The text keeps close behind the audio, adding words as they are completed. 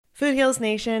Food Heals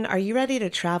Nation, are you ready to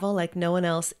travel like no one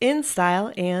else in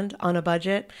style and on a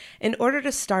budget? In order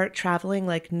to start traveling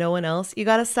like no one else, you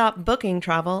gotta stop booking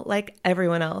travel like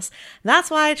everyone else. That's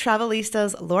why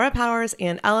Travelistas Laura Powers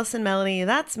and Allison Melody,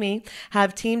 that's me,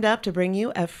 have teamed up to bring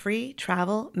you a free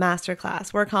travel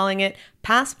masterclass. We're calling it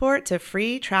Passport to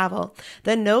Free Travel,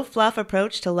 the no-fluff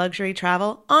approach to luxury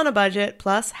travel on a budget,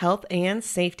 plus health and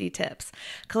safety tips.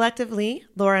 Collectively,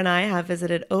 Laura and I have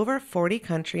visited over 40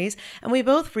 countries, and we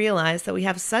both realized that we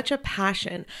have such a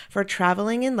passion for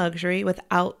traveling in luxury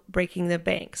without breaking the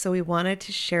bank, so we wanted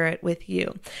to share it with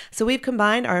you. So we've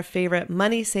combined our favorite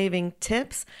money-saving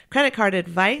tips, credit card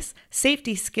advice,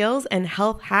 safety skills, and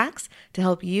health hacks to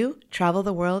help you travel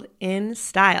the world in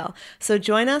style. So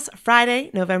join us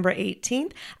Friday, November 18th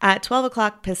at 12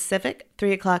 o'clock Pacific,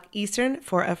 3 o'clock Eastern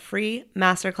for a free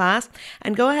masterclass.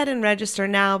 And go ahead and register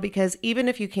now, because even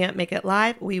if you can't make it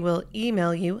live, we will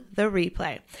email you the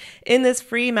replay. In this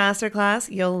free masterclass,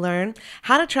 you'll learn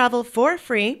how to travel for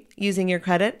free using your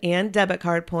credit and debit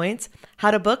card points,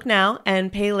 how to book now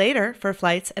and pay later for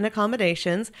flights and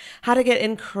accommodations, how to get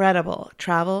incredible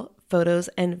travel photos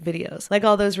and videos, like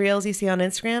all those reels you see on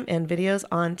Instagram and videos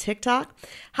on TikTok,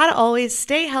 how to always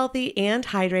stay healthy and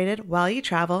hydrated while you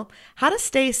travel, how to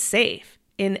stay safe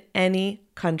in any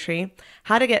country,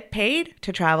 how to get paid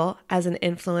to travel as an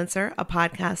influencer, a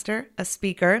podcaster, a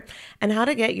speaker, and how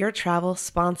to get your travel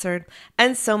sponsored,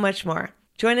 and so much more.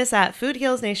 Join us at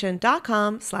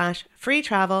foodhealsnation.com/free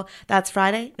travel. That's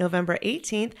Friday, November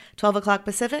 18th, 12 o'clock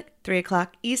Pacific, 3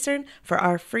 o'clock Eastern for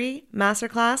our free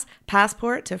masterclass,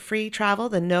 Passport to Free Travel,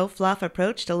 the no-fluff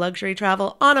approach to luxury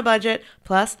travel on a budget,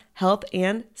 plus health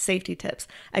and safety tips.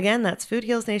 Again, that's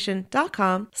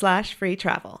foodhealsnation.com/free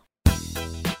travel.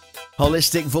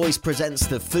 Holistic Voice presents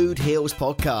the Food Heals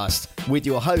podcast with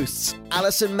your hosts,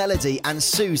 Allison Melody and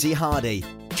Susie Hardy.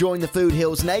 Join the Food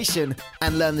Heals Nation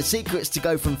and learn the secrets to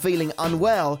go from feeling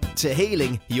unwell to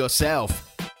healing yourself.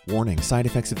 Warning, side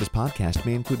effects of this podcast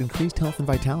may include increased health and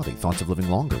vitality, thoughts of living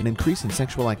longer, an increase in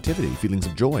sexual activity, feelings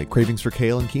of joy, cravings for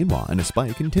kale and quinoa, and a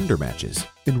spike in Tinder matches.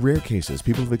 In rare cases,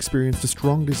 people have experienced a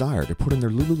strong desire to put in their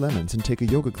Lululemons and take a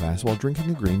yoga class while drinking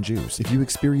a green juice. If you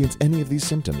experience any of these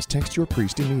symptoms, text your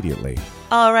priest immediately.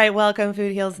 All right, welcome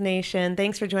Food Heals Nation.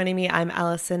 Thanks for joining me. I'm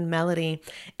Allison Melody.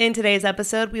 In today's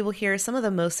episode, we will hear some of the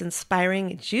most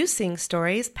inspiring juicing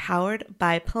stories powered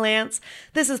by plants.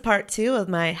 This is part 2 of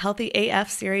my Healthy AF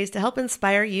series to help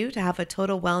inspire you to have a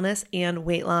total wellness and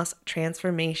weight loss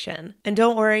transformation. And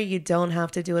don't worry, you don't have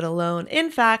to do it alone.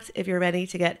 In fact, if you're ready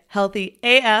to get healthy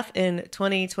AF in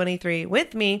 2023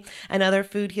 with me and other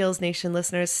Food Heals Nation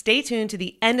listeners, stay tuned to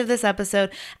the end of this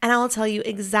episode and I will tell you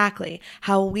exactly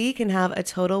how we can have a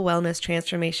total wellness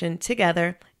transformation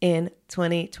together in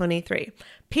 2023.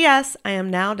 P.S. I am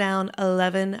now down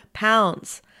 11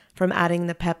 pounds from adding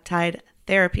the peptide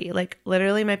therapy. Like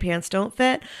literally my pants don't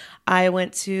fit. I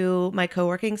went to my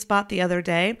co-working spot the other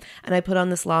day and I put on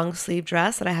this long sleeve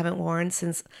dress that I haven't worn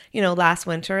since, last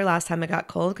winter, last time it got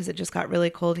cold, because it just got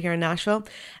really cold here in Nashville.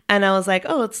 And I was like,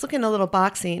 oh, it's looking a little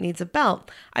boxy. It needs a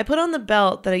belt. I put on the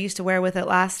belt that I used to wear with it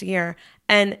last year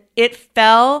and it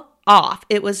fell off.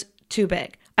 It was too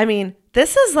big. I mean,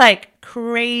 this is like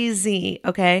crazy.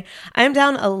 Okay. I'm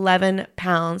down 11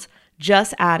 pounds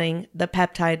just adding the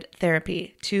peptide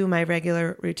therapy to my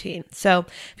regular routine. So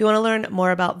if you want to learn more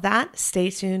about that,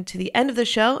 stay tuned to the end of the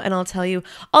show and I'll tell you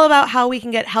all about how we can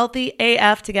get healthy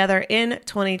AF together in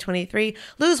 2023,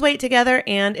 lose weight together,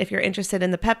 and if you're interested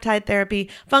in the peptide therapy,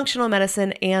 functional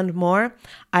medicine, and more,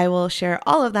 I will share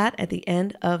all of that at the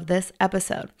end of this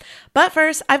episode. But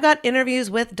first, I've got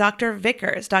interviews with Dr.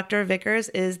 Vickers. Dr. Vickers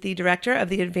is the director of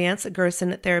the Advanced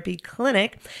Gerson Therapy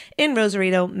Clinic in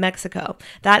Rosarito, Mexico.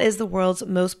 That is the world's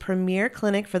most premier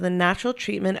clinic for the natural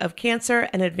treatment of cancer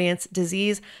and advanced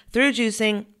disease through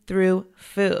juicing through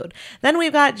food. Then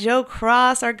we've got Joe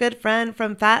Cross, our good friend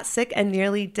from Fat, Sick, and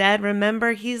Nearly Dead.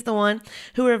 Remember, he's the one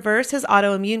who reversed his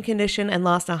autoimmune condition and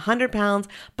lost 100 pounds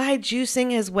by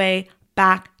juicing his way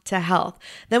back to health.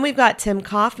 Then we've got Tim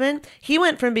Kaufman. He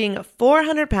went from being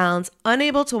 400 pounds,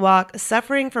 unable to walk,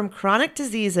 suffering from chronic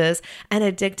diseases, and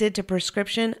addicted to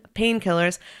prescription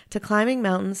painkillers, to climbing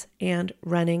mountains and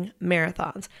running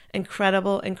marathons.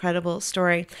 Incredible, incredible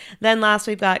story. Then last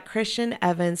we've got Christian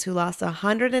Evans, who lost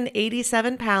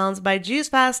 187 pounds by juice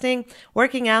fasting,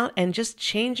 working out, and just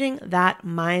changing that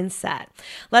mindset.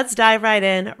 Let's dive right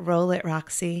in. Roll it,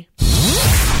 Roxy.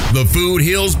 The Food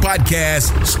Heals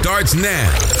Podcast starts now.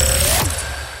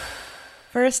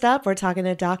 First up, we're talking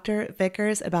to Dr.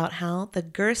 Vickers about how the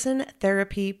Gerson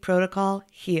therapy protocol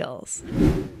heals.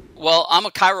 Well, I'm a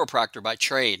chiropractor by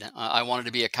trade. I wanted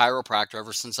to be a chiropractor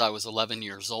ever since I was 11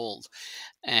 years old.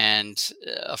 And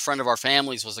a friend of our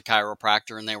family's was a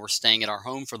chiropractor, and they were staying at our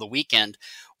home for the weekend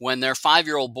when their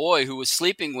 5-year-old boy, who was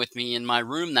sleeping with me in my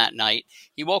room that night,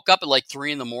 he woke up at like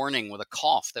 3 a.m. with a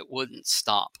cough that wouldn't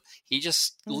stop. He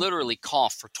just literally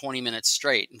coughed for 20 minutes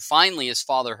straight. And finally, his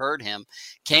father heard him,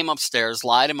 came upstairs,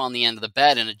 lied him on the end of the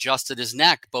bed, and adjusted his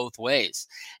neck both ways.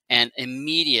 And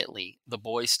immediately, the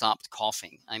boy stopped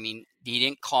coughing. I mean, he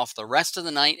didn't cough the rest of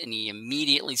the night, and he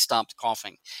immediately stopped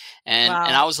coughing. And Wow.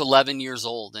 and I was 11 years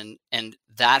old, and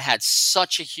that had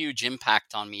such a huge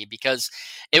impact on me, because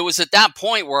it was at that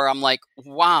point where I'm like,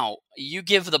 wow, you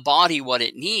give the body what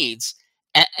it needs,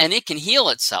 and it can heal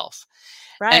itself.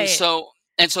 And Right.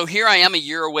 so here I am, a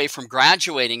year away from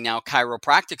graduating now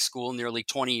chiropractic school, nearly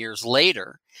 20 years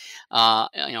later.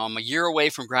 I'm a year away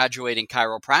from graduating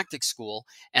chiropractic school,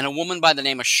 and a woman by the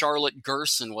name of Charlotte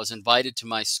Gerson was invited to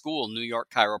my school, New York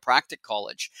Chiropractic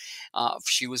College.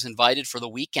 She was invited for the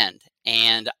weekend,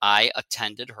 and I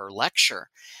attended her lecture.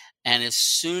 And as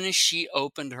soon as she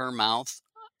opened her mouth,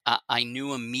 I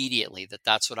knew immediately that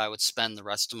that's what I would spend the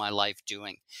rest of my life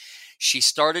doing. She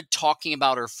started talking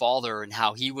about her father and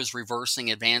how he was reversing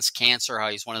advanced cancer,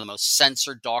 how he's one of the most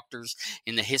censored doctors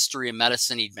in the history of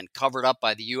medicine. He'd been covered up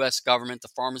by the U.S. government, the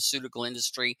pharmaceutical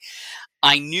industry.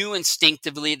 I knew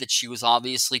instinctively that she was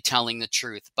obviously telling the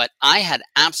truth, but I had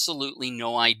absolutely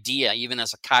no idea, even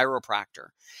as a chiropractor,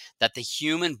 that the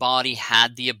human body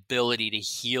had the ability to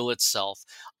heal itself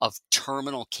of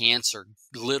terminal cancer,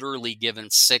 literally given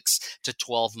 6 to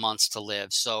 12 months to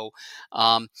live. So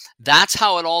that's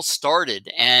how it all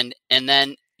started. And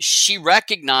then she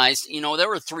recognized, there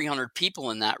were 300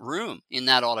 people in that room, in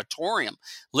that auditorium,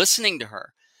 listening to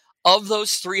her. Of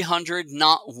those 300,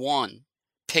 not one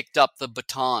picked up the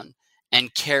baton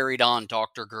and carried on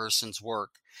Dr. Gerson's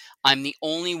work. I'm the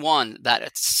only one that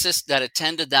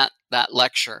attended that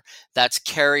lecture that's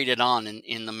carried it on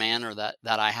in the manner that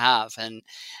I have.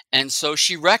 And so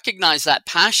she recognized that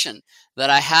passion that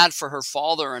I had for her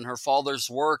father and her father's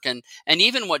work, and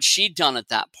even what she'd done at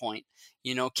that point,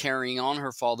 carrying on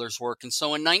her father's work. And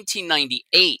so in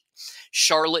 1998,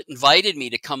 Charlotte invited me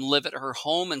to come live at her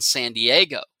home in San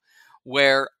Diego,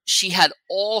 where she had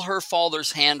all her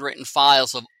father's handwritten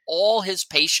files of all his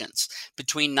patients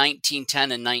between 1910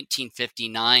 and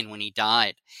 1959 when he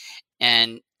died.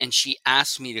 And she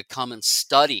asked me to come and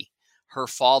study her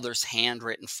father's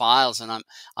handwritten files. And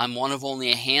I'm one of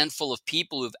only a handful of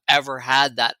people who've ever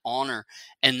had that honor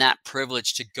and that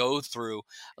privilege to go through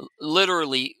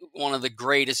literally one of the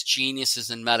greatest geniuses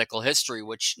in medical history,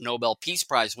 which Nobel Peace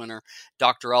Prize winner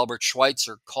Dr. Albert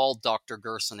Schweitzer called Dr.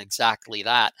 Gerson exactly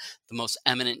that, the most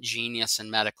eminent genius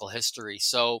in medical history.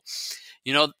 So,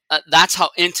 that's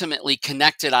how intimately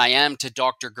connected I am to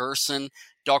Dr. Gerson,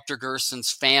 Dr.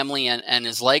 Gerson's family, and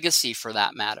his legacy, for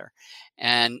that matter.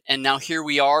 And now here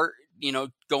we are,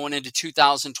 going into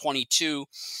 2022.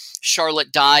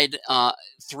 Charlotte died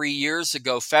 3 years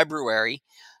ago, February.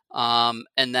 And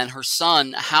then her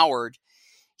son, Howard,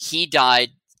 he died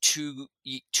two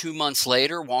months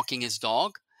later walking his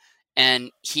dog. And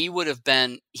he would have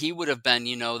been,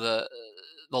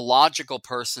 the logical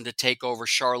person to take over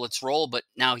Charlotte's role, but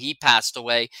now he passed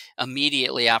away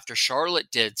immediately after Charlotte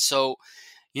did. So,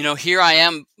 here I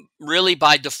am, really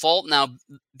by default now,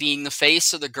 being the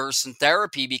face of the Gerson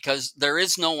therapy, because there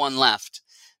is no one left.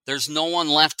 There's no one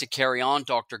left to carry on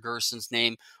Dr. Gerson's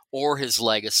name or his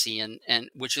legacy, and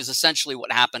which is essentially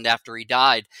what happened after he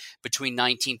died between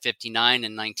 1959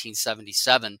 and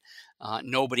 1977.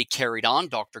 Nobody carried on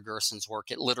Dr. Gerson's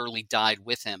work. It literally died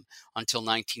with him until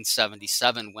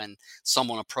 1977, when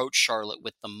someone approached Charlotte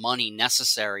with the money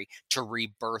necessary to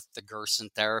rebirth the Gerson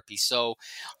therapy. So,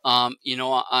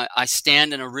 I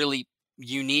stand in a really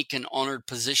unique and honored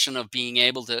position of being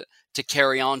able to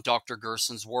carry on Dr.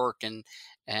 Gerson's work, and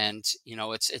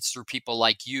it's through people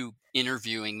like you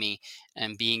interviewing me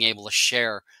and being able to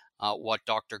share what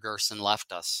Dr. Gerson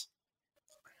left us.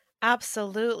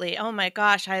 Absolutely. Oh my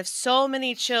gosh, I have so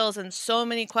many chills and so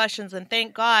many questions, and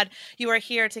thank God you are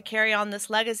here to carry on this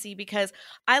legacy, because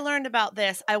I learned about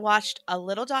this. I watched a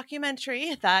little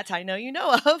documentary that I know you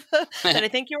know of that I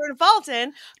think you were involved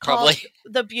in, called Probably.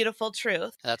 The Beautiful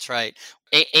Truth. That's right.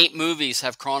 Eight movies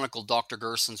have chronicled Dr.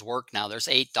 Gerson's work now. There's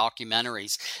 8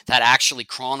 documentaries that actually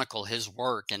chronicle his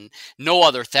work, and no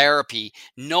other therapy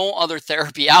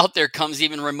out there comes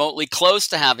even remotely close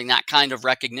to having that kind of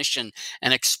recognition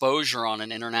and exposure on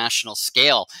an international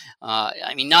scale.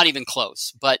 Not even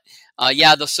close. But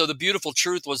so The Beautiful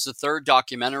Truth was the 3rd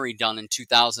documentary done in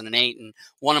 2008, and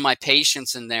one of my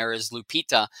patients in there is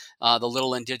Lupita, the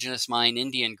little indigenous Mayan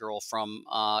Indian girl from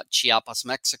Chiapas,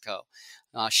 Mexico.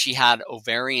 She had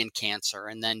ovarian cancer.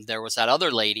 And then there was that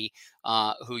other lady,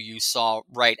 who you saw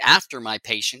right after my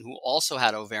patient, who also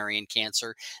had ovarian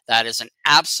cancer. That is an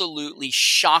absolutely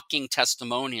shocking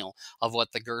testimonial of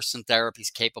what the Gerson therapy is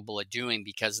capable of doing,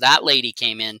 because that lady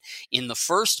came in the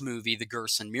first movie, The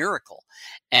Gerson Miracle.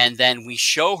 And then we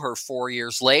show her 4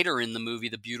 years later in the movie,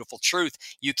 The Beautiful Truth.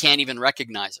 You can't even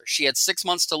recognize her. She had 6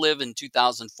 months to live in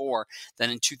 2004.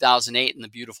 Then in 2008, in The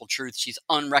Beautiful Truth, she's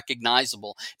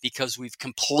unrecognizable because we've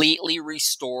completely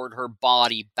restored her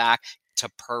body back to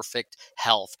perfect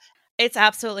health. It's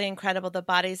absolutely incredible, the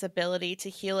body's ability to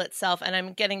heal itself. And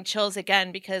I'm getting chills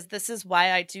again because this is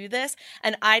why I do this.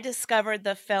 And I discovered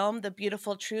the film, The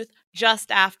Beautiful Truth,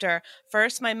 just after.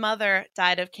 First, my mother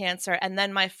died of cancer, and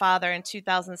then my father in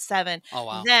 2007. Oh,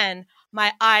 wow. Then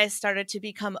my eyes started to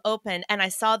become open and I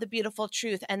saw The Beautiful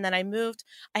Truth. And then I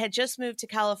had just moved to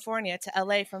California, to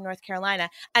LA from North Carolina.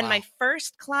 And Wow. my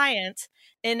first client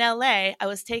in LA, I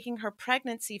was taking her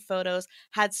pregnancy photos,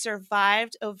 had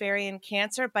survived ovarian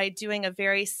cancer by doing a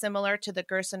very similar to the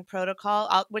Gerson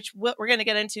protocol, which we're going to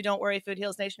get into. Don't worry, Food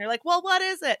Heals Nation. You're like, well, what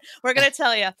is it? We're going to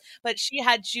tell you. But she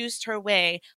had juiced her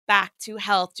way back to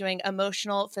health, doing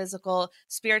emotional, physical,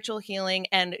 spiritual healing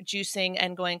and juicing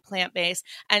and going plant-based.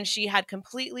 And she had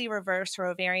completely reversed her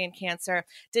ovarian cancer,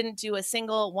 didn't do a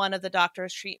single one of the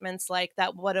doctor's treatments like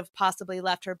that would have possibly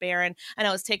left her barren. And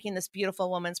I was taking this beautiful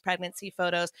woman's pregnancy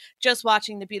photos, just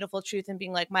watching The Beautiful Truth and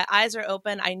being like, my eyes are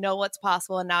open. I know what's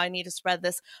possible. And now I need to spread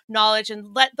this knowledge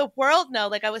and let the world know.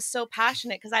 Like, I was so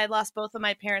passionate because I had lost both of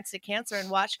my parents to cancer and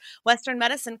watched Western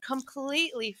medicine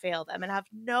completely fail them and have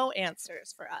no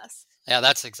answers for us. Yeah,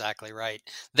 that's exactly right.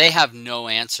 They have no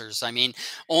answers. I mean,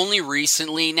 only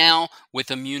recently now with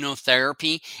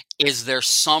immunotherapy is there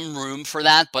some room for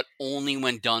that, but only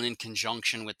when done in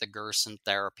conjunction with the Gerson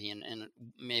therapy. And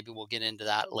maybe we'll get into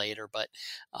that later. But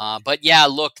yeah,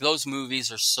 look, those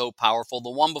movies are so powerful. The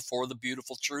one before The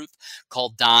Beautiful Truth,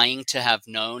 called Dying to Have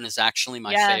Known, is actually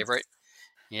my favorite.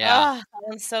 Yeah. Oh, that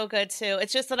one's so good too.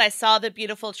 It's just that I saw The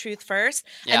Beautiful Truth first,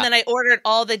 Yeah. and then I ordered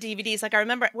all the DVDs. Like, I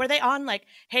remember, were they on like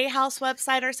Hay House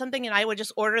website or something? And I would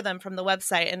just order them from the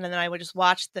website, and then I would just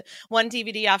watch the one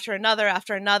DVD after another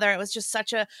after another. It was just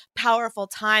such a powerful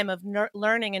time of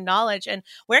learning and knowledge. And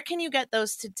where can you get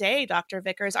those today, Dr.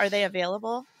 Vickers? Are they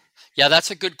available? Yeah, that's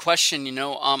a good question.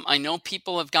 I know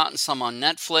people have gotten some on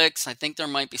Netflix. I think there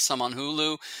might be some on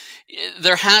Hulu.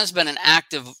 There has been an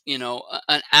active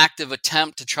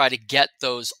attempt to try to get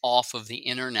those off of the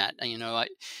internet.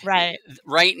 Right.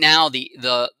 Right now,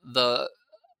 the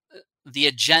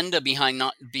agenda behind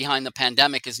the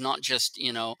pandemic is not just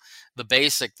the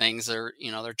basic things. They're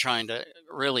trying to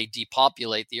really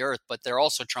depopulate the earth, but they're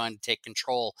also trying to take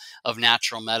control of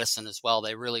natural medicine as well.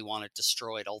 They really want it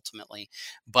destroyed ultimately.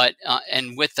 But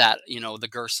and with that, the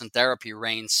Gerson therapy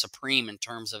reigns supreme in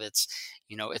terms of its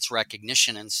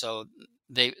recognition, and so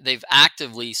they've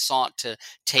actively sought to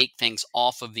take things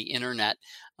off of the internet,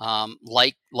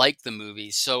 like the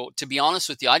movies. So to be honest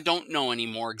with you, I don't know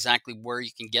anymore exactly where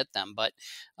you can get them, but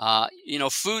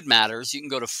Food Matters, you can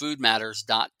go to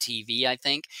foodmatters.tv, I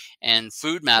think. And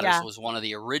Food Matters was one of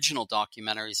the original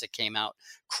documentaries that came out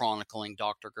chronicling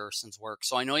Dr. Gerson's work.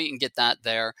 So I know you can get that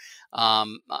there.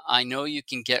 I know you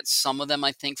can get some of them,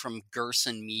 I think, from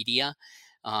Gerson Media.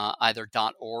 Either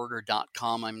 .org or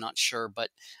 .com, I'm not sure, but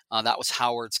that was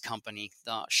Howard's company,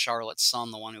 Charlotte's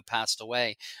son, the one who passed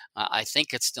away. I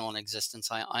think it's still in existence.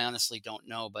 I honestly don't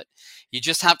know, but you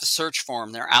just have to search for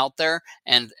them. They're out there,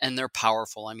 and they're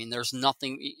powerful. I mean, there's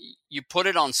nothing, you put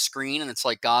it on screen and it's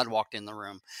like God walked in the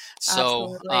room.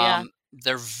 So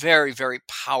they're very, very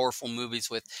powerful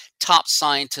movies with top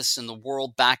scientists in the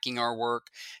world backing our work.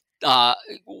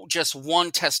 Just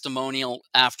one testimonial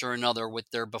after another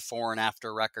with their before and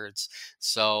after records.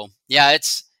 So yeah,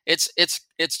 it's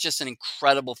just an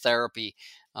incredible therapy,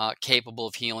 capable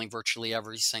of healing virtually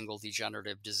every single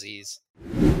degenerative disease.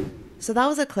 So that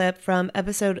was a clip from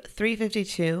episode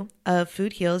 352 of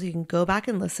Food Heals. You can go back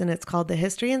and listen. It's called The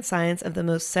History and Science of the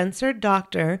Most Censored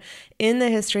Doctor in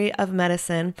the History of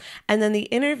Medicine. And then the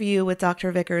interview with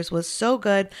Dr. Vickers was so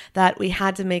good that we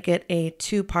had to make it a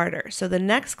two-parter. So the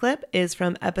next clip is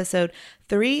from episode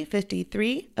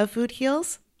 353 of Food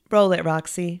Heals. Roll it,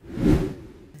 Roxy.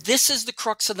 This is the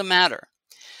crux of the matter.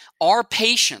 Our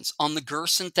patients on the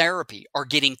Gerson therapy are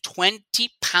getting 20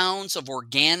 pounds of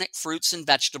organic fruits and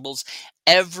vegetables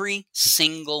every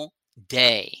single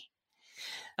day.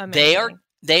 Amazing.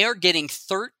 They are getting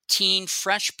 13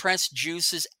 fresh pressed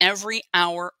juices every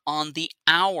hour on the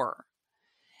hour.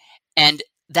 And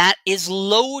that is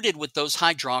loaded with those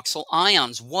hydroxyl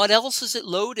ions. What else is it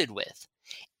loaded with?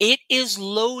 It is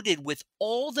loaded with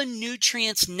all the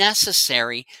nutrients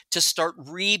necessary to start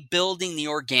rebuilding the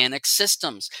organic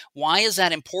systems. Why is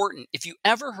that important? If you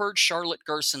ever heard Charlotte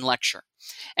Gerson lecture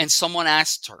and someone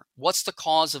asked her, what's the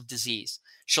cause of disease?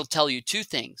 She'll tell you two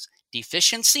things: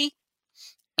 deficiency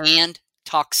and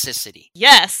toxicity.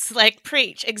 Yes, like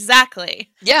preach.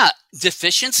 Exactly. Yeah,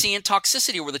 deficiency and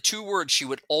toxicity were the two words she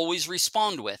would always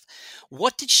respond with.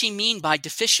 What did she mean by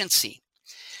deficiency?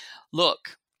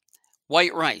 Look,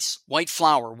 white rice, white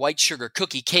flour, white sugar,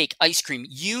 cookie, cake, ice cream,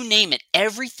 you name it.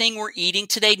 Everything we're eating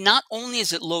today, not only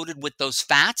is it loaded with those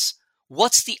fats,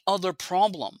 what's the other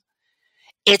problem?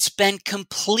 It's been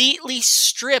completely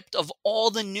stripped of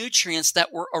all the nutrients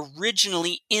that were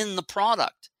originally in the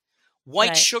product. White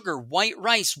Right. sugar, white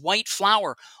rice, white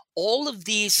flour, all of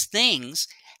these things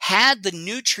had the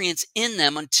nutrients in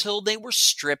them until they were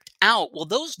stripped out. Well,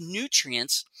 those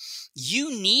nutrients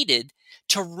you needed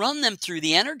to run them through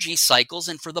the energy cycles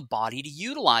and for the body to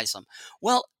utilize them.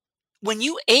 Well, when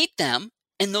you ate them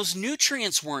and those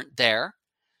nutrients weren't there,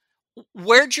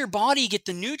 where'd your body get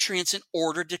the nutrients in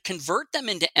order to convert them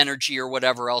into energy or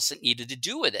whatever else it needed to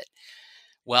do with it?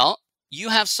 Well, you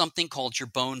have something called your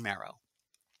bone marrow.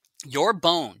 Your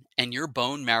bone and your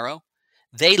bone marrow,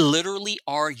 they literally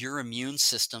are your immune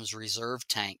system's reserve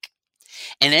tank.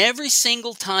 And every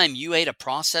single time you ate a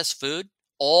processed food,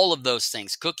 all of those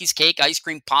things, cookies, cake, ice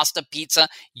cream, pasta, pizza,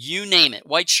 you name it,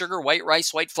 white sugar, white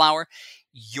rice, white flour,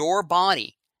 your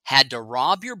body had to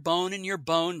rob your bone and your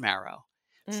bone marrow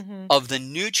of the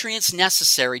nutrients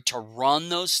necessary to run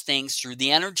those things through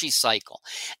the energy cycle.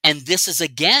 And this is,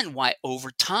 again, why over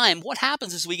time, what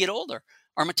happens as we get older?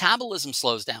 Our metabolism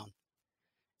slows down.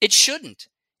 It shouldn't.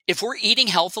 If we're eating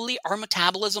healthily, our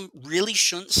metabolism really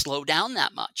shouldn't slow down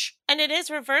that much. And it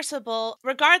is reversible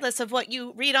regardless of what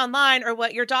you read online or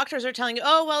what your doctors are telling you.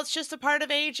 Oh, well, it's just a part of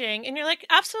aging. And you're like,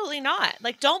 absolutely not.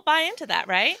 Like, don't buy into that,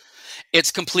 right?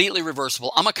 It's completely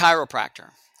reversible. I'm a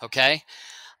chiropractor, okay?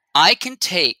 I can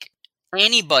take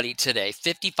anybody today,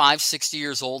 55, 60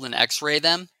 years old, and x-ray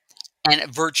them,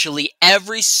 and virtually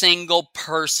every single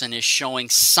person is showing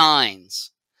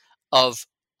signs of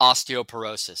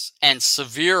osteoporosis and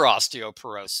severe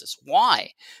osteoporosis.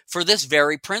 Why? For this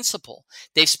very principle.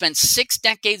 They've spent 6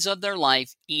 decades of their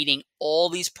life eating all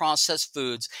these processed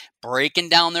foods, breaking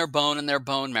down their bone and their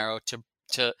bone marrow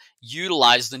to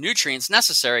utilize the nutrients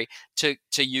necessary to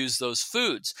use those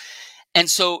foods. And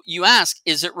so you ask,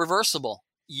 is it reversible?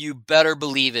 You better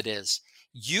believe it is.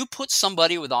 You put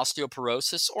somebody with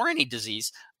osteoporosis or any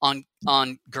disease on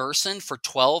Gerson for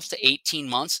 12 to 18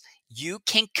 months, you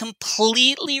can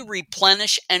completely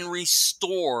replenish and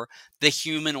restore the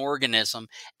human organism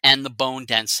and the bone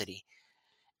density.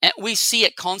 And we see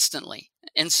it constantly.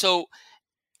 And so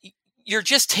you're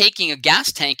just taking a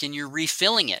gas tank and you're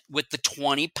refilling it with the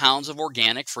 20 pounds of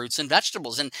organic fruits and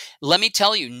vegetables. And let me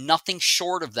tell you, nothing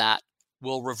short of that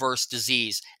will reverse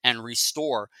disease and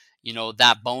restore,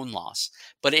 that bone loss.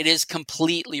 But it is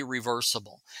completely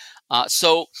reversible.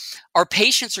 So our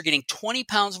patients are getting 20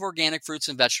 pounds of organic fruits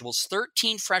and vegetables,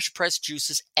 13 fresh pressed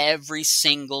juices every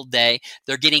single day.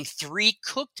 They're getting 3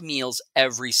 cooked meals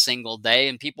every single day.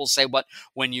 And people say, "But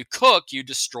when you cook, you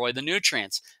destroy the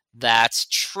nutrients." That's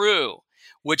true.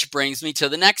 Which brings me to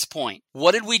the next point.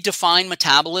 What did we define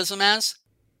metabolism as?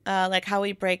 Like how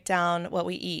we break down what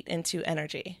we eat into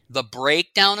energy. The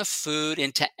breakdown of food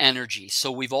into energy.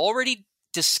 So we've already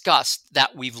discussed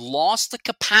that we've lost the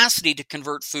capacity to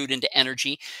convert food into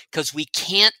energy because we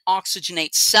can't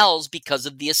oxygenate cells because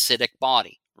of the acidic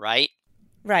body, right?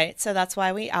 Right. So that's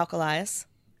why we alkalize.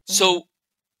 So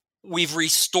we've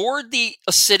restored the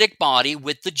acidic body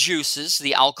with the juices,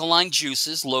 the alkaline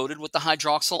juices loaded with the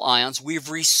hydroxyl ions. We've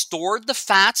restored the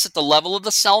fats at the level of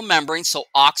the cell membrane so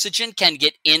oxygen can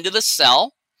get into the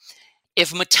cell.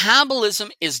 If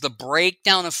metabolism is the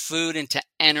breakdown of food into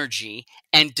energy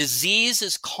and disease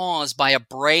is caused by a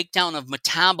breakdown of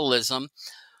metabolism,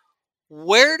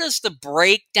 where does the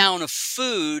breakdown of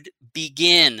food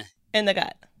begin? In the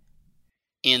gut.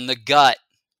 In the gut.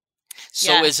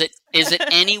 So Yes. is it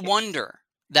any wonder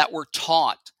that we're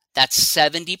taught that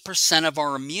 70% of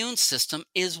our immune system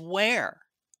is where?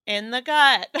 In the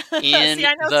gut. In See,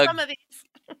 I know the- some of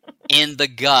these. In the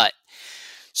gut.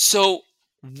 So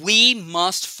we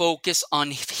must focus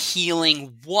on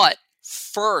healing what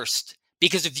first?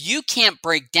 Because if you can't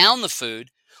break down the food,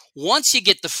 once you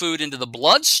get the food into the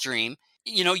bloodstream,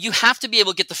 you have to be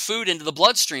able to get the food into the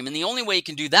bloodstream. And the only way you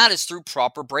can do that is through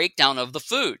proper breakdown of the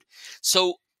food.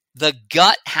 So the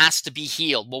gut has to be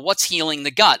healed. Well, what's healing the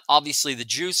gut? Obviously the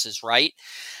juices, right?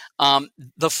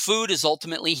 The food is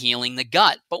ultimately healing the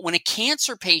gut. But when a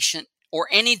cancer patient or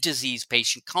any disease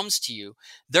patient comes to you,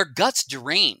 their gut's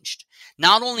deranged.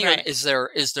 Not only is there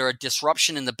a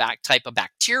disruption in the type of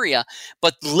bacteria,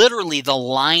 but literally the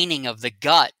lining of the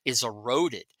gut is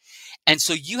eroded. And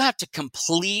so you have to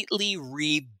completely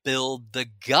rebuild the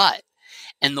gut.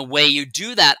 And the way you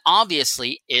do that,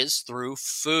 obviously, is through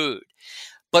food.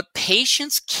 But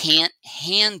patients can't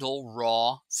handle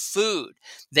raw food.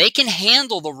 They can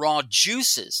handle the raw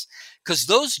juices because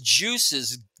those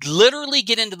juices literally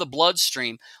get into the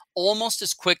bloodstream almost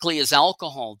as quickly as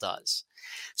alcohol does.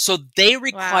 So they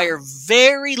require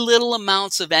very little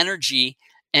amounts of energy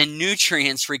and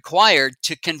nutrients required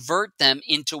to convert them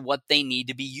into what they need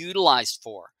to be utilized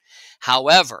for.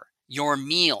 However, your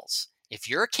meals, if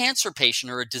you're a cancer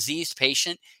patient or a diseased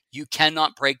patient, you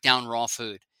cannot break down raw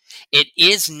food. It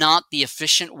is not the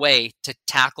efficient way to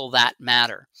tackle that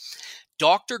matter.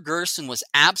 Dr. Gerson was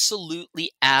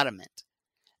absolutely adamant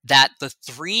that the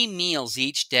 3 meals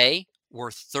each day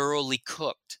were thoroughly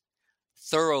cooked.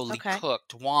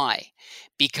 Cooked. Why?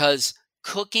 Because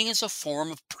cooking is a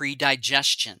form of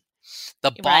predigestion.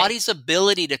 The body's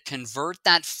ability to convert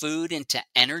that food into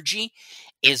energy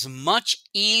is much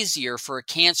easier for a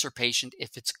cancer patient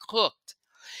if it's cooked.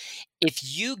 If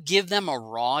you give them a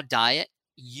raw diet,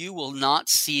 you will not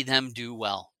see them do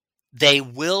well. They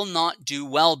will not do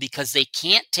well because they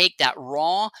can't take that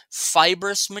raw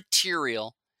fibrous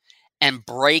material and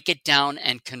break it down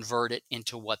and convert it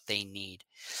into what they need.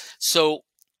 So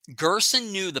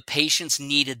Gerson knew the patients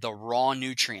needed the raw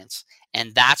nutrients,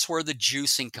 and that's where the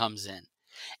juicing comes in.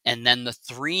 And then the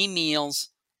 3 meals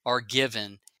are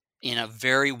given in a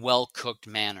very well-cooked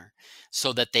manner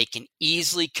so that they can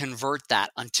easily convert that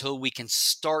until we can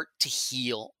start to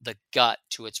heal the gut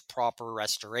to its proper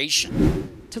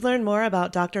restoration. To learn more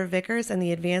about Dr. Vickers and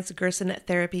the Advanced Gerson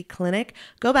Therapy Clinic,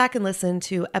 go back and listen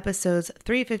to episodes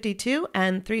 352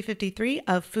 and 353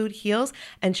 of Food Heals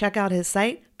and check out his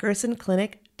site,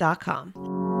 gersonclinic.com.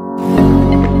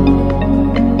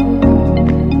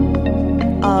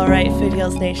 All right, Food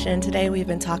Heals Nation, today we've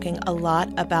been talking a lot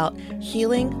about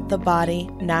healing the body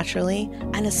naturally,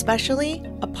 and especially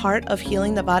a part of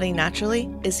healing the body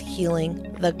naturally is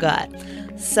healing the gut.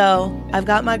 So I've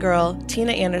got my girl,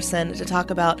 Tina Anderson, to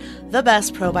talk about the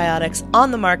best probiotics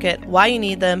on the market, why you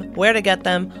need them, where to get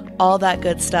them, all that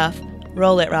good stuff.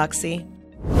 Roll it, Roxy.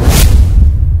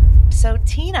 So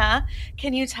Tina,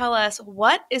 can you tell us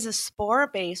what is a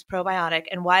spore-based probiotic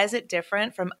and why is it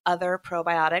different from other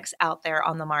probiotics out there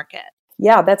on the market?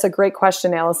 Yeah, that's a great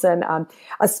question, Allison.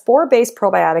 A spore-based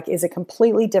probiotic is a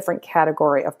completely different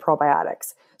category of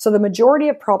probiotics. So the majority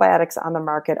of probiotics on the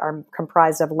market are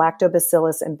comprised of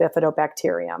lactobacillus and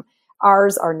bifidobacterium.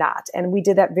 Ours are not. And we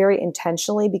did that very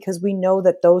intentionally because we know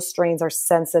that those strains are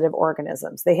sensitive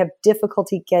organisms. They have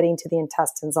difficulty getting to the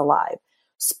intestines alive.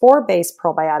 Spore-based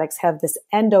probiotics have this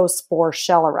endospore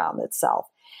shell around itself.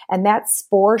 And that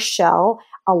spore shell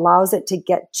allows it to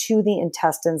get to the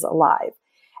intestines alive.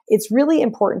 It's really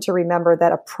important to remember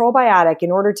that a probiotic,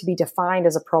 in order to be defined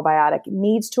as a probiotic,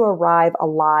 needs to arrive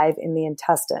alive in the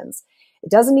intestines. It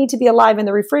doesn't need to be alive in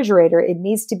the refrigerator. It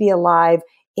needs to be alive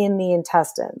in the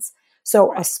intestines.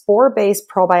 So a spore-based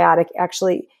probiotic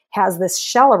actually has this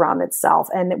shell around itself.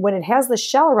 And when it has the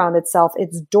shell around itself,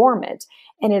 it's dormant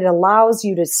and it allows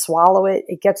you to swallow it.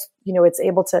 It gets, it's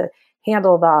able to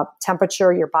handle the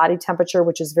temperature, your body temperature,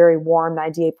 which is very warm,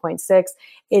 98.6.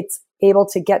 It's able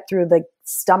to get through the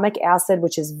stomach acid,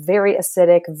 which is very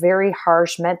acidic, very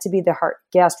harsh, meant to be the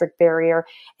gastric barrier,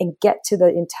 and get to the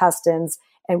intestines.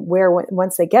 And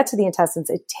once they get to the intestines,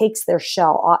 it takes its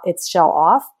shell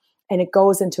off, and it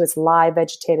goes into its live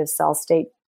vegetative cell state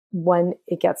when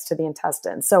it gets to the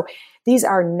intestines. So these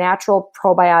are natural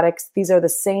probiotics. These are the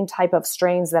same type of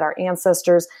strains that our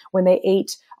ancestors, when they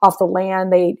ate off the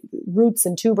land, they roots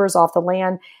and tubers off the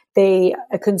land, they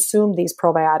consumed these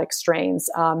probiotic strains.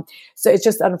 So it's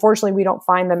just, unfortunately, we don't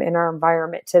find them in our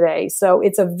environment today. So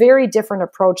it's a very different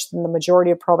approach than the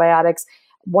majority of probiotics.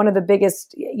 One of the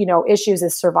biggest, issues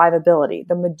is survivability.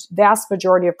 The vast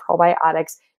majority of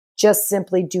probiotics just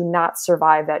simply do not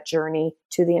survive that journey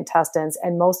to the intestines.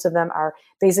 And most of them are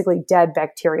basically dead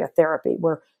bacteria therapy,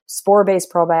 where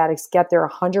spore-based probiotics get there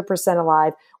 100%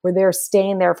 alive, where they're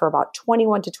staying there for about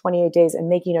 21 to 28 days and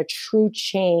making a true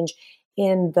change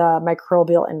in the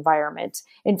microbial environment.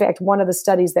 In fact, one of the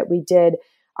studies that we did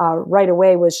right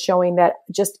away was showing that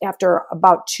just after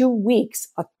about 2 weeks,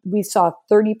 we saw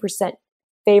a 30%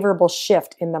 favorable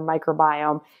shift in the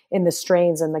microbiome in the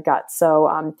strains in the gut.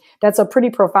 So that's a pretty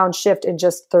profound shift in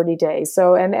just 30 days.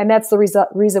 So, and that's the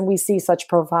reason we see such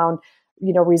profound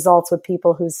results with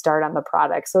people who start on the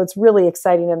product. So it's really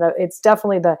exciting. And it's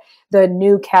definitely the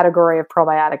new category of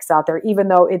probiotics out there, even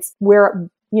though it's where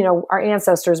our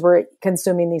ancestors were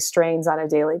consuming these strains on a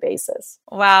daily basis.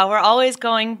 Wow, we're always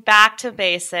going back to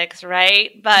basics,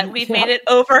 right? But we've made it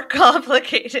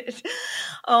overcomplicated.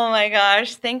 Oh my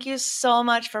gosh. Thank you so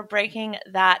much for breaking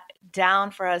that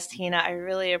down for us, Tina. I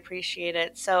really appreciate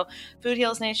it. So Food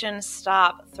Heals Nation,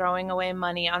 stop throwing away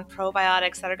money on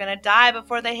probiotics that are going to die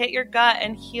before they hit your gut,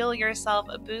 and heal yourself.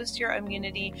 Boost your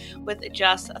immunity with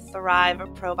Just Thrive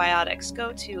probiotics.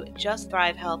 Go to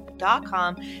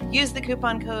justthrivehealth.com. Use the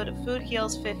coupon code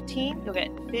FoodHeals15. You'll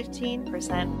get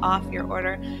 15% off your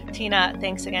order. Tina,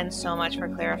 thanks again so much for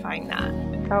clarifying that.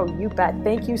 Oh, you bet.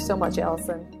 Thank you so much,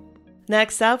 Allison.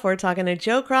 Next up, we're talking to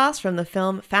Joe Cross from the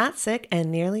film Fat, Sick,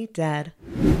 and Nearly Dead.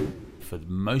 For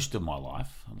most of my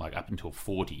life, like up until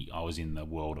 40, I was in the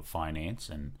world of finance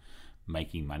and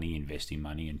making money, investing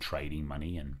money, and trading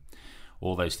money, and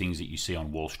all those things that you see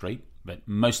on Wall Street, but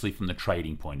mostly from the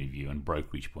trading point of view and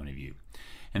brokerage point of view.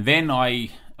 And then I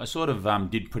sort of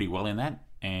did pretty well in that,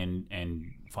 and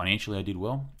financially I did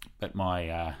well, but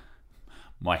my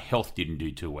health didn't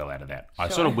do too well out of that. Sure. I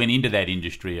sort of went into that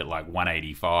industry at like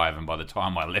 185, and by the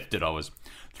time I left it, I was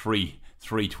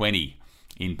 320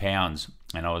 in pounds,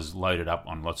 and I was loaded up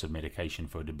on lots of medication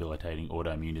for debilitating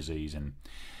autoimmune disease and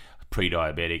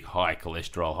pre-diabetic, high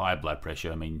cholesterol, high blood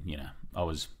pressure. I mean, I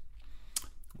was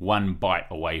one bite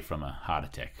away from a heart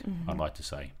attack, I'd like to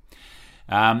say.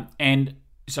 And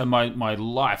so my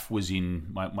life was in,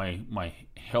 my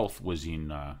health was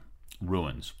in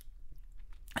ruins.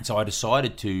 And so I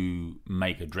decided to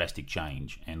make a drastic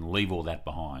change and leave all that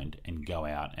behind and go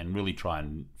out and really try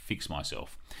and fix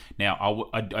myself. Now,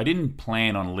 I didn't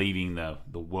plan on leaving the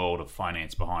world of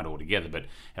finance behind altogether, but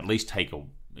at least take a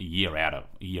year out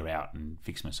and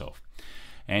fix myself.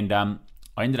 And I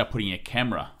ended up putting a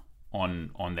camera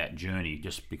on that journey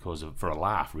just because for a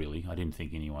laugh, really. I didn't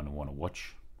think anyone would want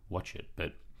to watch it,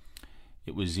 but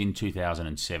it was in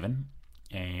 2007,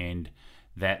 and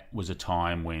that was a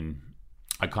time when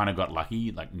I kind of got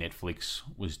lucky. Like Netflix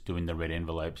was doing the red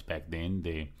envelopes back then.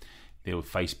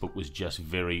 Facebook was just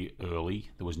very early.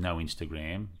 There was no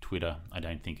Instagram. Twitter, I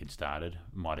don't think it started.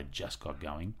 Might have just got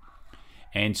going.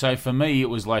 And so for me, it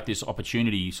was like this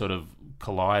opportunity sort of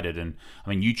collided. And I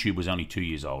mean, YouTube was only 2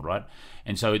 years old, right?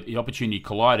 And so the opportunity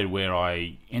collided where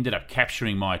I ended up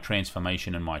capturing my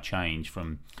transformation and my change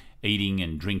from eating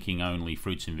and drinking only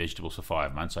fruits and vegetables for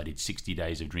 5 months. I did 60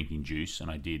 days of drinking juice,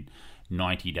 and I did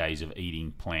 90 days of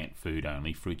eating plant food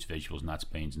only, fruits, vegetables, nuts,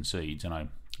 beans, and seeds. And I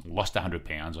lost 100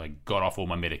 pounds. I got off all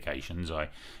my medications. I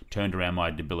turned around my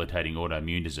debilitating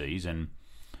autoimmune disease, and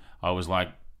I was like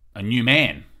a new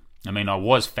man. I mean, I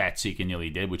was Fat, Sick, and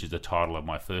Nearly Dead, which is the title of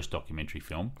my first documentary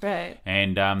film. Right.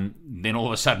 And then all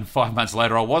of a sudden, 5 months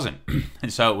later, I wasn't.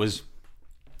 And so it was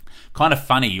kind of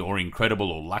funny or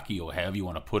incredible or lucky or however you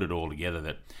want to put it all together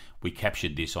that we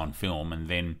captured this on film. And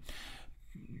then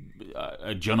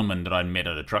a gentleman that I met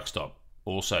at a truck stop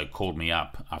also called me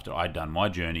up after I'd done my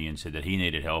journey and said that he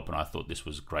needed help, and I thought this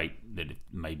was great, that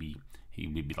maybe he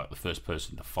would be like the first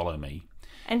person to follow me.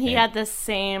 And he had the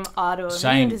same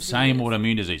autoimmune disease. Same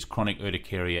autoimmune disease, chronic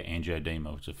urticaria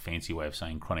angioedema, which is a fancy way of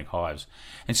saying chronic hives.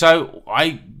 And so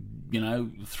I,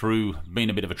 through being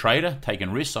a bit of a trader,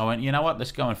 taking risks, I went, you know what,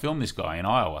 let's go and film this guy in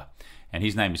Iowa. And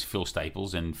his name is Phil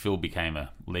Staples, and Phil became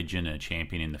a legend and a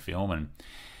champion in the film.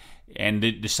 And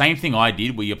the same thing I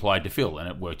did, we applied to Phil, and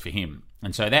it worked for him.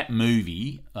 And so that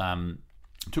movie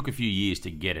took a few years to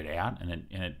get it out, and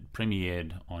it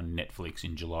premiered on Netflix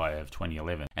in July of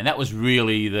 2011. And that was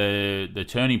really the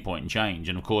turning point and change.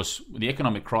 And of course, the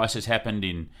economic crisis happened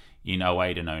in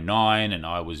 08 and 09, and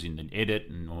I was in the edit,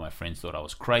 and all my friends thought I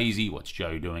was crazy. What's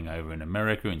Joe doing over in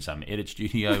America in some edit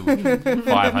studio with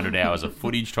 500 hours of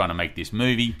footage trying to make this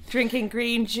movie? Drinking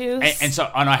green juice.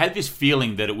 And I had this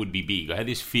feeling that it would be big. I had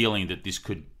this feeling that this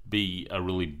could be a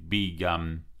really big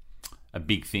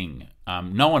thing.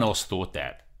 No one else thought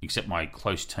that, except my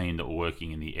close team that were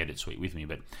working in the edit suite with me.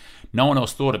 But no one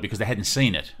else thought it because they hadn't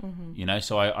seen it,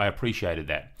 So I appreciated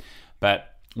that. But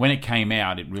when it came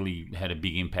out, it really had a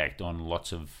big impact on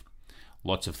lots of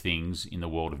things in the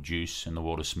world of juice and the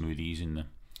world of smoothies, in the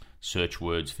search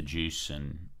words for juice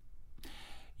and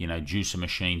juicer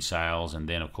machine sales, and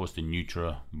then of course the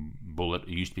NutriBullet. It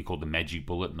used to be called the Magic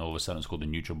Bullet, and all of a sudden it's called the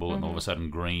NutriBullet, and all of a sudden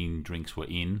green drinks were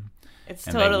in. It's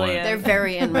totally in. They're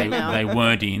very in right now. They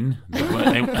weren't in.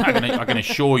 I can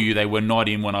assure you they were not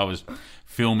in when I was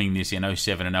filming this in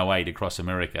 07 and 08 across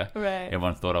America. Right.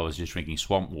 Everyone thought I was just drinking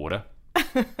swamp water.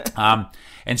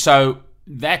 And so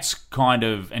that's kind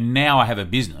of, and now I have a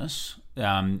business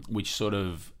which sort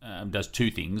of does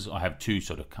two things. I have two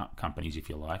sort of companies, if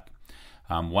you like.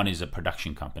 One is a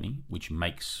production company which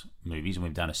makes movies, and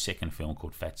we've done a second film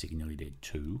called Fat, Sick and Nearly Dead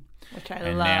 2. Which I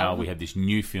and love. Now we have this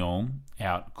new film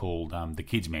out called The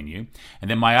Kids Menu.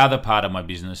 And then my other part of my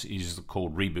business is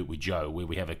called Reboot with Joe, where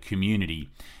we have a community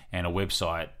and a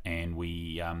website, and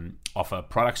we offer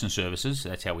products and services.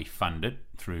 That's how we fund it,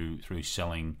 through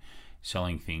selling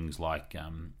things like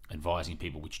advising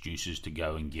people which juices to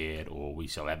go and get, or we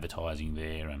sell advertising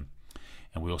there. And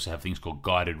we also have things called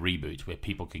guided reboots, where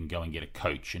people can go and get a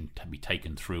coach and be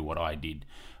taken through what I did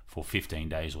for 15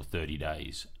 days or 30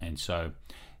 days. And so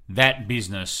that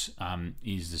business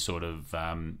is the sort of,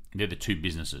 they're the two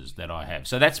businesses that I have.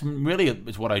 So that's really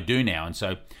is what I do now. And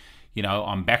so,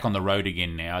 I'm back on the road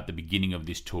again now at the beginning of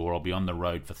this tour. I'll be on the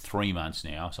road for 3 months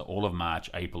now. So all of March,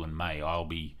 April and May, I'll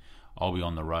be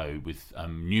on the road with a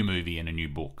new movie and a new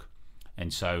book.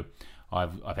 And so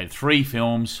I've had 3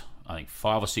 films, I think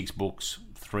 5 or 6 books,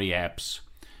 3 apps,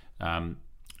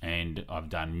 and I've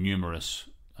done numerous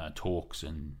talks.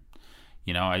 And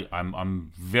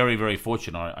I'm very, very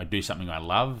fortunate. I do something I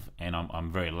love, and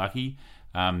I'm very lucky.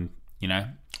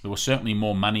 There was certainly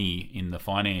more money in the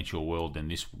financial world than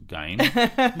this game.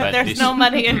 But There's no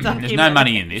money in documentary. There's no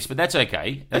money in this, but that's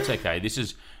okay. That's okay. This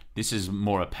is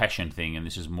more a passion thing, and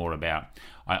this is more about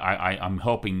I'm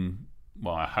helping.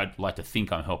 Well, I'd like to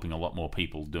think I'm helping a lot more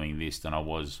people doing this than I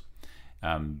was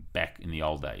back in the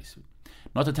old days.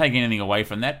 Not to take anything away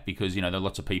from that, because there are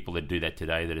lots of people that do that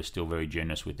today that are still very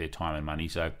generous with their time and money.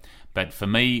 So, but for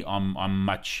me, I'm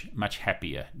much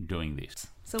happier doing this.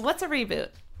 So, what's a reboot?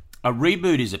 A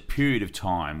reboot is a period of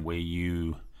time where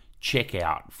you check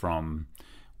out from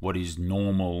what is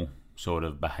normal sort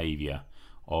of behavior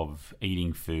of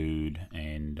eating food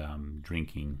and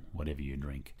drinking whatever you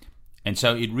drink. And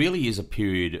so it really is a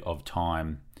period of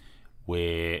time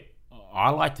where I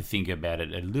like to think about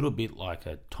it a little bit like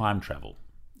a time travel.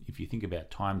 If you think about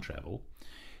time travel,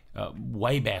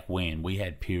 way back when we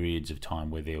had periods of time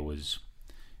where there was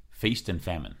feast and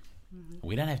famine. Mm-hmm.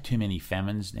 We don't have too many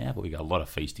famines now, but we got a lot of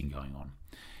feasting going on.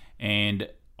 And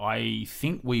I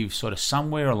think we've sort of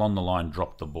somewhere along the line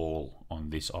dropped the ball on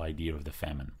this idea of the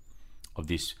famine, of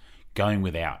this going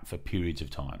without for periods of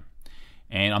time.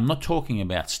 And I'm not talking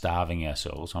about starving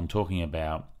ourselves. I'm talking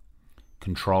about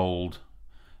controlled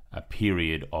a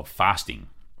period of fasting.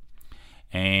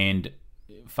 And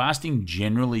fasting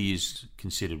generally is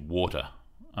considered water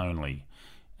only.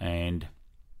 And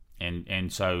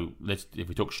so if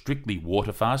we talk strictly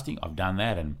water fasting, I've done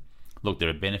that, and look, there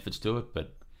are benefits to it,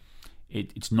 but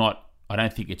it's not, I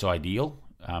don't think it's ideal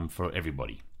for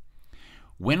everybody.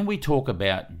 When we talk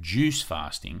about juice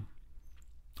fasting,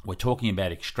 we're talking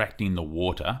about extracting the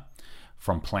water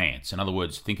from plants. In other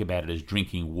words, think about it as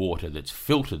drinking water that's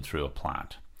filtered through a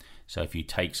plant. So if you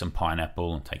take some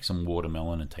pineapple and take some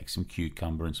watermelon and take some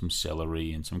cucumber and some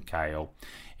celery and some kale,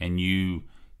 and you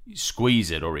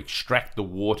squeeze it or extract the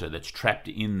water that's trapped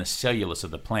in the cellulose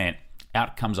of the plant,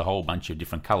 out comes a whole bunch of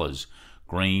different colors: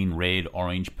 green, red,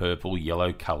 orange, purple,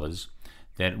 yellow colors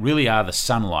that really are the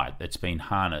sunlight that's been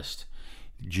harnessed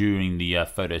during the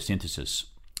photosynthesis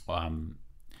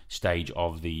stage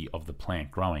of the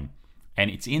plant growing. And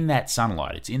it's in that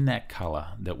sunlight, it's in that color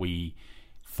that we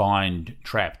find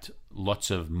trapped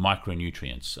lots of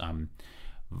micronutrients,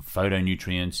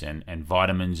 phytonutrients and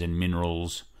vitamins and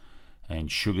minerals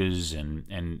and sugars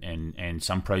and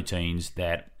some proteins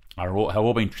that have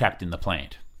all been trapped in the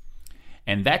plant.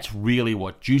 And that's really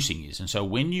what juicing is. And so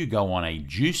when you go on a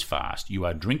juice fast, you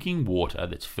are drinking water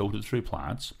that's filtered through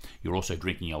plants. You're also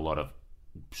drinking a lot of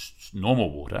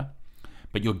normal water,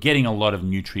 but you're getting a lot of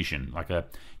nutrition. You're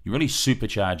really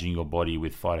supercharging your body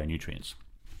with phytonutrients.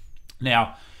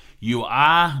 Now, you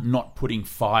are not putting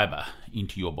fiber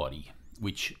into your body,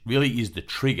 which really is the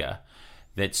trigger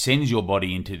that sends your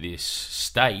body into this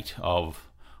state of,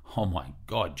 oh my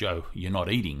God, Joe, you're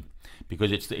not eating.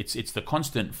 Because it's the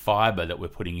constant fiber that we're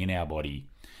putting in our body,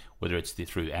 whether it's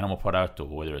through animal product or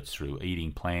whether it's through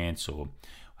eating plants or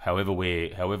however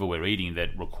we're eating,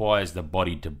 that requires the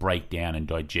body to break down and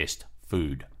digest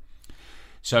food.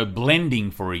 So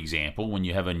blending, for example, when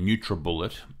you have a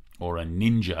NutriBullet or a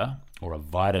Ninja or a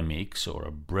Vitamix or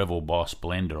a Breville Boss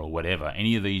blender or whatever,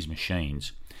 any of these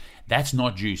machines, that's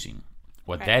not juicing.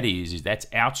 What that is that's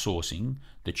outsourcing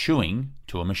the chewing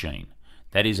to a machine.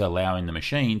 That is allowing the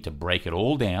machine to break it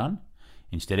all down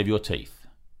instead of your teeth,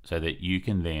 so that you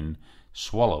can then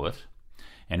swallow it.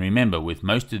 And remember, with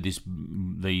most of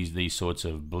these sorts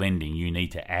of blending, you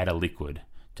need to add a liquid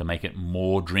to make it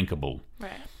more drinkable.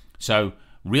 Right. So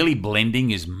really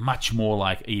blending is much more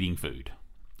like eating food.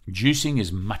 Juicing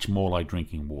is much more like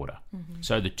drinking water.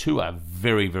 So the two are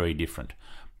very, very different.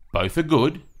 Both are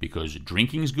good because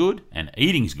drinking's good and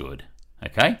eating's good,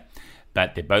 okay?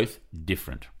 But they're both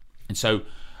different. And so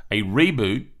a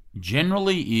reboot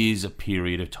generally is a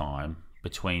period of time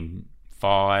between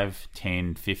 5,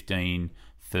 10, 15,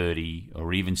 30,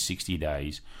 or even 60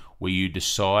 days where you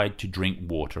decide to drink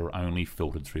water only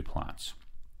filtered through plants.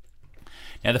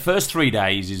 Now, the first 3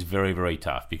 days is very, very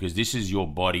tough because this is your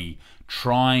body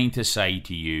trying to say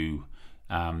to you,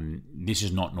 this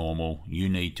is not normal, you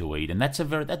need to eat. And that's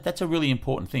a really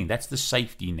important thing. That's the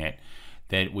safety net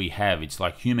that we have. It's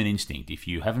like human instinct. If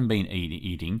you haven't been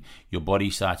eating, your body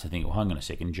starts to think, well, hang on a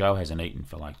second, Joe hasn't eaten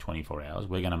for like 24 hours.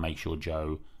 We're going to make sure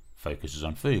Joe focuses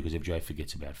on food, because if Joe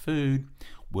forgets about food,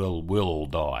 we'll all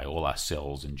die, all our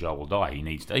cells, and Joe will die. He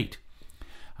needs to eat.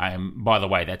 By the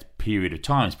way, that period of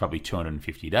time is probably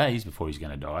 250 days before he's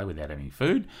going to die without any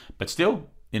food. But still,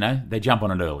 they jump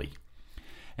on it early.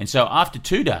 And so after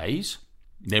 2 days,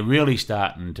 they're really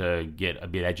starting to get a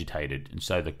bit agitated. And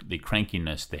so the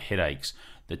crankiness, the headaches,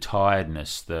 the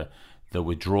tiredness, the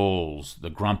withdrawals, the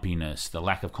grumpiness, the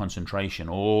lack of concentration,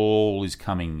 all is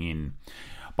coming in.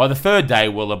 By the third day,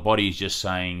 well, the body's just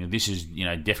saying, this is,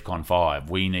 DEFCON 5.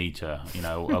 We need to,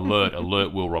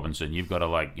 alert Will Robinson. You've got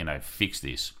to, fix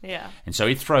this. Yeah. And so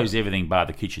it throws everything bar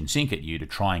the kitchen sink at you to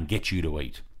try and get you to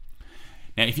eat.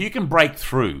 Now, if you can break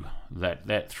through that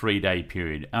 3-day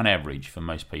period, on average for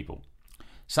most people,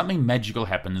 something magical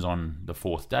happens on the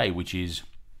fourth day, which is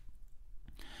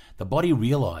the body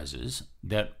realizes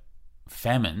that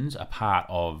famines are part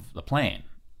of the plan.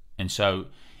 And so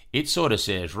it sort of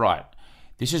says, right,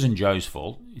 this isn't Joe's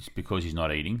fault. It's because he's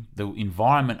not eating. The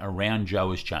environment around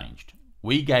Joe has changed.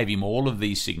 We gave him all of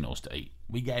these signals to eat.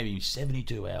 We gave him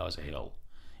 72 hours of hell,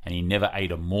 and he never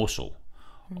ate a morsel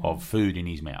of food in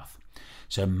his mouth.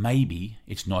 So maybe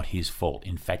it's not his fault.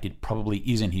 In fact, it probably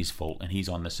isn't his fault, and he's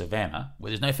on the savannah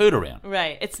where there's no food around.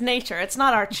 Right. It's nature. It's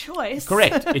not our choice.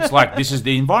 Correct. It's like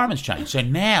the environment's changed. So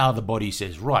now the body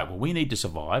says, right, well, we need to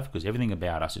survive because everything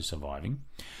about us is surviving.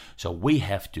 So we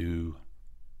have to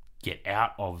get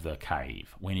out of the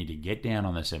cave. We need to get down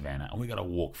on the savannah, and we've got to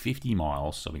walk 50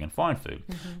 miles so we can find food.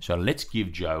 So let's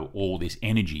give Joe all this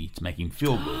energy to make him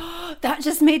feel good. That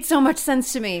just made so much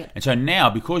sense to me. And so now,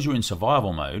 because you're in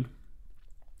survival mode,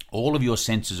 all of your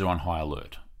senses are on high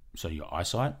alert. So your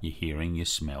eyesight, your hearing, your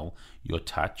smell, your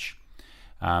touch,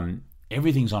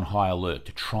 everything's on high alert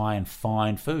to try and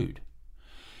find food.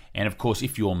 And of course,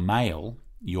 if you're male,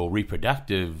 your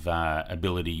reproductive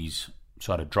abilities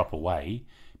sort of drop away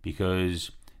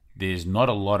because there's not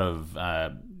a lot of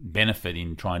benefit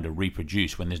in trying to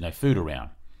reproduce when there's no food around.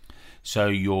 So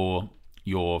your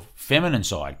feminine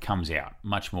side comes out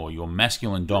much more. Your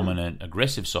masculine, dominant,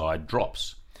 aggressive side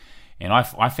drops. And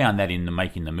I found that in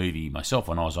making the movie myself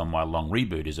when I was on my long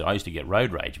reboot, is that I used to get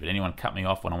road rage, but anyone cut me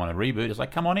off when I want to reboot, it's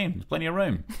like, come on in, there's plenty of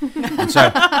room. and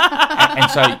so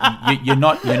you're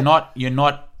not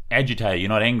agitated, you're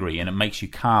not angry, and it makes you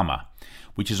calmer,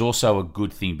 which is also a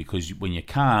good thing because when you're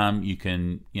calm, you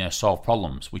can solve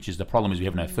problems, which is the problem is we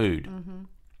have no food.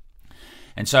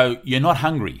 And so you're not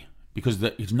hungry because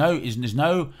there's no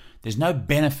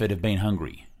benefit of being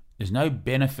hungry. There's no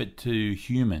benefit to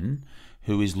human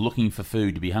who is looking for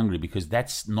food to be hungry because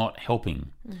that's not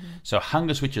helping. So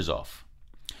hunger switches off.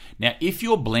 Now, if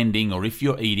you're blending or if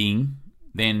you're eating,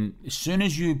 then as soon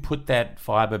as you put that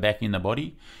fiber back in the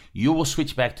body, you will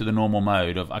switch back to the normal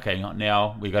mode of, okay,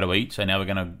 now we've got to eat, so now we're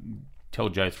going to tell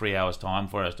Joe 4 hours time,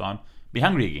 be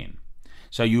hungry again.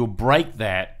 So you'll break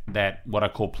that what I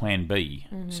call plan B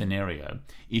scenario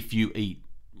if you eat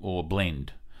or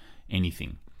blend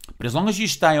anything. But as long as you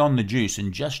stay on the juice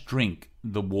and just drink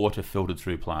the water filtered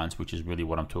through plants, which is really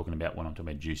what I'm talking about when I'm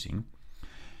talking about juicing,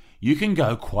 you can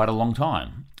go quite a long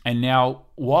time. And now,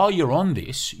 while you're on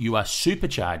this, you are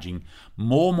supercharging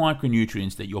more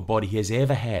micronutrients that your body has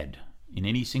ever had in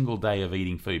any single day of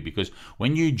eating food. Because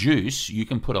when you juice, you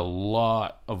can put a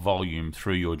lot of volume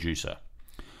through your juicer.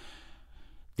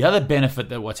 The other benefit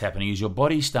that what's happening is your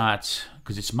body starts,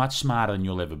 because it's much smarter than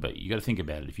you'll ever be. You got to think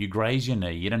about it. If you graze your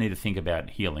knee, you don't need to think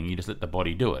about healing. You just let the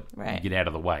body do it. Right. You get out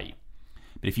of the way.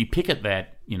 But if you pick at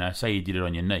that, say you did it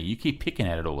on your knee, you keep picking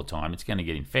at it all the time, it's going to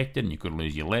get infected and you could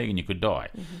lose your leg and you could die.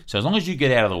 So as long as you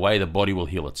get out of the way, the body will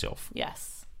heal itself.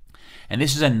 Yes. And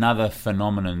this is another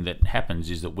phenomenon that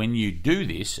happens, is that when you do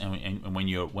this and when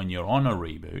you're on a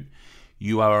reboot,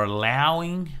 you are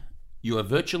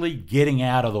virtually getting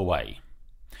out of the way.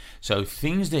 So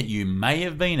things that you may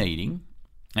have been eating,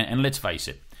 and let's face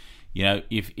it,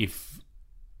 if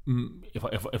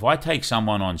I take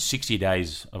someone on 60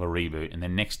 days of a reboot and the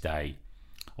next day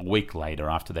a week later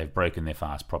after they've broken their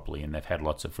fast properly and they've had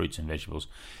lots of fruits and vegetables,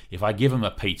 if I give them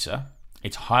a pizza,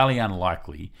 it's highly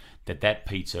unlikely that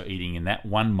pizza eating in that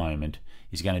one moment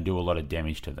is going to do a lot of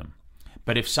damage to them.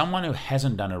 But if someone who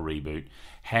hasn't done a reboot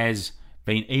has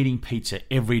been eating pizza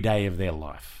every day of their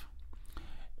life,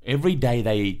 every day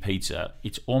they eat pizza,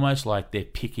 it's almost like they're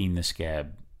picking the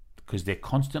scab, because they're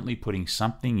constantly putting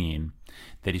something in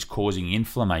that is causing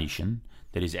inflammation,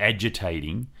 that is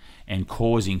agitating and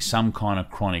causing some kind of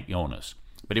chronic illness.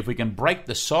 But if we can break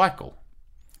the cycle,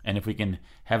 and if we can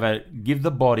give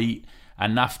the body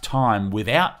enough time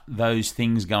without those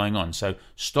things going on. So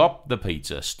stop the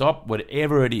pizza, stop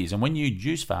whatever it is. And when you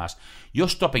juice fast, you're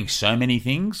stopping so many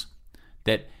things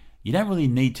that you don't really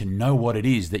need to know what it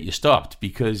is that you stopped,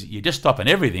 because you're just stopping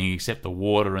everything except the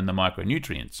water and the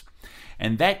micronutrients.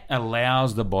 And that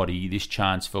allows the body this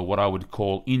chance for what I would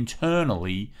call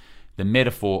internally the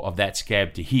metaphor of that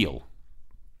scab to heal.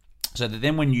 So that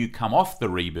then when you come off the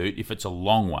reboot, if it's a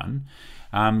long one,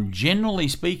 generally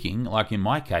speaking, like in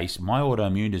my case, my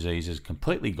autoimmune disease is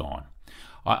completely gone.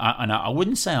 I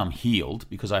wouldn't say I'm healed,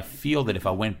 because I feel that if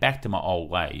I went back to my old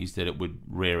ways, that it would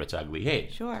rear its ugly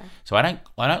head. Sure. So I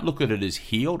don't look at it as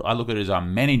healed. I look at it as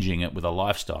I'm managing it with a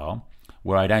lifestyle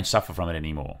where I don't suffer from it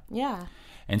anymore. Yeah.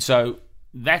 And so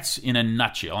that's in a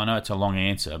nutshell. I know it's a long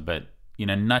answer, but in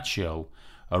a nutshell,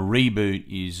 a reboot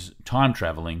is time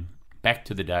traveling back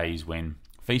to the days when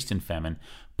feast and famine.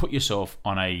 Put yourself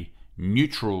on a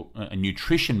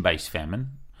nutrition-based famine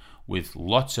with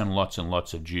lots and lots and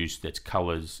lots of juice that's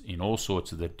colours in all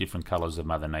sorts of the different colours of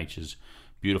Mother Nature's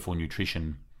beautiful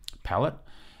nutrition palette.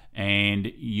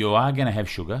 And you are going to have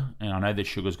sugar, and I know that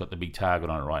sugar's got the big target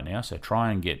on it right now, so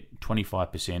try and get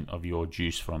 25% of your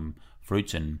juice from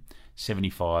fruits and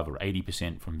 75 or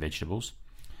 80% from vegetables.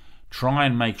 Try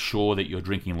and make sure that you're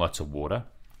drinking lots of water.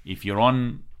 If you're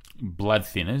on blood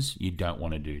thinners, you don't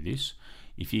want to do this.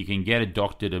 If you can get a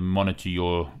doctor to monitor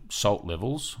your salt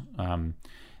levels,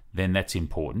 then that's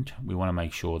important. We want to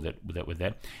make sure that with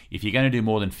that. If you're going to do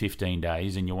more than 15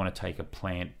 days and you want to take a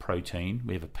plant protein,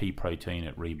 we have a pea protein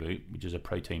at Reboot, which is a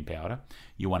protein powder.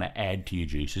 You want to add to your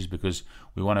juices, because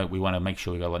we want to make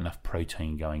sure we've got enough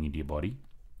protein going into your body.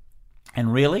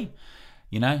 And really,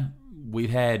 we've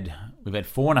had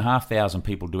 4,500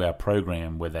 people do our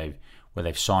program where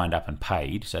they've signed up and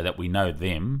paid, so that we know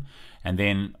them. And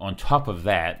then on top of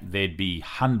that, there'd be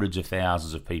hundreds of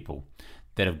thousands of people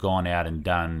that have gone out and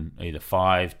done either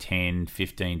 5, 10,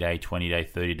 15-day, 20-day,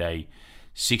 30-day,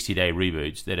 60-day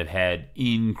reboots that have had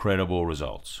incredible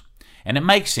results. And it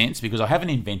makes sense, because I haven't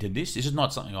invented this. This is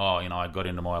not something, I got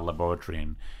into my laboratory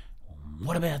and,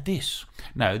 what about this?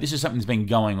 No, this is something that's been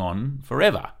going on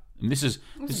forever. And this is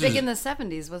big in the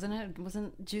 70s, wasn't it?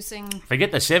 Wasn't juicing...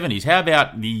 Forget the 70s. How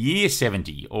about the year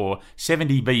 70 or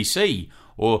 70 BC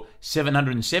or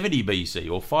 770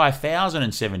 BC or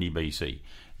 5070 BC?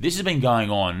 This has been going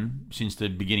on since the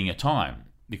beginning of time,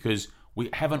 because we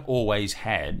haven't always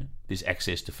had this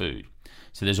access to food.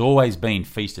 So there's always been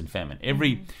feast and famine.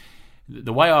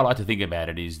 The way I like to think about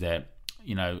it is that,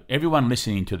 everyone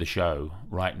listening to the show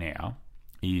right now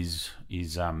is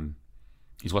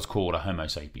what's called a Homo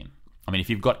sapien. I mean,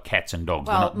 if you've got cats and dogs,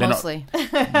 they're mostly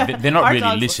they're not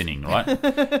really listening, right?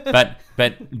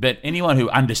 But anyone who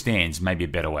understands, maybe a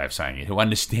better way of saying it, who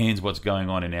understands what's going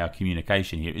on in our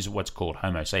communication here, is what's called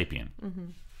Homo sapien. Mm-hmm.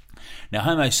 Now,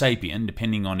 Homo sapien,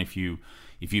 depending on if you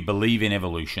believe in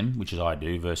evolution, which is I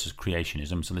do, versus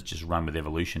creationism, so let's just run with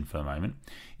evolution for a moment,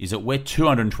 is that we're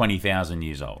 220,000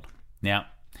 years old. Now,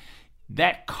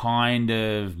 that kind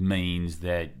of means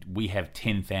that we have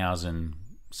 10,000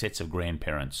 sets of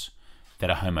grandparents that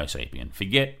are Homo sapien.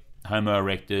 Forget Homo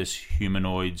erectus,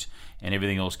 humanoids, and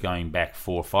everything else going back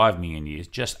 4 or 5 million years,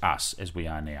 just us as we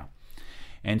are now.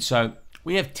 And so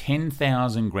we have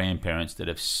 10,000 grandparents that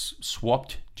have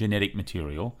swapped genetic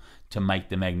material to make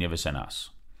the magnificent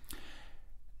us.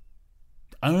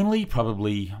 Only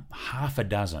probably half a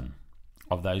dozen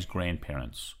of those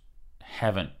grandparents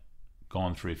haven't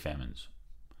gone through famines.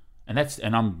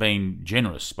 And I'm being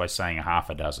generous by saying half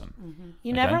a dozen. Mm-hmm.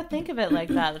 You never think of it like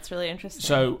that. That's really interesting.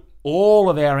 So all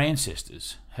of our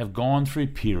ancestors have gone through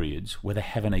periods where they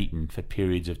haven't eaten for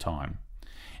periods of time.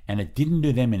 And it didn't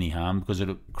do them any harm, because it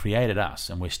created us,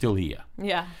 and we're still here.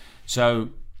 Yeah. So,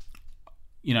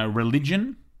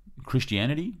 religion,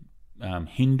 Christianity,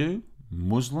 Hindu,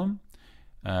 Muslim,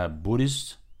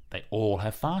 Buddhist, they all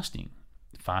have fasting.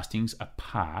 Fasting's a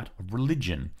part of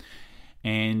religion.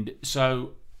 And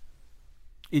so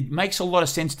it makes a lot of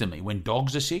sense to me. When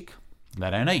dogs are sick,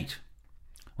 they don't eat.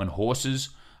 When horses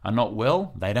are not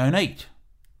well, they don't eat.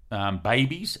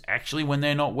 Babies, actually, when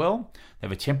they're not well, they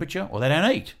have a temperature, or they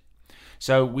don't eat.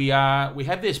 So we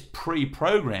have this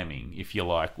pre-programming, if you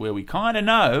like, where we kind of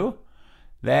know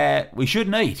that we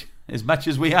shouldn't eat as much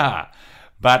as we are.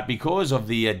 But because of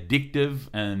the addictive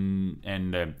and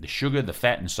the sugar, the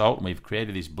fat and salt, and we've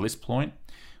created this bliss point,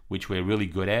 which we're really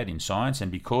good at in science,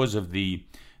 and because of the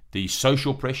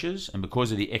social pressures and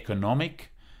because of the economic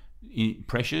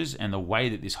pressures and the way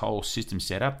that this whole system's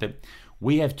set up, that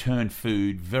we have turned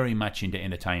food very much into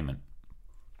entertainment.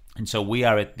 And so we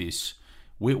are at this,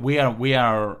 we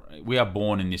are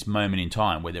born in this moment in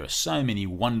time where there are so many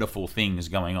wonderful things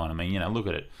going on. I mean, look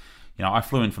at it. I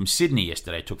flew in from Sydney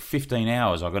yesterday. It took 15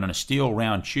 hours. I got on a steel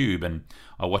round tube and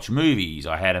I watched movies.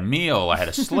 I had a meal. I had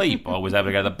a sleep. I was able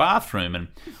to go to the bathroom, and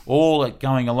all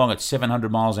going along at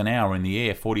 700 miles an hour in the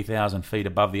air, 40,000 feet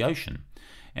above the ocean.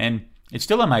 And it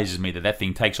still amazes me that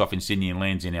thing takes off in Sydney and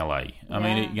lands in LA. I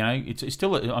mean, it's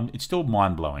still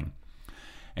mind-blowing.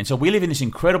 And so we live in this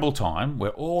incredible time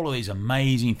where all of these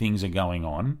amazing things are going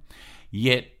on,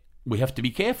 yet we have to be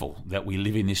careful that we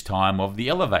live in this time of the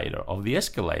elevator, of the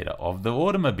escalator, of the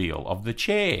automobile, of the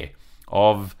chair,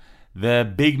 of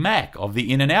the Big Mac, of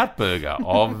the In-N-Out burger,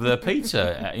 of the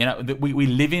pizza. We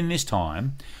live in this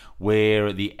time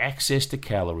where the access to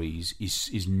calories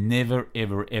is never,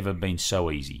 ever, ever been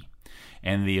so easy.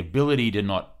 And the ability to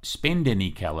not spend any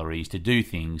calories to do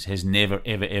things has never,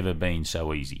 ever, ever been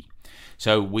so easy.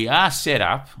 So we are set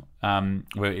up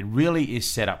where it really is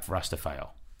set up for us to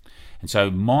fail. And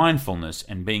so mindfulness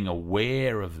and being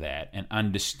aware of that and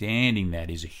understanding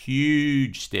that is a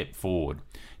huge step forward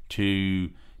to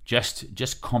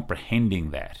just comprehending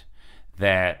that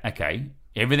okay,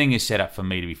 everything is set up for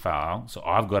me to be fail, so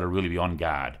I've got to really be on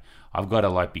guard. I've got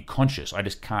to be conscious. I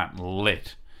just can't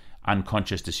let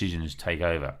unconscious decisions take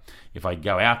over. If I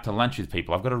go out to lunch with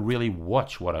people, I've got to really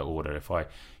watch what I order. If I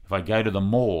go to the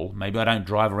mall, maybe I don't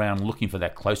drive around looking for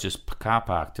that closest car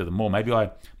park to the mall. Maybe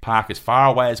I park as far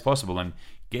away as possible and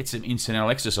get some incidental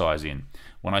exercise in.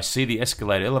 When I see the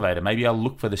escalator, elevator, maybe I'll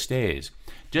look for the stairs.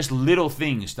 Just little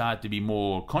things start to be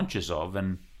more conscious of,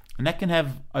 and that can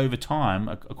have, over time,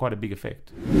 quite a big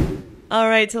effect. All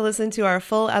right, to listen to our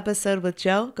full episode with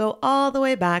Joe, go all the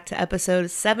way back to episode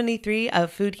 73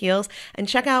 of Food Heals and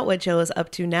check out what Joe is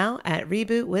up to now at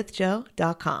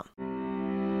rebootwithjoe.com.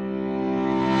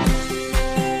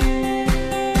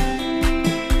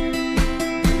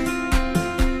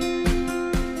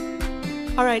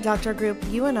 All right, Dr. Group,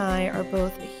 you and I are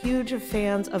both huge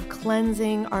fans of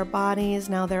cleansing our bodies.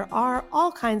 Now, there are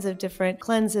all kinds of different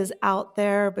cleanses out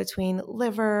there between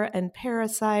liver and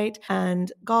parasite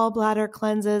and gallbladder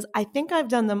cleanses. I think I've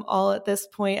done them all at this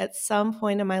point, at some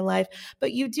point in my life,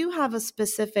 but you do have a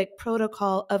specific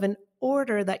protocol of an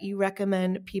order that you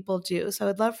recommend people do. So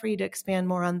I'd love for you to expand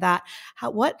more on that.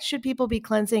 What should people be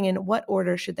cleansing and what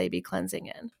order should they be cleansing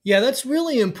in? Yeah, that's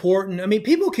really important. I mean,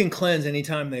 people can cleanse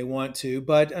anytime they want to,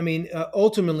 but I mean,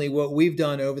 ultimately what we've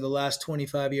done over the last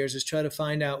 25 years is try to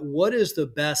find out what is the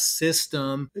best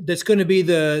system that's going to be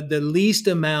the least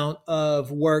amount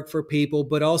of work for people,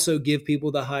 but also give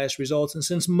people the highest results. And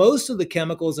since most of the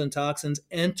chemicals and toxins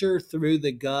enter through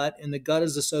the gut, and the gut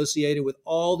is associated with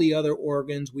all the other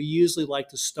organs, we usually like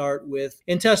to start with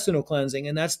intestinal cleansing,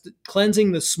 and that's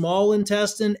cleansing the small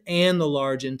intestine and the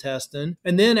large intestine.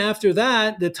 And then after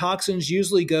that, the toxins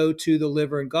usually go to the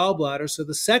liver and gallbladder. So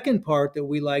the second part that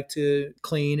we like to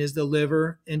clean is the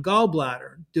liver and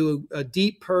gallbladder. Do a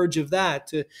deep purge of that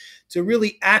to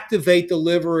really activate the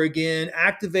liver again,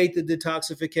 activate the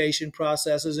detoxification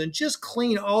processes, and just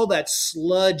clean all that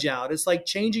sludge out. It's like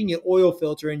changing your oil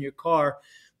filter in your car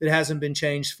that hasn't been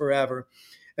changed forever.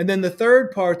 And then the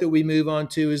third part that we move on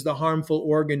to is the harmful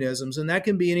organisms. And that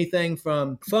can be anything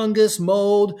from fungus,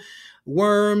 mold,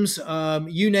 worms,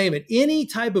 you name it. Any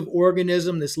type of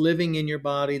organism that's living in your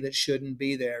body that shouldn't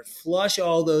be there. Flush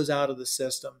all those out of the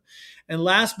system. And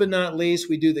last but not least,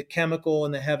 we do the chemical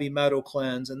and the heavy metal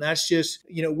cleanse. And that's just,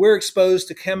 we're exposed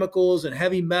to chemicals and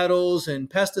heavy metals and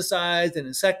pesticides and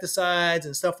insecticides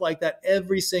and stuff like that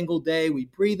every single day. We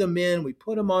breathe them in, we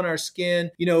put them on our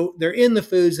skin. They're in the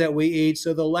foods that we eat.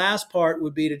 So the last part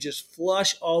would be to just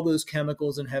flush all those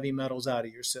chemicals and heavy metals out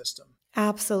of your system.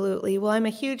 Absolutely. Well, I'm a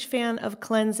huge fan of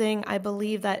cleansing. I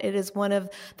believe that it is one of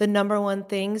the number one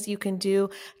things you can do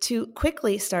to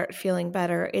quickly start feeling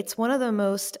better. It's one of the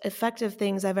most effective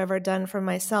things I've ever done for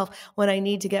myself when I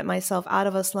need to get myself out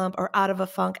of a slump or out of a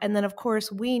funk. And then, of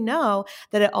course, we know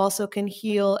that it also can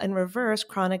heal and reverse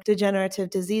chronic degenerative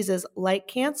diseases like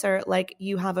cancer. Like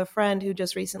you have a friend who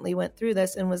just recently went through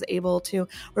this and was able to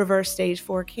reverse stage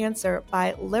 4 cancer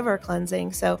by liver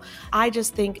cleansing. So I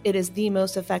just think it is the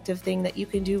most effective thing that you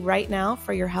can do right now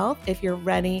for your health if you're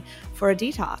ready for a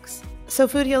detox. So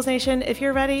Food Heals Nation, if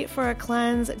you're ready for a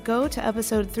cleanse, go to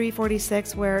episode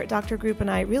 346 where Dr. Group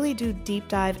and I really do deep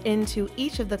dive into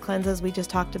each of the cleanses we just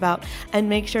talked about, and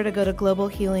make sure to go to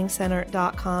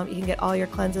globalhealingcenter.com. You can get all your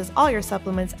cleanses, all your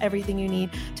supplements, everything you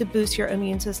need to boost your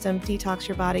immune system, detox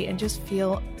your body, and just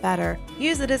feel better.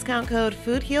 Use the discount code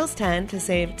FoodHeals10 to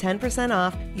save 10%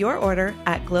 off your order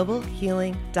at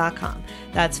globalhealing.com.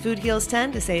 That's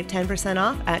FoodHeals10 to save 10%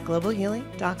 off at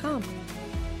globalhealing.com.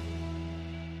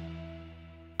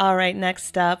 All right,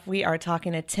 next up, we are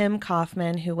talking to Tim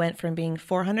Kaufman, who went from being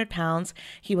 400 pounds.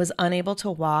 He was unable to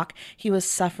walk. He was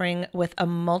suffering with a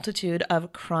multitude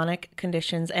of chronic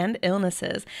conditions and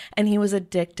illnesses, and he was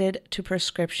addicted to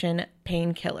prescription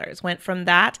painkillers. Went from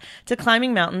that to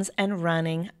climbing mountains and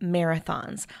running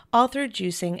marathons, all through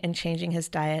juicing and changing his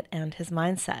diet and his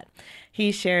mindset.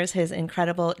 He shares his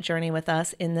incredible journey with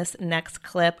us in this next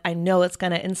clip. I know it's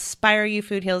going to inspire you,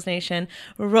 Food Heals Nation.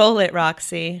 Roll it,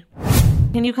 Roxy.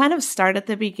 Can you kind of start at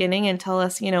the beginning and tell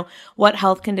us, what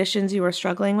health conditions you were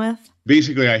struggling with?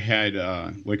 Basically, I had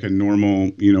like a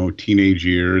normal, teenage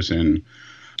years, and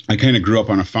I kind of grew up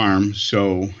on a farm,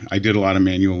 so I did a lot of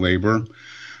manual labor.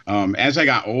 As I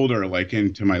got older, like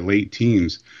into my late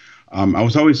teens, I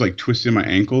was always like twisting my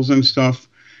ankles and stuff.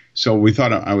 So we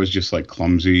thought I was just like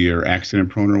clumsy or accident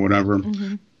prone or whatever.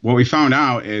 Mm-hmm. What we found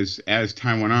out is as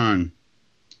time went on,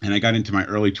 and I got into my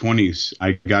early 20s,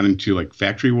 I got into like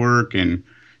factory work and,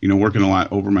 working a lot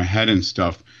over my head and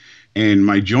stuff. And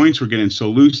my joints were getting so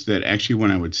loose that actually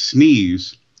when I would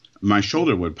sneeze, my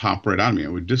shoulder would pop right out of me.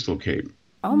 It would dislocate.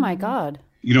 Oh, my God.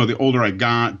 The older I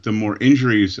got, the more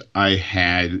injuries I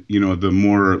had, the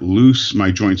more loose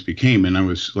my joints became. And I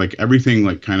was like everything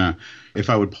like kind of, if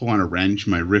I would pull on a wrench,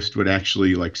 my wrist would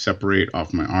actually like separate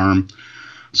off my arm.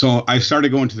 So I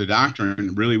started going to the doctor,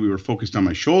 and really we were focused on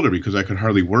my shoulder because I could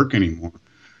hardly work anymore.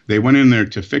 They went in there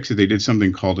to fix it. They did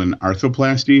something called an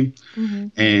arthroplasty. Mm-hmm.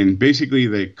 And basically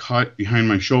they cut behind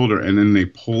my shoulder, and then they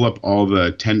pull up all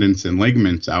the tendons and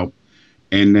ligaments out.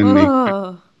 And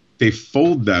then they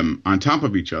fold them on top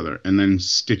of each other and then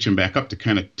stitch them back up to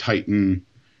kind of tighten.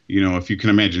 If you can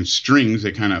imagine strings,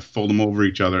 they kind of fold them over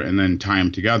each other and then tie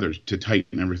them together to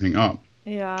tighten everything up.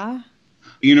 Yeah.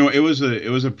 It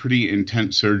was a pretty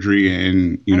intense surgery,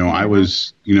 and I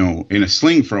was in a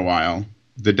sling for a while.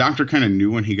 The doctor kind of knew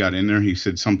when he got in there. He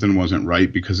said something wasn't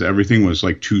right because everything was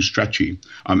like too stretchy.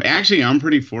 Actually, I'm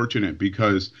pretty fortunate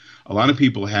because a lot of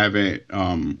people have it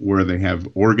where they have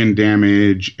organ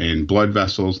damage and blood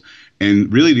vessels,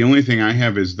 and really the only thing I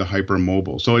have is the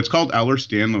hypermobile. So it's called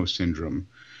Ehlers-Danlos syndrome.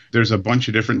 There's a bunch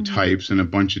of different types and a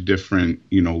bunch of different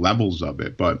levels of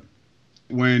it, but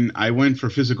when I went for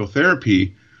physical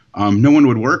therapy, no one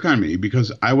would work on me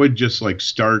because I would just like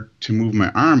start to move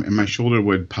my arm and my shoulder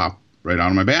would pop right out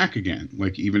of my back again,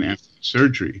 like even after the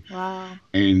surgery. Wow.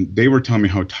 And they were telling me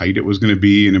how tight it was going to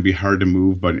be and it'd be hard to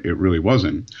move, but it really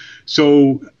wasn't.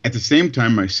 So at the same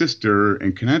time, my sister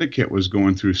in Connecticut was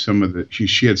going through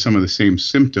she had some of the same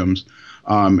symptoms,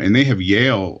 and they have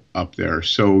Yale up there.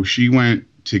 So she went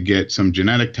to get some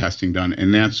genetic testing done,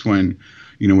 and that's when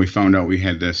we found out we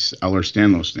had this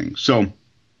Ehlers-Danlos thing. So,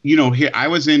 I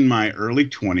was in my early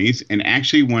 20s, and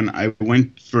actually when I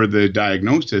went for the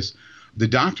diagnosis, the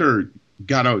doctor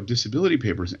got out disability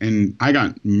papers, and I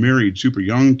got married super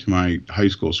young to my high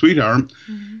school sweetheart.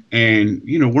 Mm-hmm. And,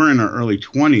 we're in our early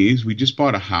 20s. We just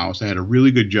bought a house. I had a really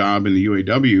good job in the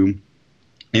UAW.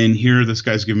 And here this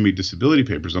guy's giving me disability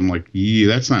papers. I'm like, yeah,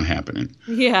 that's not happening.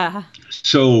 Yeah.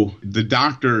 So the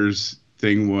doctor's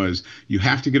thing was, you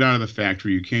have to get out of the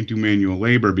factory. You can't do manual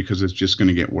labor because it's just going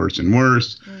to get worse and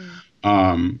worse.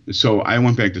 So I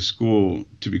went back to school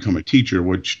to become a teacher,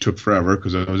 which took forever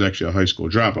because I was actually a high school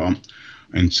dropout.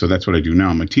 And so that's what I do now.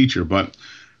 I'm a teacher. But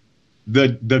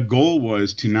the goal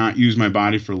was to not use my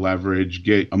body for leverage,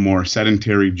 get a more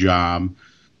sedentary job.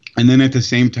 And then at the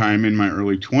same time, in my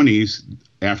early 20s,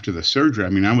 after the surgery,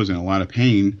 I was in a lot of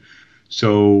pain.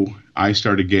 So I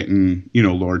started getting,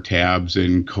 Lortabs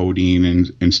and codeine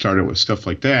and started with stuff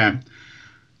like that.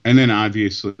 And then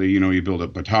obviously, you build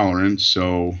up a tolerance.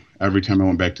 So every time I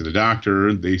went back to the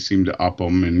doctor, they seemed to up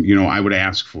them. And, I would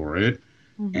ask for it.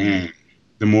 Mm-hmm. And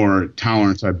the more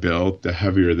tolerance I built, the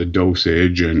heavier the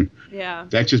dosage. And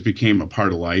that just became a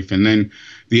part of life. And then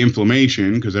the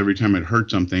inflammation, because every time it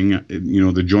hurt something,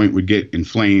 the joint would get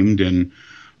inflamed. And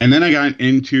then I got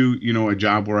into, a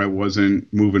job where I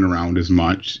wasn't moving around as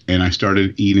much, and I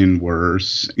started eating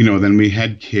worse. Then we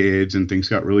had kids and things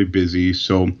got really busy.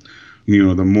 So,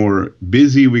 the more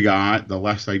busy we got, the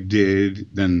less I did,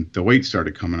 then the weight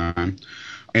started coming on.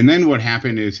 And then what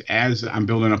happened is, as I'm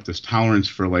building up this tolerance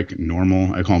for like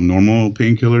normal, I call them normal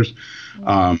painkillers,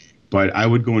 But I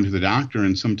would go into the doctor,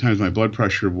 and sometimes my blood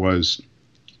pressure was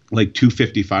like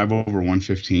 255 over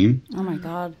 115. Oh my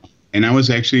God. And I was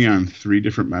actually on 3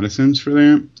 different medicines for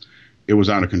that. It was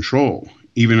out of control,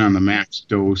 even on the max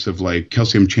dose of like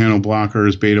calcium channel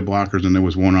blockers, beta blockers, and there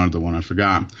was one other one I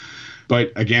forgot.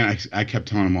 But again, I kept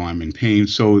telling them, well, I'm in pain.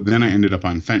 So then I ended up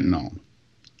on fentanyl.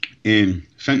 And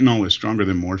fentanyl is stronger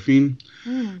than morphine.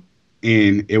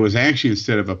 And it was actually,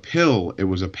 instead of a pill, it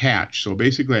was a patch. So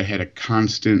basically I had a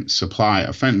constant supply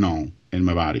of fentanyl in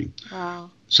my body. Wow.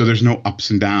 So there's no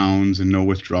ups and downs and no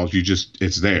withdrawals.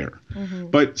 It's there.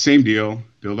 But same deal,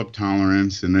 build up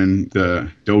tolerance, and then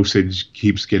the dosage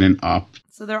keeps getting up.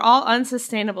 So they're all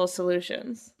unsustainable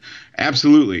solutions.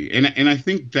 Absolutely. And I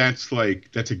think that's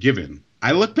a given.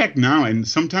 I look back now, and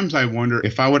sometimes I wonder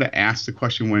if I would have asked the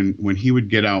question when he would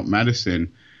get out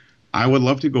medicine, I would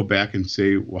love to go back and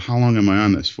say, well, how long am I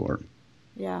on this for?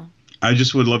 Yeah. I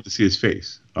just would love to see his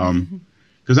face.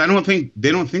 Because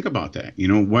they don't think about that. You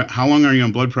know, how long are you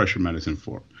on blood pressure medicine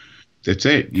for? That's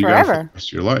it. You got for the rest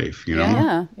of your life, you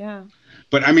know? Yeah.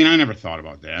 But I mean, I never thought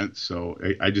about that. So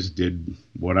I just did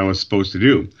what I was supposed to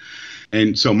do.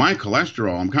 And so my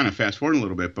cholesterol, I'm kind of fast forwarding a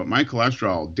little bit, but my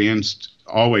cholesterol danced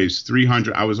always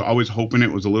 300. I was always hoping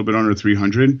it was a little bit under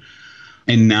 300.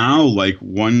 And now, like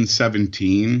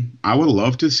 117, I would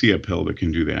love to see a pill that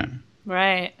can do that.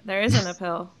 Right. There isn't a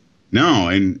pill. No.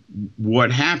 And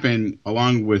what happened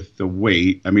along with the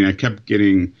weight, I mean, I kept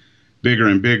getting bigger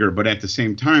and bigger, but at the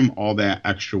same time, all that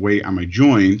extra weight on my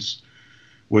joints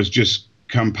was just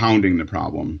compounding the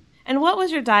problem. And what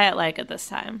was your diet like at this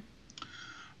time?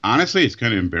 Honestly, it's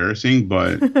kind of embarrassing,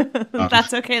 but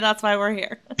that's okay. That's why we're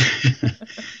here.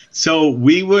 So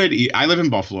we would eat, I live in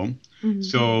Buffalo.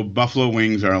 So buffalo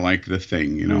wings are like the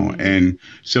thing, you know, and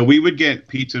so we would get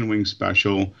pizza and wing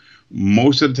special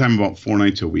most of the time, about 4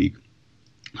 nights a week.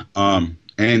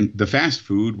 And the fast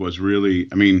food was really,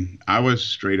 I mean, I was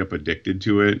straight up addicted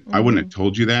to it. I wouldn't have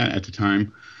told you that at the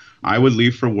time. I would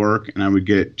leave for work and I would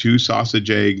get 2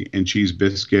 sausage, egg, and cheese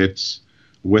biscuits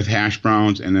with hash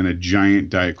browns and then a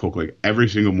giant Diet Coke like every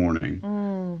single morning.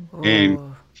 And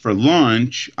for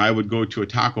lunch, I would go to a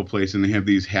taco place and they have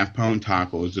these half-pound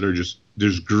tacos that are just,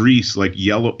 there's grease, like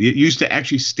yellow. It used to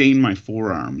actually stain my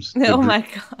forearms. Oh my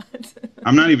God.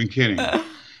 I'm not even kidding.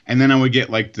 And then I would get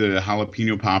like the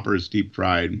jalapeno poppers deep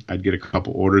fried. I'd get a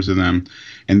couple orders of them.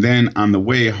 And then on the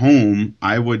way home,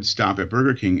 I would stop at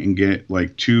Burger King and get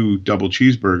like 2 double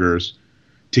cheeseburgers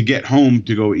to get home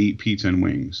to go eat pizza and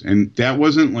wings. And that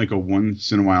wasn't like a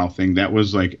once in a while thing. That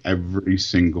was like every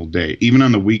single day. Even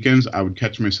on the weekends, I would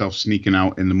catch myself sneaking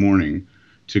out in the morning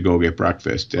to go get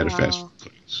breakfast at a fast food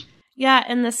place. Yeah.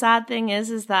 And the sad thing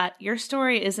is that your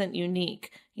story isn't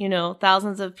unique. You know,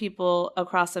 thousands of people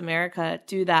across America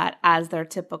do that as their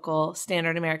typical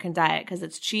standard American diet because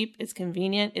it's cheap, it's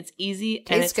convenient, it's easy,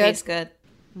 and it tastes good.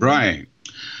 Right.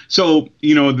 So,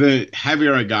 you know, the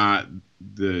heavier I got,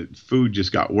 the food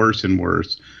just got worse and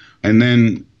worse. And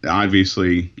then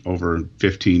obviously over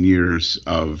 15 years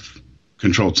of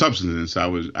controlled substances, I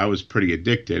was pretty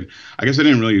addicted. I guess I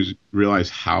didn't really realize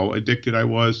how addicted I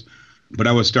was, but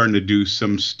I was starting to do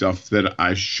some stuff that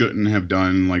I shouldn't have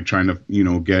done, like trying to, you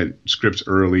know, get scripts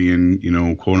early and, you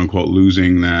know, quote unquote,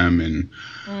 losing them and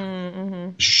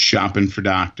shopping for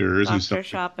doctors and stuff.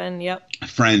 Shopping, yep.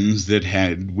 Friends that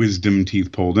had wisdom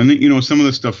teeth pulled. And, you know, some of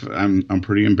the stuff I'm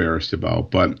pretty embarrassed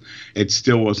about, but it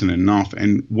still wasn't enough.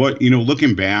 And what, you know,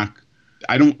 looking back,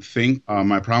 I don't think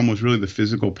my problem was really the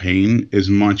physical pain as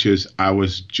much as I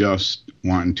was just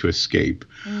wanting to escape.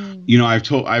 You know, I've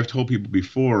told people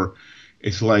before,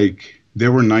 it's like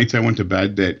there were nights I went to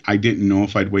bed that I didn't know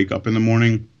if I'd wake up in the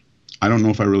morning. I don't know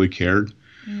if I really cared.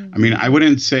 I mean, I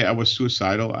wouldn't say I was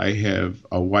suicidal. I have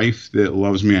a wife that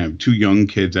loves me. I have 2 young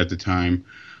kids at the time.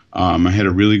 I had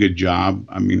a really good job.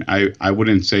 I mean, I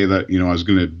wouldn't say that, you know, I was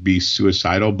going to be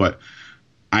suicidal, but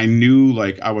I knew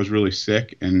like I was really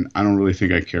sick and I don't really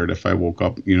think I cared if I woke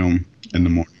up, you know, in the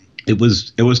morning. It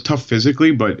was tough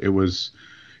physically, but it was,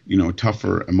 you know,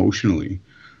 tougher emotionally.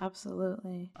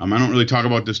 Absolutely. I don't really talk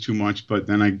about this too much, but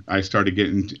then I started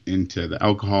getting into the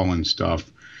alcohol and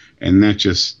stuff, and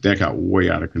that got way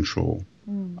out of control.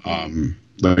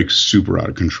 Like super out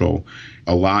of control.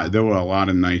 There were a lot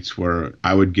of nights where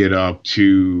I would get up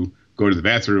to go to the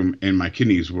bathroom and my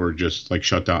kidneys were just like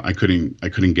shut down. I couldn't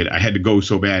get it. I had to go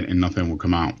so bad and nothing would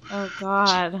come out. Oh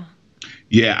God.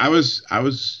 Yeah, I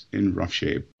was in rough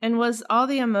shape. And was all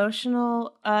the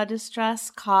emotional distress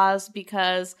caused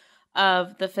because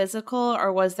of the physical,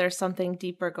 or was there something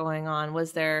deeper going on?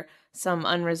 Was there some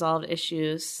unresolved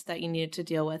issues that you needed to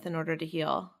deal with in order to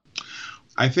heal?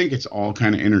 I think it's all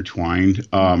kind of intertwined.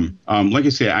 Like I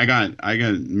say, I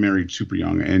got married super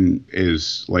young, and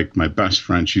is like my best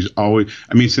friend. She's always,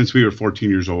 I mean, since we were 14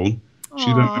 years old,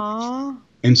 she's been,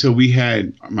 and so we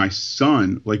had my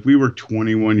son, like we were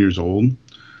 21 years old.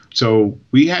 So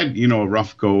we had, you know, a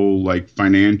rough go, like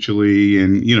financially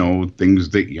and, you know, things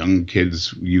that young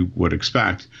kids you would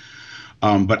expect.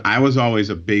 But I was always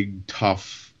a big,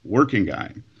 tough working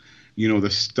guy. You know, the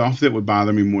stuff that would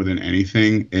bother me more than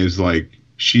anything is like,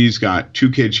 she's got 2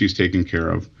 kids she's taking care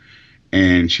of,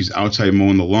 and she's outside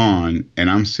mowing the lawn, and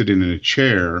I'm sitting in a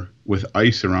chair with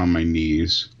ice around my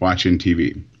knees watching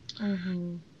TV.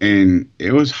 Mm-hmm. And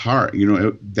it was hard, you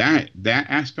know, that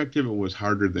aspect of it was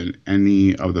harder than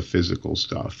any of the physical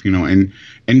stuff, you know,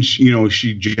 and she, you know,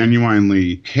 she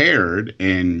genuinely cared.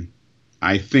 And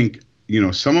I think, you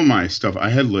know, some of my stuff, I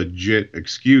had legit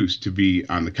excuse to be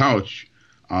on the couch.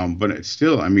 But it's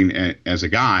still, I mean, as a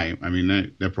guy, I mean,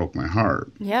 that broke my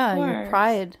heart. Yeah, your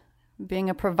pride, being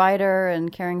a provider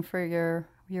and caring for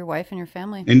your wife and your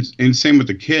family. And same with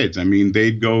the kids. I mean,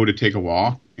 they'd go to take a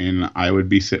walk, and I would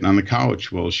be sitting on the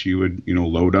couch while she would, you know,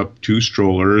 load up 2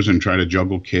 strollers and try to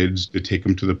juggle kids to take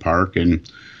them to the park.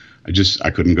 And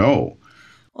I couldn't go.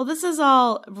 Well, this is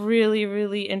all really,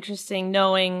 really interesting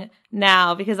knowing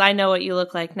now, because I know what you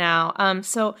look like now.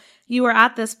 So you were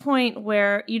at this point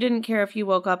where you didn't care if you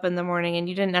woke up in the morning and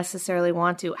you didn't necessarily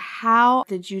want to. How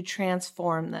did you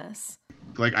transform this?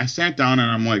 Like, I sat down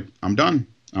and I'm like, I'm done.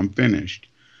 I'm finished.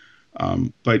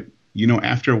 But, you know,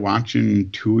 after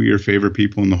watching 2 of your favorite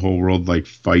people in the whole world, like,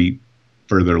 fight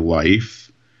for their life,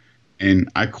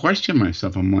 and I questioned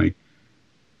myself, I'm like,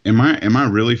 Am I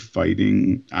really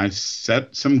fighting? I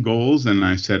set some goals and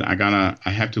I said, I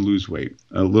have to lose weight.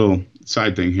 A little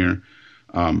side thing here.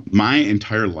 My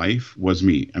entire life was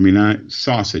meat. I mean,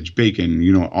 sausage, bacon,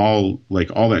 you know, all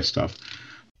that stuff.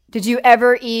 Did you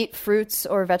ever eat fruits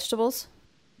or vegetables?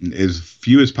 As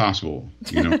few as possible,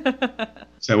 you know.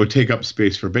 So that would take up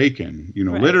space for bacon. You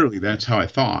know, right. Literally, that's how I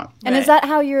thought. And is that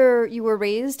how you were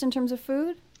raised in terms of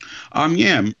food?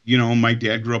 Yeah, you know, my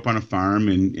dad grew up on a farm,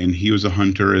 and he was a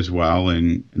hunter as well,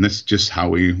 and that's just how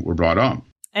we were brought up.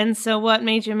 And so what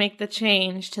made you make the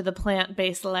change to the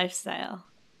plant-based lifestyle?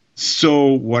 So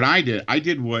what I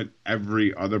did what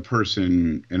every other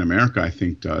person in America, I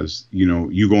think, does. You know,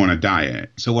 you go on a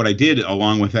diet. So what I did,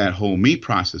 along with that whole meat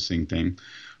processing thing,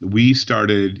 we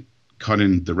started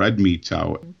cutting the red meats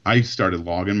out. I started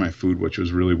logging my food, which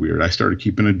was really weird. I started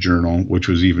keeping a journal, which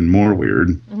was even more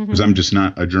weird because I'm just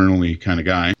not a journal-y kind of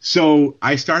guy. So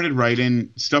I started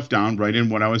writing stuff down, writing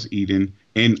what I was eating,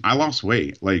 and I lost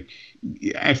weight. Like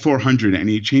at 400,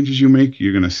 any changes you make,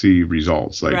 you're going to see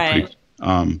results. Like, right.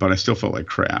 But I still felt like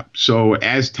crap. So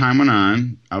as time went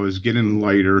on, I was getting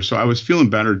lighter. So I was feeling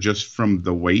better just from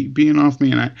the weight being off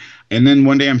me. And then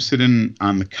one day I'm sitting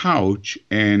on the couch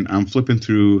and I'm flipping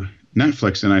through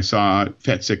Netflix, and I saw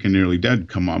Fat, Sick, and Nearly Dead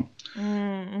come up.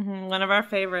 Mm-hmm. One of our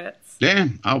favorites. Yeah,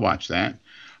 I'll watch that.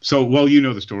 So, well, you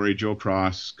know the story. Joe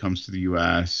Cross comes to the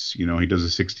U.S. You know, he does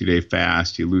a 60-day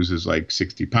fast. He loses like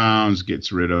 60 pounds,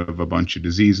 gets rid of a bunch of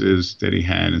diseases that he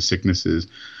had and sicknesses.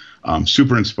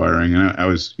 Super inspiring. And I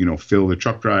was, you know, Phil, the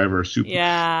truck driver.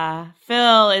 Yeah,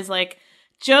 Phil is like,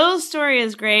 Joe's story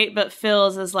is great, but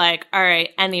Phil's is like, all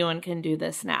right, anyone can do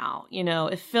this now. You know,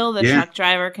 if Phil, the truck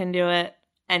driver, can do it,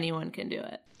 anyone can do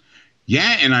it.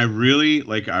 Yeah, and I really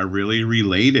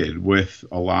related with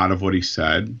a lot of what he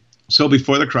said. So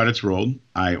before the credits rolled,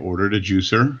 I ordered a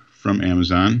juicer from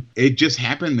Amazon. It just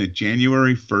happened that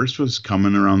January 1st was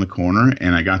coming around the corner,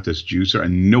 and I got this juicer. I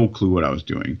had no clue what I was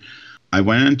doing. I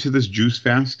went into this juice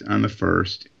fast on the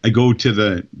 1st. I go to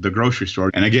the grocery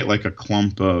store, and I get like a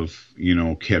clump of, you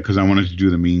know, because I wanted to do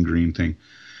the Mean Green thing.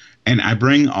 And I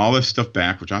bring all this stuff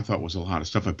back, which I thought was a lot of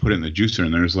stuff. I put it in the juicer,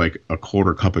 and there's like a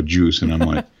quarter cup of juice. And I'm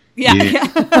like, yeah.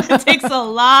 It takes a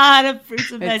lot of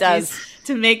fruits and veggies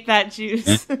to make that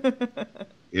juice.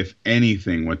 If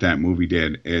anything, what that movie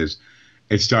did is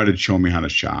it started showing me how to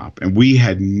shop. And we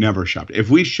had never shopped. If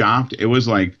we shopped, it was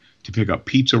like to pick up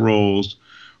pizza rolls.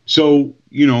 So,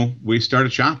 you know, we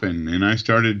started shopping, and I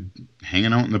started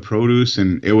hanging out in the produce,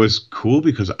 and it was cool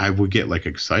because I would get like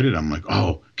excited. I'm like,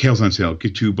 oh, kale's on sale,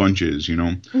 get 2 bunches, you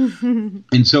know?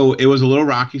 And so it was a little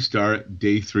rocky start.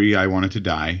 Day 3, I wanted to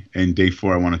die. And day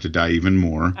 4, I wanted to die even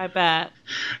more. I bet.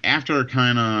 After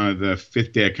kind of the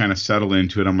 5th day, I kind of settled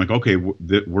into it. I'm like, okay,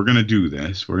 we're going to do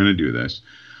this. We're going to do this.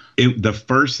 The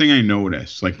first thing I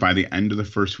noticed, like by the end of the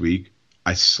first week,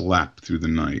 I slept through the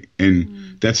night.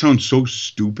 And that sounds so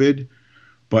stupid,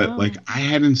 but like I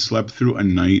hadn't slept through a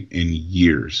night in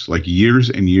years, like years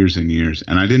and years and years.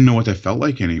 And I didn't know what that felt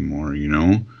like anymore, you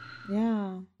know?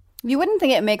 Yeah. You wouldn't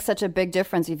think it makes such a big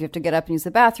difference if you have to get up and use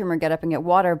the bathroom or get up and get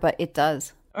water, but it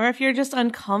does. Or if you're just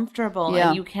uncomfortable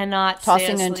and you cannot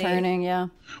tossing stay and asleep. turning, yeah.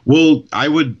 Well, I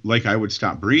would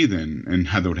stop breathing, and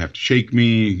Heather would have to shake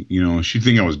me. You know, she'd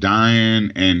think I was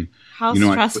dying, and how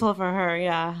stressful for her,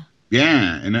 yeah.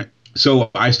 Yeah, and so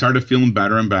I started feeling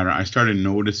better and better. I started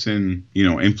noticing,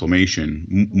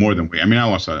 inflammation more than weight. I mean, I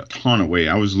lost a ton of weight.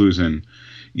 I was losing,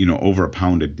 over a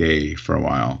pound a day for a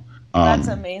while. That's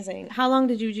amazing. How long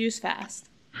did you juice fast?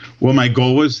 Well, my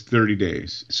goal was 30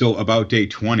 days. So about day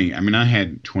 20, I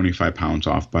had 25 pounds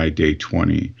off by day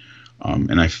 20,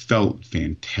 and I felt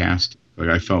fantastic. Like,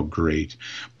 I felt great.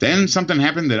 Then something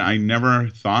happened that I never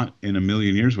thought in a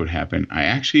million years would happen. I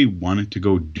actually wanted to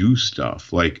go do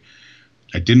stuff. Like,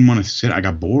 I didn't want to sit. I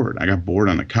got bored. I got bored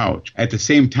on the couch. At the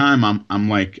same time,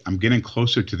 I'm getting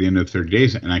closer to the end of 30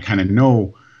 days, and I kind of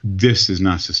know this is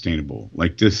not sustainable.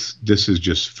 Like, this is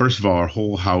just, first of all, our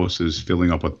whole house is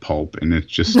filling up with pulp, and it's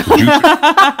just You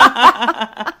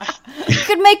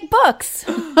could make books.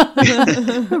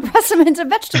 Press them into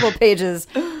vegetable pages.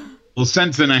 Well,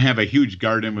 since then I have a huge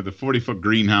garden with a 40-foot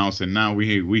greenhouse, and now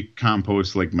we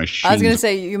compost like machines. I was going to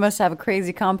say, you must have a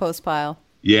crazy compost pile.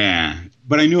 Yeah,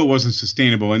 but I knew it wasn't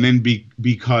sustainable. And then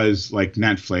because like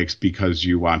Netflix, because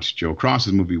you watched Joe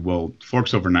Cross's movie, well,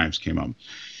 Forks Over Knives came up.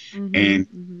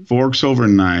 And Forks Over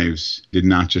Knives did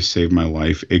not just save my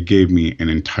life. It gave me an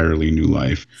entirely new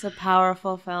life. It's a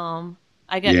powerful film.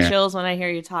 I get chills when I hear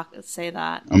you say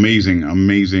that. Amazing,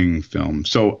 amazing film.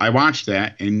 So I watched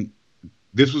that, and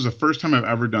this was the first time I've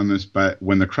ever done this, but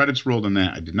when the credits rolled on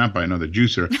that, I did not buy another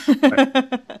juicer.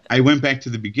 I went back to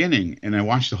the beginning, and I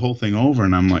watched the whole thing over,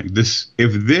 and I'm like,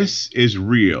 if this is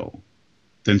real,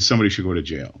 then somebody should go to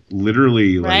jail.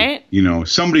 Literally, right?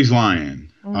 Somebody's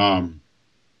lying.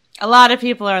 A lot of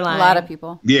people are lying. A lot of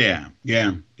people. Yeah.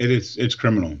 It's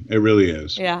criminal. It really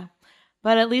is. Yeah.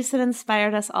 But at least it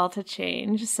inspired us all to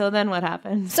change. So then what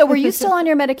happened? So were you still on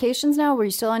your medications now? Were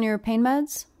you still on your pain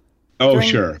meds? Oh,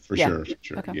 sure. For sure.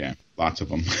 Okay. Yeah. Lots of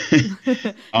them.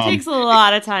 It takes a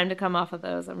lot of time to come off of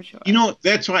those, I'm sure.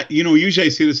 That's why, usually I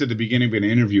say this at the beginning of an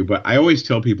interview, but I always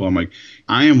tell people, I'm like,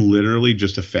 I am literally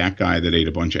just a fat guy that ate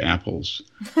a bunch of apples.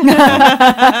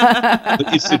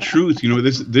 It's the truth.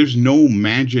 There's no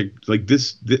magic like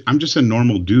this. I'm just a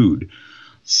normal dude.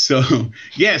 So,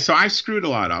 yeah, so I screwed a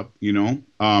lot up,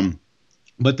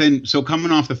 But then, so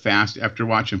coming off the fast after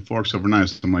watching Forks Over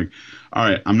Knives, I'm like, all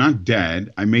right, I'm not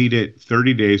dead. I made it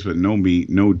 30 days with no meat,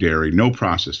 no dairy, no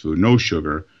processed food, no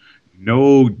sugar,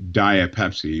 no Diet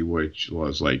Pepsi, which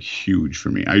was like huge for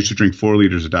me. I used to drink 4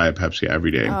 liters of Diet Pepsi every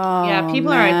day. Oh, yeah,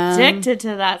 people are addicted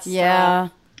to that stuff. Yeah.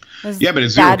 Yeah, but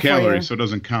it's 0 calories, so it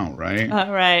doesn't count, right?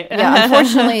 Right. Yeah,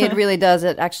 unfortunately, it really does.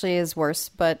 It actually is worse,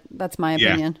 but that's my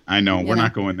opinion. Yeah, I know. We're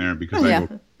not going there because I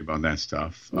go about that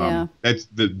stuff. That's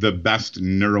the best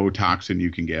neurotoxin you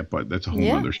can get, but that's a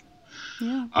whole other show.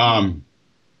 Yeah.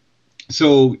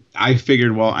 So I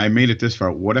figured, well, I made it this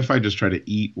far. What if I just try to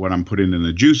eat what I'm putting in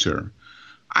the juicer?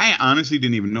 I honestly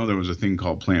didn't even know there was a thing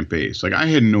called plant-based. Like, I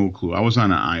had no clue. I was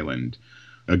on an island.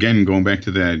 Again, going back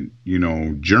to that,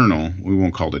 journal. We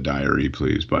won't call it a diary,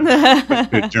 please, but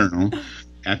a journal.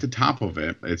 At the top of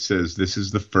it, it says, this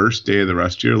is the first day of the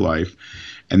rest of your life.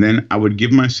 And then I would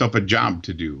give myself a job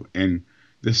to do. And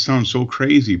this sounds so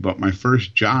crazy, but my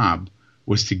first job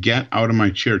was to get out of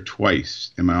my chair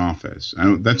twice in my office.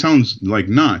 That sounds like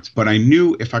nuts, but I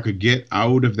knew if I could get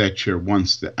out of that chair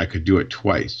once, that I could do it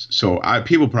twice. So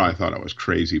people probably thought I was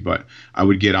crazy, but I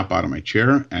would get up out of my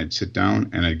chair, I'd sit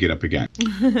down, and I'd get up again.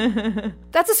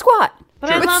 That's a squat. But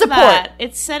I love that.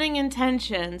 It's setting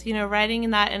intentions, writing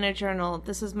in that in a journal.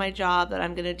 This is my job that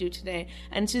I'm going to do today.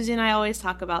 And Susie and I always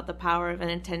talk about the power of an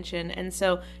intention. And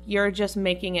so you're just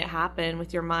making it happen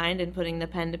with your mind and putting the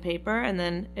pen to paper, and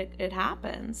then it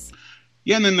happens.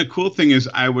 Yeah, and then the cool thing is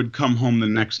I would come home the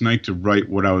next night to write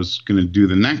what I was going to do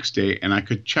the next day, and I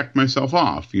could check myself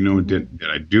off. Did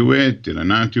I do it? Did I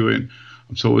not do it?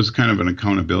 So it was kind of an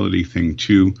accountability thing,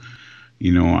 too.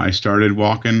 I started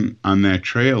walking on that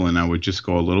trail, and I would just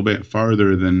go a little bit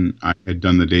farther than I had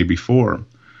done the day before.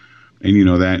 And,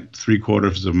 that 3/4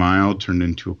 of a mile turned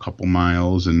into a couple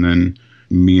miles. And then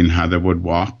me and Heather would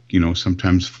walk,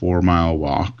 sometimes 4-mile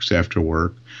walks after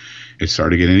work. It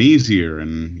started getting easier.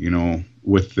 And,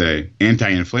 with the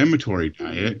anti-inflammatory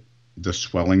diet, the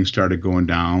swelling started going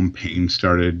down. Pain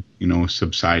started,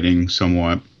 subsiding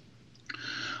somewhat.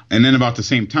 And then about the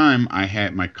same time,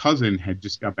 my cousin had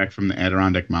just got back from the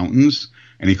Adirondack Mountains,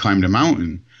 and he climbed a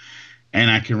mountain. And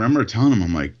I can remember telling him,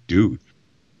 I'm like, dude,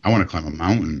 I want to climb a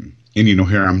mountain. And,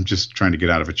 here I'm just trying to get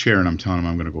out of a chair, and I'm telling him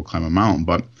I'm going to go climb a mountain.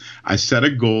 But I set a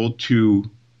goal to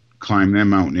climb that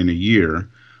mountain in a year.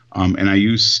 And I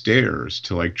used stairs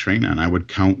to like train on. I would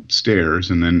count stairs,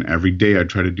 and then every day I'd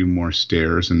try to do more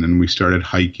stairs. And then we started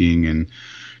hiking, and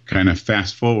kind of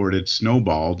fast forward, it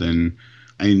snowballed. And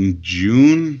in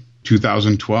June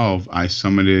 2012, I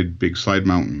summited Big Slide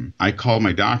Mountain. I called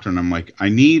my doctor and I'm like, I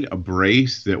need a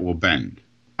brace that will bend.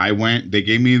 They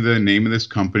gave me the name of this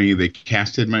company. They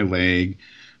casted my leg.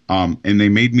 And they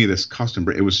made me this custom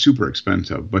brace. It was super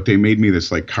expensive, but they made me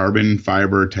this like carbon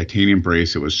fiber titanium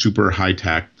brace. It was super high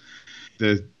tech.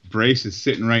 The brace is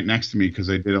sitting right next to me because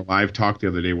I did a live talk the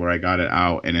other day where I got it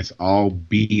out, and it's all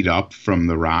beat up from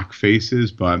the rock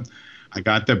faces. But I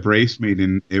got the brace made,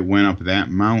 and it went up that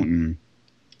mountain.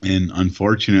 And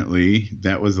unfortunately,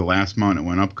 that was the last mountain it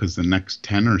went up, because the next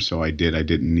 10 or so I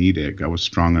didn't need it. I was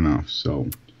strong enough. So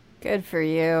good for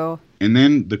you. And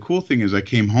then the cool thing is I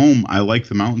came home. I liked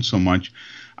the mountain so much.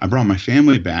 I brought my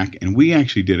family back, and we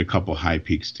actually did a couple high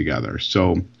peaks together.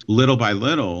 So little by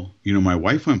little, my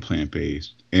wife went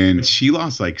plant-based, and she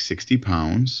lost like 60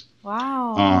 pounds.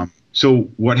 Wow. So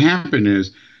what happened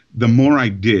is, the more I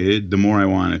did, the more I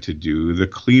wanted to do. The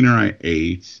cleaner I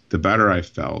ate, the better I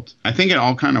felt. I think it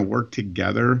all kind of worked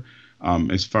together.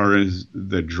 As far as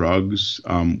the drugs,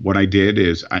 what I did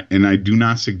is, and I do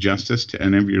not suggest this to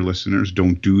any of your listeners,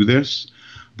 don't do this,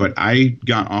 but I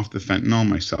got off the fentanyl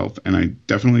myself, and I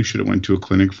definitely should have went to a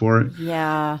clinic for it.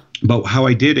 Yeah. But how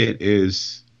I did it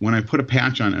is, when I put a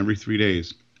patch on every 3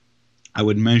 days, I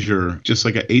would measure just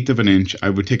like 1/8 of an inch. I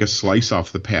would take a slice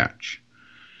off the patch,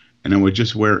 and I would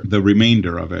just wear the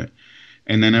remainder of it.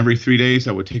 And then every 3 days,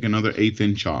 I would take another 1/8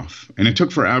 inch off. And it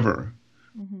took forever.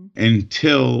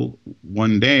 Until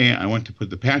one day I went to put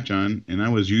the patch on, and I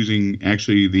was using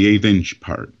actually the 1/8 inch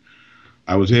part.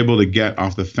 I was able to get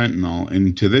off the fentanyl,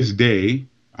 and to this day,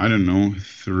 I don't know,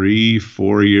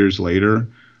 3-4 years later,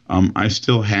 I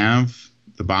still have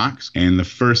the box. And the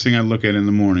first thing I look at in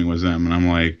the morning was them, and I'm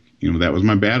like, that was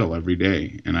my battle every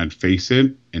day, and I'd face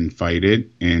it and fight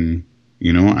it. And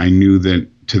I knew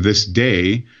that to this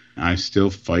day, I still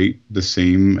fight the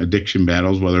same addiction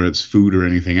battles, whether it's food or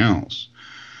anything else.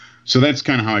 So that's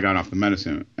kind of how I got off the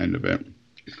medicine end of it.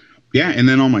 Yeah, and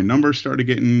then all my numbers started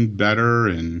getting better,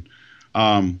 and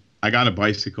I got a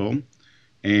bicycle,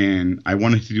 and I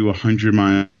wanted to do a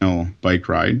 100-mile bike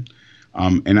ride.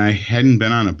 And I hadn't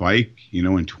been on a bike,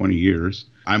 in 20 years.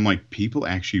 I'm like, people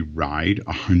actually ride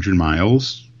 100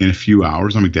 miles in a few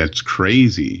hours? I'm like, that's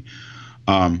crazy.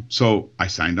 So I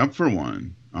signed up for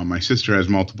one. My sister has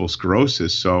multiple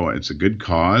sclerosis, so it's a good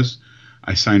cause.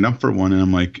 I signed up for one, and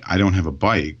I'm like, I don't have a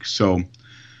bike. So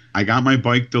I got my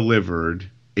bike delivered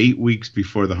 8 weeks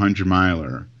before the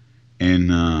 100-miler,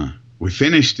 and we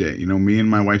finished it. Me and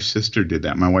my wife's sister did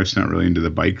that. My wife's not really into the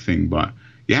bike thing, but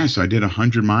yeah, so I did a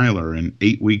 100-miler in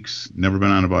 8 weeks, never been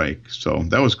on a bike. So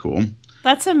that was cool.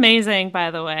 That's amazing,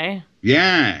 by the way.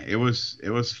 Yeah, it was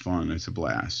fun. It's a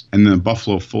blast. And the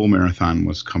Buffalo Full Marathon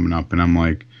was coming up, and I'm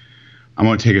like, I'm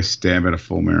going to take a stab at a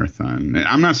full marathon. And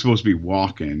I'm not supposed to be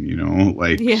walking,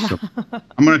 so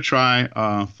I'm going to try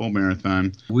a full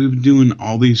marathon. We've been doing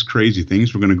all these crazy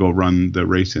things. We're going to go run the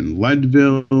race in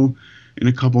Leadville in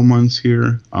a couple months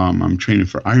here. I'm training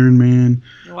for Ironman.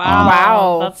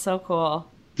 Wow. That's so cool.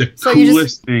 The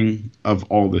coolest thing of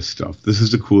all this stuff. This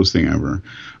is the coolest thing ever.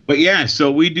 But yeah,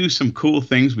 so we do some cool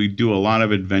things. We do a lot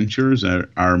of adventures.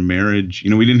 Our marriage,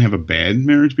 we didn't have a bad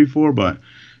marriage before, but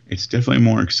it's definitely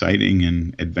more exciting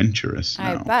and adventurous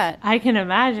now. I bet. I can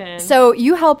imagine. So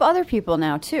you help other people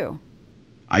now, too.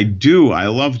 I do. I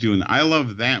love doing that. I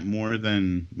love that more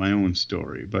than my own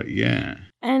story, but yeah.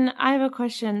 And I have a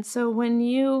question. So when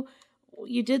you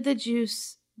did the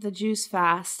juice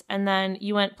fast, and then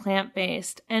you went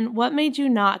plant-based, and what made you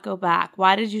not go back?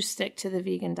 Why did you stick to the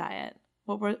vegan diet?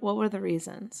 What were the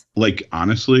reasons? Like,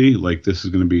 honestly, this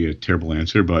is going to be a terrible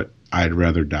answer, but I'd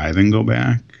rather die than go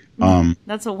back.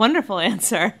 That's a wonderful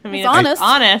answer. I mean, it's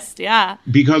honest, yeah.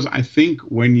 Because I think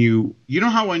when you know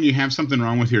how when you have something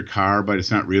wrong with your car, but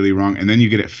it's not really wrong, and then you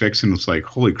get it fixed and it's like,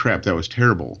 holy crap, that was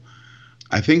terrible.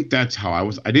 I think that's how I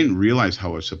was. I didn't realize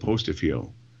how I was supposed to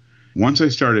feel. Once I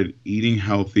started eating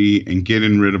healthy and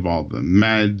getting rid of all the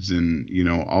meds and,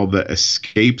 all the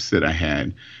escapes that I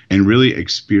had and really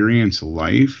experience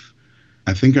life,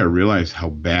 I think I realized how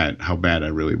bad I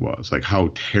really was, like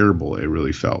how terrible it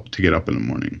really felt to get up in the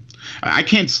morning. I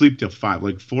can't sleep till 5,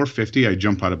 4:50, I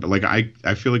jump out of bed.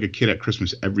 I feel like a kid at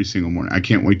Christmas every single morning. I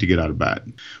can't wait to get out of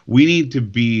bed. We need to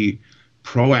be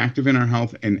proactive in our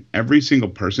health, and every single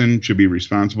person should be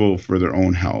responsible for their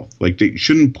own health. They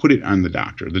shouldn't put it on the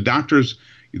doctor. The doctors,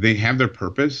 they have their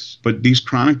purpose, but these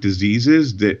chronic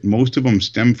diseases that most of them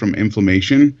stem from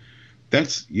inflammation,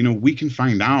 that's, we can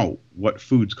find out what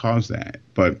foods cause that.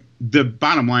 But the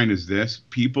bottom line is this: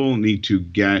 people need to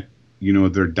get,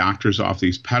 their doctors off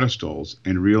these pedestals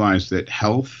and realize that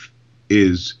health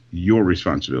is your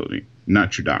responsibility,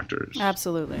 not your doctor's.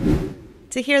 Absolutely.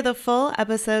 To hear the full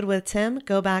episode with Tim,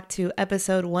 go back to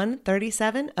episode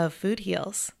 137 of Food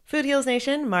Heals. Food Heals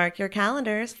Nation, mark your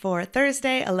calendars for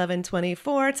Thursday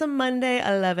 11/24 to Monday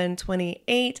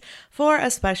 11/28 for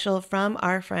a special from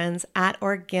our friends at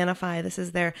Organifi. This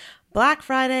is their Black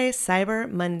Friday Cyber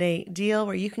Monday deal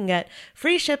where you can get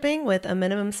free shipping with a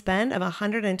minimum spend of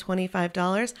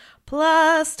 $125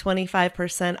 plus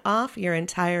 25% off your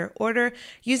entire order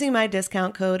using my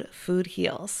discount code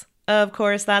FOODHEALS. Of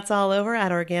course, that's all over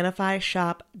at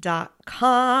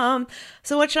OrganifiShop.com.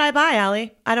 So what should I buy,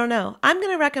 Allie? I don't know. I'm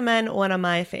going to recommend one of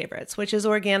my favorites, which is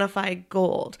Organifi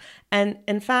Gold. And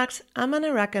in fact, I'm going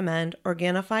to recommend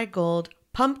Organifi Gold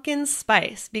Pumpkin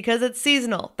Spice because it's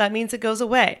seasonal. That means it goes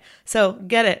away. So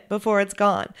get it before it's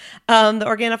gone. The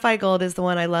Organifi Gold is the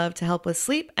one I love to help with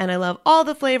sleep, and I love all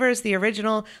the flavors, the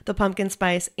original, the pumpkin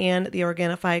spice, and the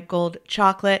Organifi Gold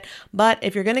chocolate. But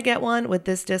if you're going to get one with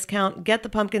this discount, get the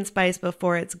pumpkin spice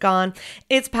before it's gone.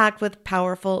 It's packed with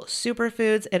powerful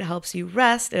superfoods. It helps you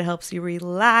rest. It helps you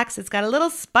relax. It's got a little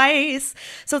spice.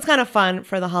 So it's kind of fun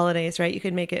for the holidays, right? You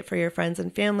could make it for your friends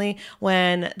and family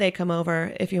when they come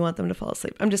over if you want them to fall asleep.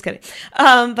 I'm just kidding.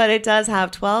 But it does have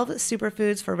 12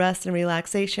 superfoods for rest and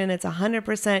relaxation. It's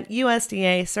 100%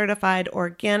 USDA certified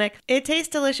organic. It tastes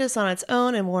delicious on its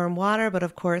own in warm water, but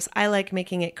of course, I like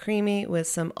making it creamy with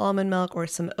some almond milk or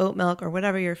some oat milk or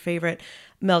whatever your favorite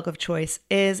milk of choice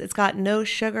is. It's got no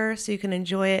sugar, so you can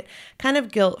enjoy it kind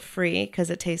of guilt-free because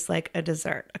it tastes like a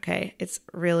dessert, okay? It's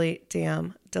really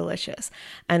damn delicious.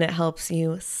 And it helps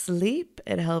you sleep.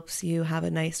 It helps you have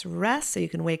a nice rest so you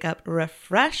can wake up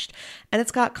refreshed. And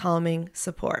it's got calming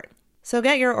support. So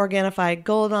get your Organifi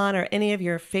Gold on or any of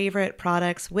your favorite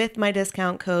products with my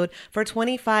discount code for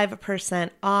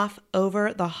 25% off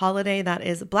over the holiday. That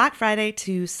is Black Friday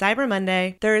to Cyber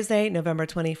Monday, Thursday, November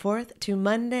 24th to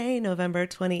Monday, November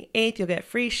 28th. You'll get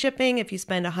free shipping if you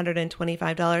spend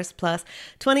 $125 plus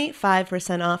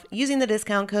 25% off using the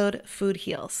discount code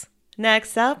FOODHEALS.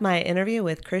 Next up, my interview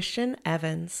with Christian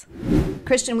Evans.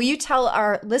 Christian, will you tell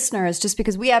our listeners, just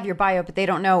because we have your bio, but they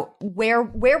don't know, where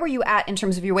were you at in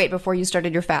terms of your weight before you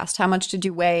started your fast? How much did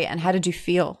you weigh and how did you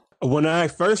feel? When I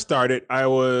first started, I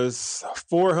was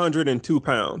 402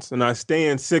 pounds and I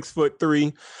stand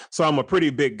 6'3", so I'm a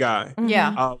pretty big guy.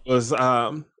 Yeah. I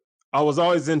was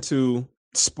always into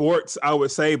sports, I would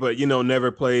say, but,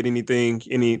 never played anything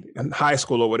in high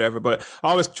school or whatever. But I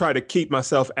always try to keep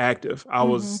myself active. I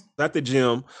was at the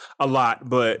gym a lot,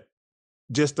 but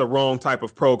just the wrong type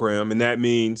of program. And that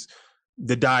means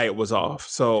the diet was off.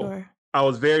 So sure. I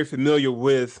was very familiar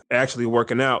with actually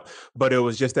working out, but it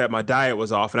was just that my diet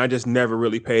was off and I just never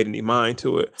really paid any mind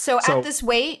to it. So at this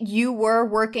weight, you were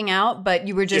working out, but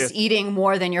you were just eating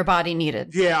more than your body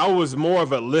needed. Yeah, I was more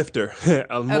of a lifter,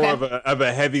 of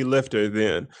a heavy lifter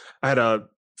then. I had a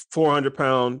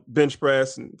 400-pound bench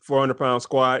press and 400-pound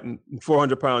squat and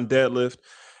 400-pound deadlift.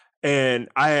 And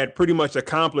I had pretty much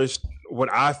accomplished what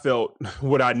I felt,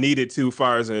 what I needed to as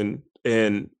far as in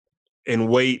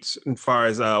weights, as far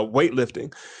as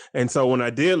weightlifting. And so when I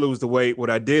did lose the weight, what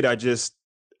I did, I just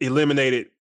eliminated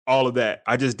all of that.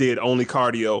 I just did only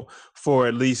cardio for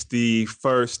at least the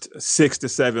first 6 to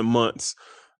 7 months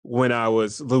when I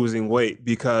was losing weight,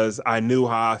 because I knew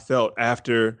how I felt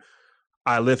after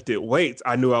I lifted weights.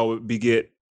 I knew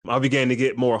I began to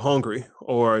get more hungry,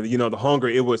 or, the hunger,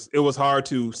 it was hard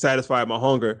to satisfy my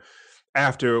hunger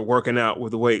after working out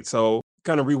with the weight. So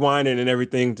kind of rewinding and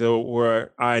everything to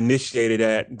where I initiated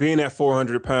at. Being at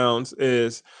 400 pounds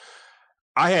is,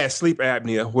 I had sleep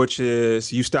apnea, which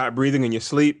is you stop breathing in your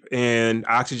sleep and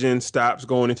oxygen stops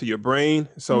going into your brain.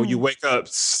 So you wake up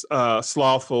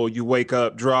slothful, you wake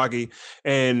up droggy,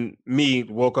 and me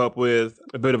woke up with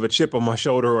a bit of a chip on my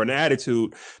shoulder or an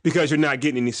attitude because you're not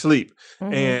getting any sleep.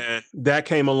 And that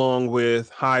came along with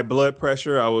high blood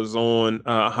pressure. I was on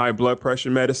high blood pressure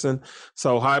medicine.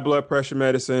 So high blood pressure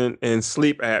medicine and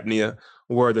sleep apnea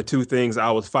were the two things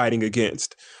I was fighting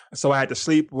against. So I had to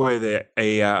sleep with a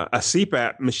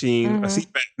CPAP machine, a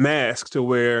CPAP mask, to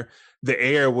where the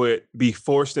air would be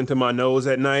forced into my nose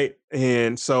at night.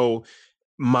 And so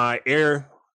my airwaves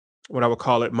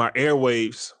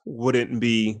wouldn't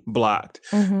be blocked.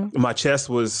 My chest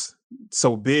was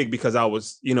so big because I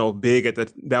was, big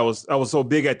I was so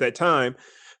big at that time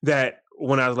that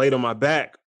when I was laid on my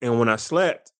back and when I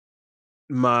slept,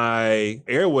 my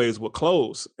airways would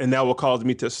close and that would cause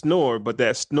me to snore. But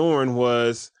that snoring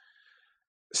was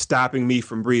stopping me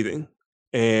from breathing.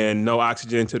 and no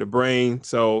oxygen to the brain.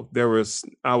 So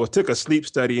I took a sleep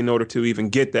study in order to even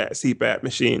get that CPAP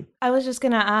machine. I was just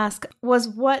going to ask, was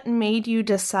what made you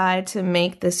decide to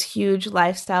make this huge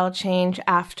lifestyle change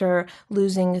after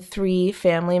losing 3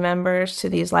 family members to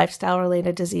these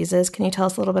lifestyle-related diseases? Can you tell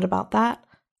us a little bit about that?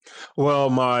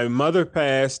 Well, my mother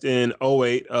passed in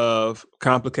 2008 of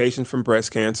complications from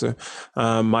breast cancer.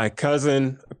 My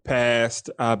cousin passed,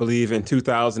 I believe, in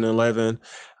 2011.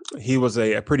 He was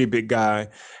a pretty big guy.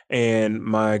 And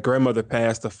my grandmother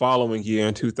passed the following year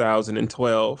in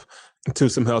 2012 to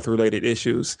some health-related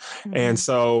issues. Mm-hmm. And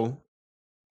so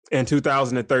in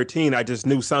 2013, I just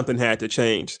knew something had to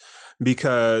change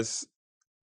because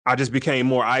I just became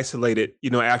more isolated,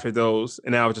 after those.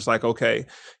 And I was just like, okay,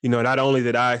 not only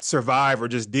did I survive or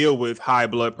just deal with high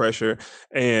blood pressure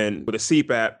and with a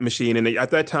CPAP machine. And at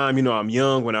that time, I'm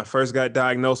young when I first got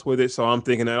diagnosed with it. So I'm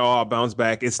thinking that, I'll bounce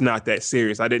back. It's not that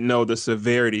serious. I didn't know the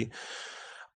severity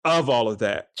of all of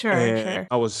that. Sure.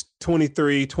 I was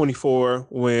 23, 24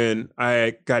 when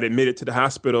I got admitted to the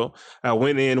hospital. I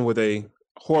went in with a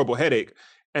horrible headache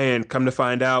and come to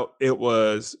find out I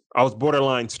was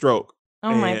borderline stroke.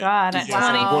 Oh my God, at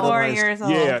 24 years old.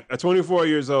 Yeah, at 24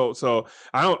 years old. So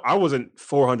I wasn't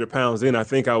 400 pounds then. I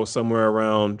think I was somewhere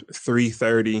around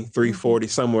 330, 340,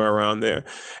 somewhere around there.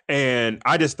 And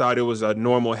I just thought it was a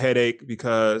normal headache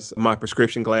because my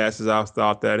prescription glasses, I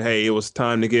thought that, hey, it was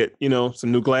time to get,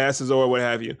 some new glasses or what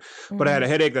have you. Mm-hmm. But I had a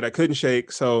headache that I couldn't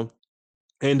shake. So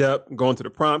end up going to the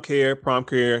prompt care. Prompt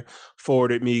care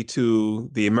forwarded me to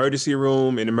the emergency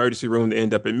room. In the emergency room, they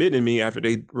ended up admitting me after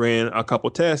they ran a couple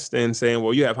tests and saying,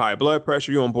 well, you have high blood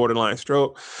pressure, you're on borderline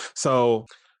stroke. So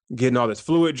getting all this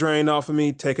fluid drained off of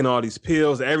me, taking all these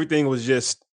pills, everything was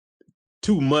just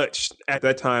too much. At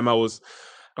that time, I was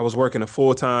working a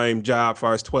full-time job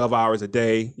for 12 hours a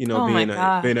day, being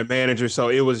a manager. So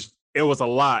it was a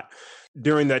lot.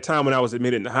 During that time when I was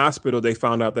admitted in the hospital, they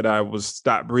found out that I was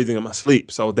stopped breathing in my sleep.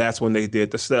 So that's when they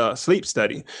did the sleep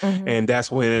study. Mm-hmm. And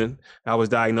that's when I was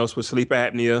diagnosed with sleep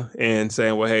apnea and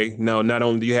saying, well, hey, no, not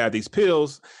only do you have these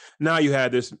pills, now you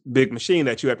have this big machine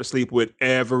that you have to sleep with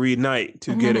every night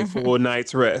to get a full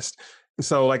night's rest.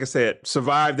 So like I said,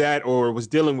 survived that or was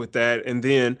dealing with that. And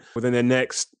then within the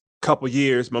next couple of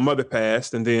years, my mother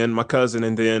passed and then my cousin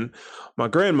and then my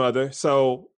grandmother.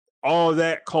 So all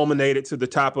that culminated to the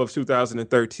top of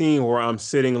 2013 where I'm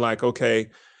sitting like, okay,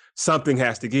 something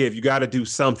has to give. You got to do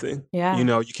something. Yeah.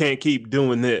 You can't keep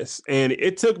doing this. And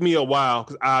it took me a while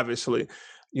because obviously,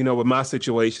 with my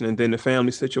situation and then the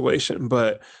family situation.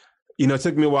 But, it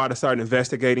took me a while to start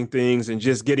investigating things and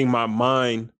just getting my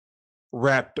mind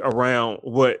wrapped around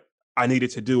what I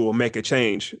needed to do or make a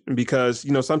change. Because,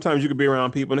 sometimes you could be around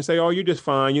people and they say, oh, you're just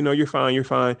fine. You're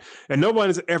fine. And no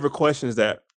one ever questions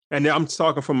that. And I'm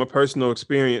talking from a personal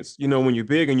experience, when you're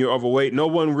big and you're overweight, no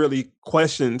one really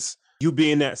questions you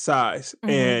being that size. Mm-hmm.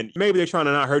 And maybe they're trying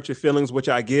to not hurt your feelings, which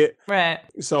I get. Right.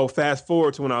 So fast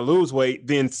forward to when I lose weight,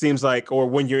 then it seems like, or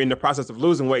when you're in the process of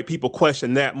losing weight, people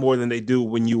question that more than they do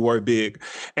when you were big.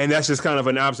 And that's just kind of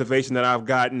an observation that I've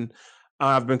gotten.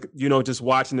 I've been, just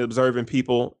watching and observing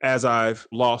people as I've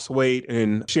lost weight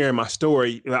and sharing my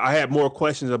story. I had more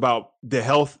questions about the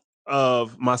health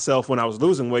of myself when I was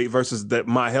losing weight versus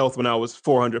my health when I was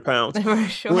 400 pounds. For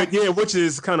sure. Which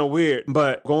is kind of weird.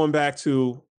 But going back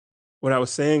to what I was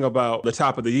saying about the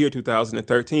top of the year,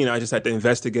 2013, I just had to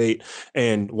investigate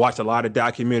and watch a lot of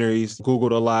documentaries,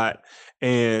 Googled a lot.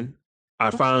 And I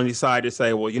finally decided to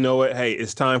say, well, you know what? Hey,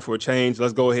 it's time for a change.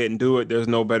 Let's go ahead and do it. There's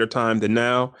no better time than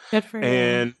now. Good for you.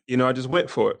 And, I just went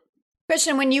for it.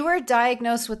 Christian, when you were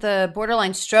diagnosed with a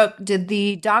borderline stroke, did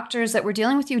the doctors that were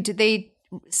dealing with you, did they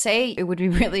say it would be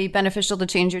really beneficial to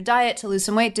change your diet, to lose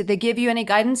some weight? Did they give you any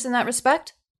guidance in that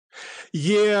respect?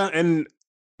 Yeah, and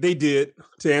they did.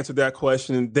 To answer that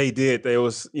question, they did. They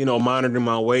was, monitoring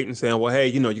my weight and saying, well, hey,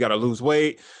 you got to lose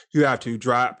weight. You have to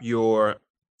drop your,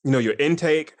 your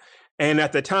intake. And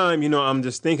at the time, I'm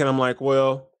just thinking, I'm like,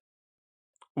 well,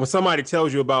 when somebody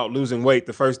tells you about losing weight,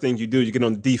 the first thing you do, you get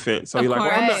on the defense. So you're like,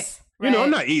 well, I'm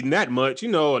not eating that much,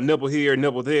 a nibble here, a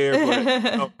nibble there.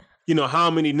 But,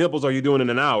 how many nibbles are you doing in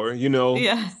an hour,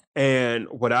 Yeah. And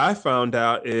what I found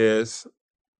out is,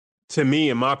 to me,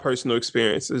 in my personal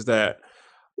experience, is that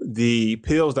the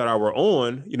pills that I were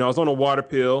on, I was on a water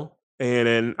pill and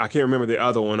then I can't remember the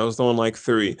other one. I was on like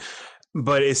 3,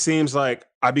 but it seems like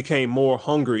I became more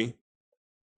hungry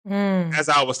as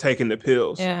I was taking the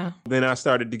pills. Yeah. Then I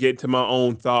started to get to my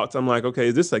own thoughts. I'm like, okay,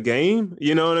 is this a game?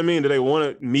 You know what I mean? Do they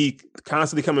want me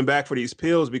constantly coming back for these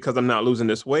pills because I'm not losing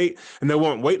this weight? And they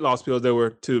weren't weight loss pills. They were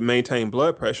to maintain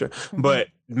blood pressure. Mm-hmm. But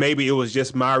maybe it was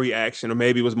just my reaction or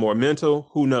maybe it was more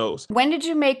mental. Who knows? When did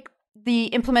you make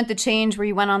implement the change where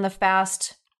you went on the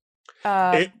fast?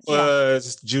 It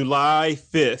was July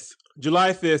 5th.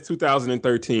 July 5th,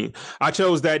 2013. I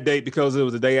chose that date because it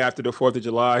was the day after the 4th of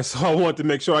July. So I wanted to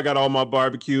make sure I got all my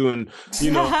barbecue and,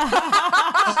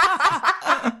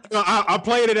 I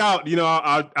played it out.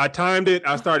 I timed it.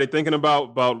 I started thinking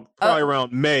about probably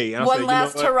around May. And one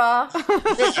last hurrah.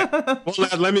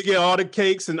 Let me get all the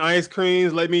cakes and ice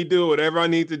creams. Let me do whatever I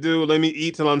need to do. Let me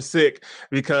eat till I'm sick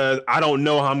because I don't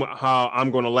know how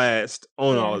I'm going to last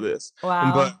on all of this.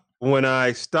 Wow. But when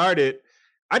I started,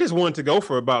 I just wanted to go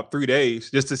for about 3 days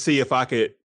just to see if I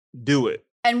could do it.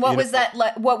 And what was that?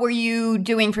 What were you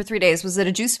doing for 3 days? Was it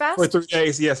a juice fast? For 3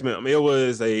 days, yes, ma'am. It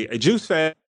was a juice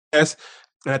fast.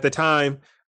 And at the time,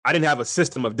 I didn't have a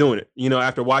system of doing it.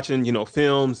 After watching,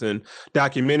 films and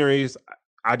documentaries,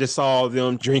 I just saw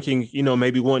them drinking,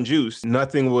 maybe one juice.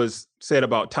 Nothing was said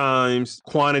about times,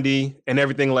 quantity, and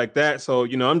everything like that. So,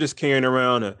 I'm just carrying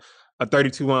around a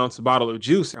 32-ounce bottle of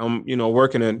juice. I'm,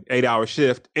 working an 8-hour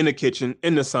shift in the kitchen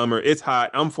in the summer. It's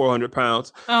hot. I'm 400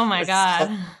 pounds. Oh, my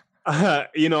God.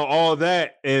 All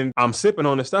that. And I'm sipping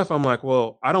on the stuff. I'm like,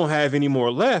 well, I don't have any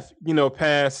more left,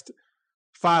 past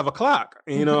 5 o'clock.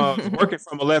 I was working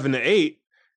from 11 to 8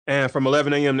 and from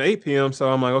 11 a.m. to 8 p.m. So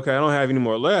I'm like, okay, I don't have any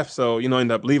more left. So, I ended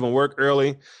up leaving work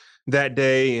early that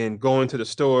day and going to the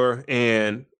store.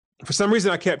 And for some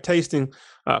reason, I kept tasting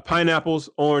pineapples,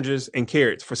 oranges, and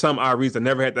carrots. For some odd reason, I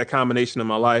never had that combination in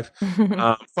my life.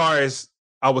 As far as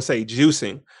I would say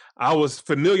juicing, I was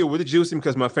familiar with the juicing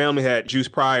because my family had juice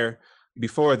prior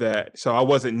before that. So I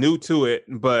wasn't new to it,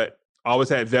 but I always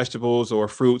had vegetables or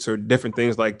fruits or different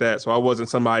things like that. So I wasn't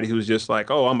somebody who's just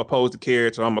like, oh, I'm opposed to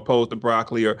carrots or I'm opposed to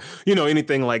broccoli or,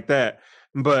 anything like that.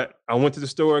 But I went to the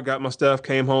store, got my stuff,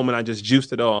 came home, and I just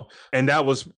juiced it all. And that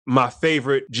was my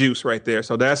favorite juice right there.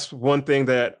 So that's one thing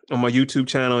that on my YouTube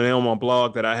channel and on my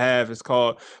blog that I have is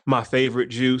called My Favorite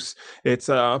Juice. It's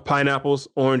pineapples,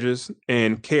 oranges,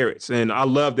 and carrots. And I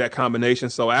love that combination.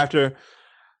 So after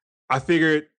I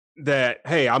figured that,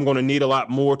 hey, I'm going to need a lot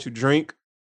more to drink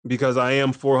because I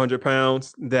am 400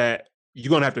 pounds, that you're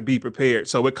going to have to be prepared.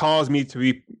 So it caused me to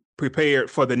be prepared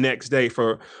for the next day,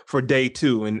 for day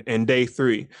 2 and day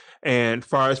 3. And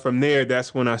far as from there,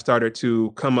 that's when I started to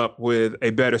come up with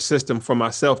a better system for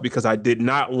myself because I did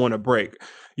not want to break.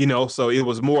 So it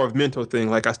was more of a mental thing.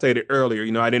 Like I stated earlier,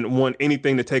 I didn't want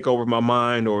anything to take over my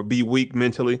mind or be weak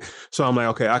mentally. So I'm like,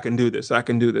 okay, I can do this. I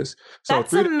can do this. So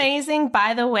that's amazing,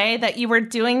 by the way, that you were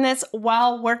doing this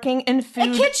while working in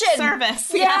food kitchen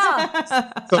service.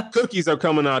 Yeah. So cookies are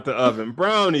coming out the oven,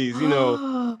 brownies,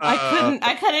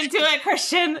 I couldn't do it,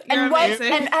 Christian. You're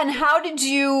amazing. And how did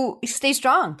you stay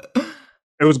strong?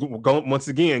 It was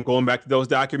going back to those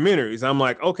documentaries. I'm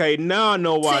like, okay, now I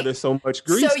know why there's so much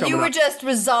grease coming out. So you were just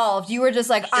resolved. You were just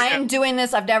like, I'm doing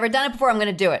this. I've never done it before. I'm going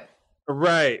to do it.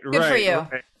 Right. Good for you.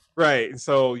 Right.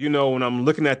 So, when I'm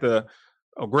looking at the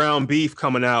ground beef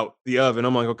coming out the oven,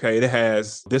 I'm like, okay, it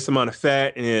has this amount of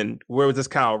fat. And where was this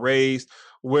cow raised?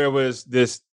 Where was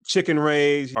this chicken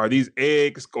raised? Are these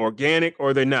eggs organic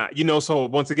or they're not? So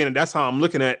once again, that's how I'm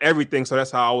looking at everything. So that's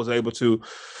how I was able to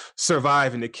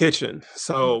survive in the kitchen.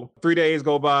 So 3 days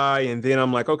go by and then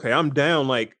I'm like, okay, I'm down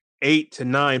like 8 to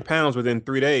 9 pounds within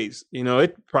 3 days.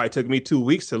 It probably took me 2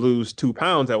 weeks to lose 2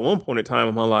 pounds at one point in time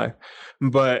in my life.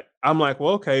 But I'm like,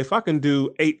 well, okay, if I can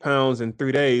do 8 pounds in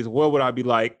 3 days, what would I be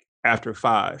like after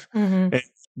 5? Mm-hmm. And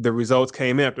the results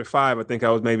came in after 5. I think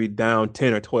I was maybe down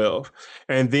 10 or 12.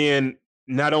 And then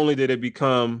not only did it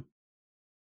become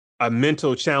a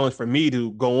mental challenge for me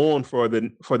to go on for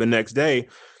the next day,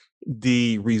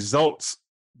 the results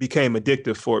became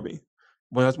addictive for me.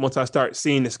 Once I start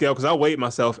seeing the scale, because I weighed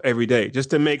myself every day just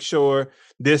to make sure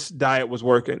this diet was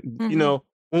working. Mm-hmm.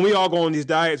 When we all go on these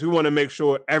diets, we want to make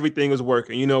sure everything is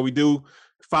working. We do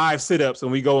 5 sit-ups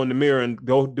and we go in the mirror and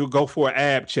go for an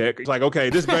ab check. It's like,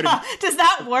 okay, this better. Does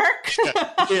that work?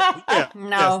 Yeah.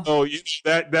 No. Yeah.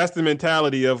 So that's the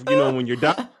mentality of, when you're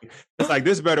dying, it's like,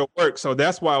 this better work. So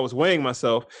that's why I was weighing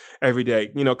myself every day.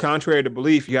 Contrary to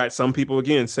belief, you got some people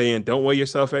again saying, don't weigh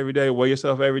yourself every day, weigh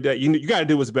yourself every day. You got to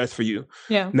do what's best for you.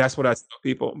 Yeah. And that's what I tell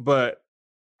people. But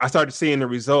I started seeing the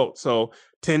results. So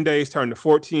 10 days turned to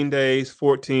 14 days,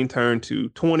 14 turned to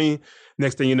 20.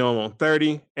 Next thing you know, I'm on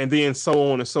 30, and then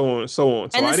so on and so on and so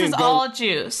on. So and this is all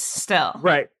juice still.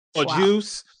 Right. So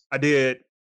juice, I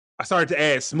started to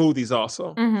add smoothies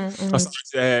also. Mm-hmm, mm-hmm. I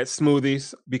started to add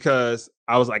smoothies because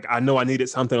I was like, I know I needed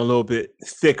something a little bit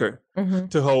thicker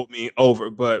to hold me over.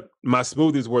 But my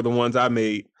smoothies were the ones I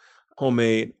made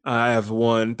homemade. I have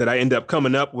one that I end up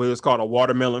coming up with. It's called a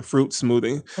watermelon fruit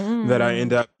smoothie that I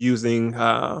end up using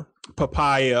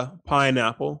papaya,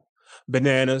 pineapple,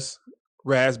 bananas,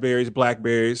 raspberries,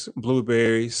 blackberries,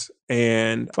 blueberries,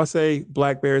 and if I say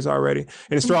blackberries already,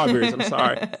 and strawberries, I'm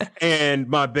sorry. And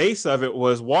my base of it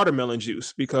was watermelon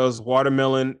juice, because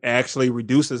watermelon actually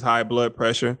reduces high blood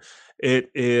pressure.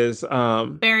 It is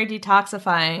very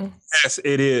detoxifying. Yes,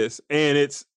 it is. And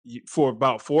it's for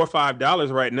about $4 or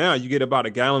 $5 right now, you get about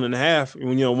 1.5 gallons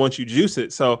when, once you juice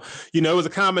it. So, it was a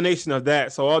combination of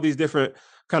that. So all these different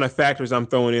kind of factors I'm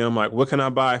throwing in. I'm like, what can I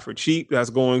buy for cheap that's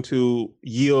going to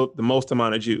yield the most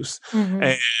amount of juice? Mm-hmm.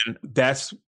 And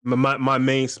that's my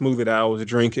main smoothie that I was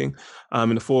drinking.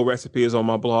 And the full recipe is on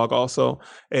my blog also,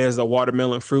 is a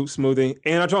watermelon fruit smoothie.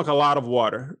 And I drank a lot of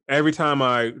water. Every time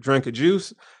I drink a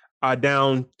juice, I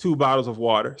down 2 bottles of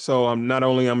water. So I'm not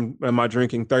only am I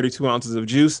drinking 32 ounces of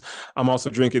juice, I'm also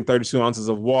drinking 32 ounces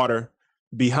of water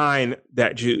behind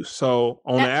that juice. So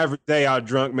on an average day, I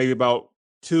drunk maybe about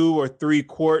 2 or 3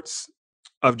 quarts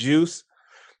of juice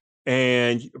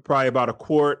and probably about a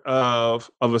quart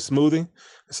of a smoothie.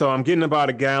 So I'm getting about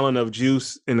 1 gallon of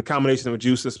juice in the combination of a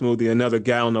juice and smoothie, another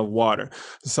gallon of water.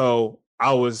 So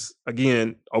I was,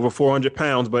 again, over 400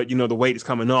 pounds, but the weight is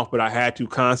coming off, but I had to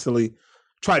constantly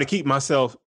try to keep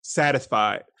myself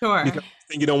satisfied. Sure. Because the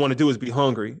thing you don't want to do is be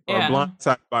hungry or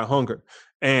blindsided by hunger.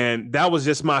 And that was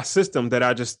just my system that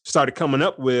I just started coming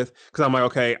up with, because I'm like,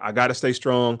 okay, I got to stay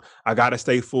strong. I got to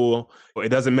stay full. It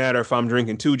doesn't matter if I'm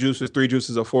drinking 2 juices, 3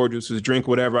 juices, or 4 juices, drink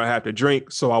whatever I have to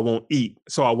drink so I won't eat,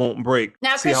 so I won't break.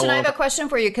 Now, Christian, I have a question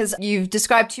for you, because you've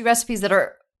described 2 recipes that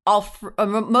are all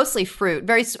mostly fruit,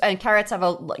 and carrots have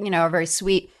are very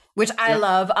sweet, which I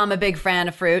love. I'm a big fan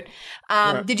of fruit.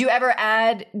 Did you ever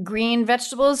add green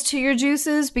vegetables to your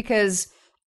juices? Because,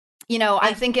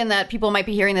 I'm thinking that people might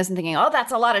be hearing this and thinking, oh,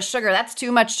 that's a lot of sugar. That's too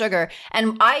much sugar.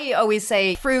 And I always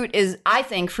say I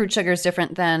think fruit sugar is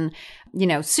different than,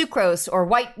 sucrose or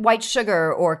white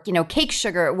sugar or, cake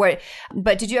sugar.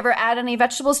 But did you ever add any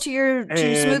vegetables to your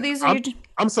smoothies?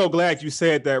 I'm so glad you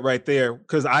said that right there,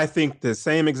 because I think the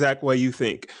same exact way you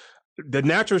think. The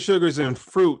natural sugars in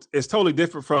fruit is totally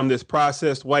different from this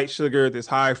processed white sugar, this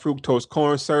high fructose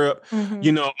corn syrup,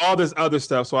 all this other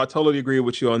stuff. So I totally agree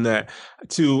with you on that.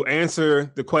 To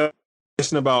answer the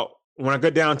question about when I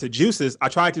got down to juices, I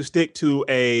tried to stick to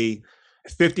a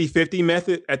 50-50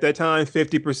 method at that time,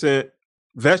 50%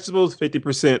 vegetables,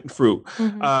 50% fruit.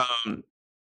 Mm-hmm.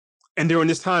 And during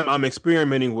this time, I'm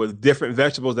experimenting with different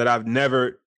vegetables that I've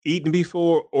never eaten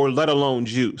before, or let alone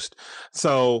juiced.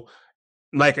 So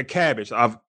like a cabbage.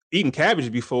 I've eaten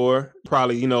cabbage before,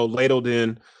 probably, ladled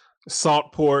in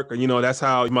salt pork, or, that's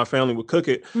how my family would cook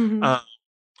it.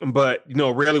 Mm-hmm. But,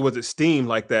 rarely was it steamed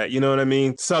like that. You know what I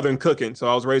mean? Southern cooking. So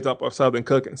I was raised up on Southern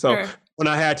cooking. So when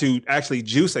I had to actually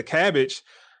juice a cabbage,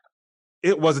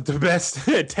 it wasn't the best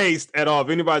taste at all. If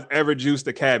anybody's ever juiced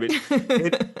a cabbage,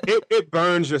 it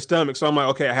burns your stomach. So I'm like,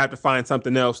 okay, I have to find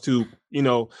something else to,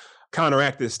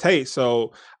 counteract this taste.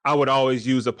 So I would always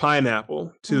use a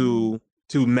pineapple to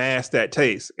mask that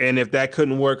taste. And if that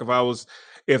couldn't work,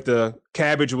 if the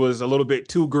cabbage was a little bit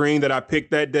too green that I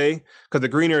picked that day, because the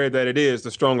greener that it is,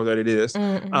 the stronger that it is,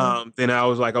 then I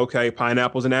was like, okay,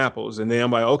 pineapples and apples. And then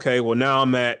I'm like, okay, well, now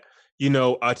I'm at, a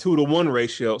 2-to-1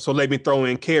 ratio. So let me throw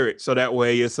in carrots. So that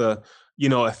way it's a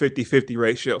 50-50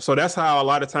 ratio. So that's how a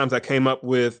lot of times I came up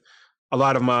with a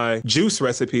lot of my juice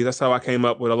recipes. That's how I came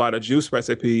up with a lot of juice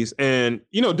recipes. And,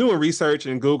 doing research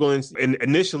and Googling, and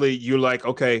initially you're like,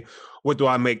 okay, what do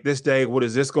I make this day? What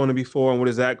is this going to be for? And what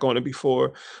is that going to be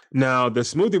for? Now, the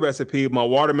smoothie recipe, my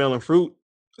watermelon fruit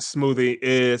smoothie,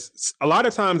 is a lot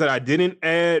of times that I didn't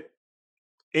add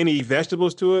any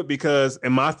vegetables to it, because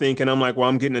in my thinking, I'm like, well,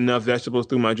 I'm getting enough vegetables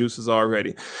through my juices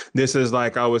already. This is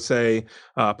like, I would say,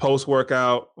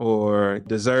 post-workout or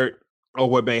dessert or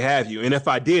what may have you. And if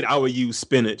I did, I would use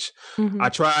spinach. Mm-hmm. I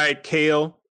tried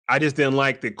kale. I just didn't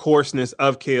like the coarseness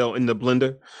of kale in the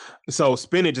blender. So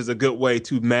spinach is a good way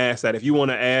to mask that. If you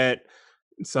want to add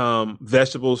some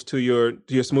vegetables to your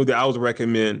smoothie, I would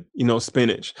recommend,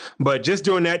 spinach. But just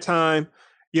during that time,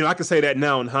 I can say that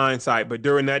now in hindsight, but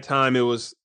during that time, it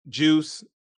was juice,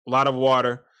 a lot of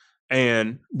water,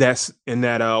 and that's in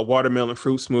that watermelon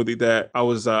fruit smoothie that I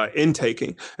was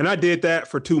intaking. And I did that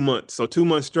for 2 months. So 2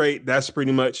 months straight, that's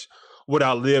pretty much what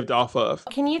I lived off of.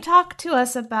 Can you talk to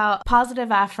us about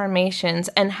positive affirmations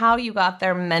and how you got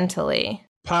there mentally?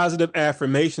 Positive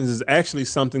affirmations is actually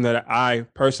something that I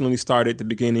personally started at the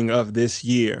beginning of this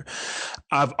year.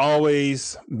 I've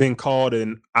always been called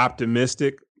an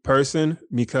optimistic person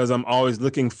because I'm always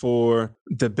looking for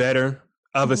the better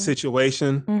of a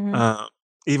situation. Mm-hmm.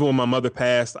 Even when my mother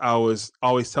passed, I was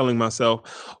always telling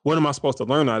myself, what am I supposed to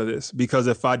learn out of this? Because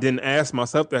if I didn't ask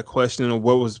myself that question of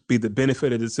what would be the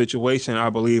benefit of the situation, I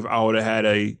believe I would have had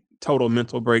a total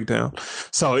mental breakdown.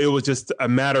 So it was just a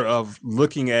matter of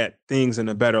looking at things in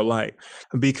a better light,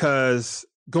 because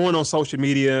going on social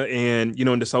media and,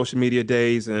 in the social media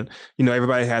days, and,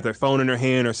 everybody had their phone in their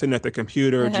hand or sitting at their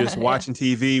computer, just watching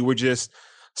TV. We're just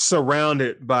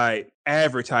surrounded by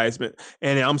advertisement.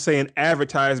 And I'm saying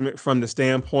advertisement from the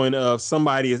standpoint of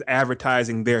somebody is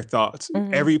advertising their thoughts.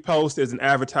 Mm-hmm. Every post is an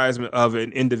advertisement of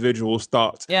an individual's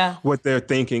thoughts, what they're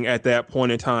thinking at that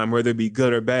point in time, whether it be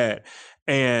good or bad.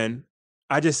 And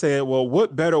I just said, well,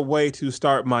 what better way to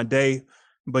start my day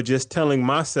but just telling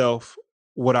myself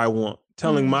what I want,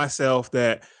 telling myself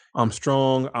that I'm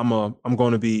strong. I'm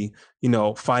going to be,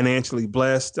 financially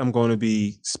blessed. I'm going to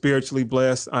be spiritually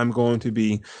blessed. I'm going to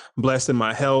be blessed in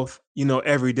my health,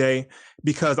 every day,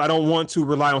 because I don't want to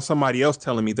rely on somebody else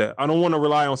telling me that. I don't want to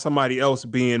rely on somebody else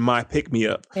being my pick me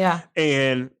up. Yeah.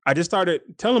 And I just started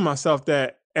telling myself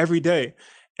that every day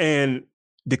and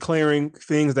declaring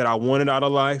things that I wanted out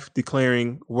of life,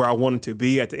 declaring where I wanted to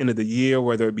be at the end of the year,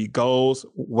 whether it be goals,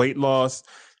 weight loss,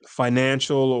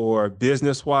 financial or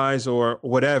business wise or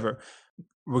whatever,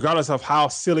 regardless of how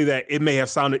silly that it may have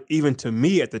sounded even to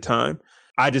me at the time.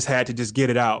 I just had to just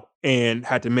get it out and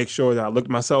had to make sure that I looked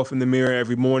myself in the mirror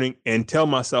every morning and tell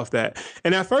myself that.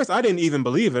 And at first I didn't even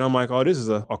believe it. I'm like, oh, this is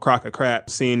a crock of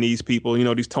crap, seeing these people,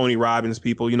 these Tony Robbins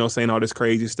people, saying all this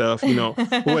crazy stuff,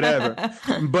 whatever.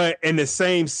 But in the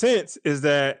same sense is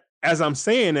that as I'm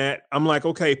saying that, I'm like,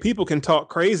 okay, people can talk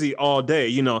crazy all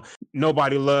day.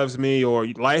 Nobody loves me or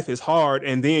life is hard.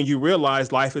 And then you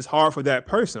realize life is hard for that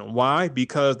person. Why?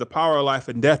 Because the power of life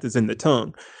and death is in the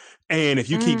tongue. And if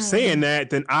you keep saying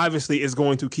that, then obviously it's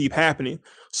going to keep happening.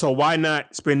 So why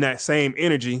not spend that same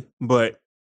energy, but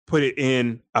put it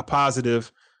in a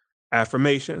positive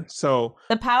affirmation? So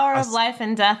the power of life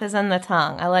and death is in the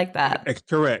tongue. I like that.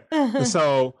 Correct.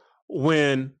 So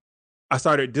when I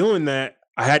started doing that,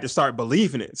 I had to start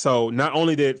believing it. So not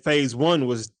only did phase 1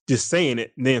 was just saying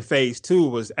it, then phase 2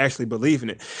 was actually believing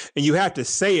it. And you have to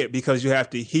say it because you have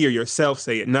to hear yourself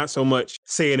say it, not so much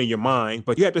say it in your mind,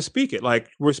 but you have to speak it like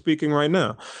we're speaking right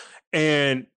now.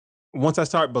 And once I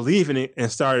started believing it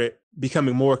and started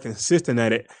becoming more consistent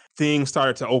at it, things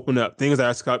started to open up. Things that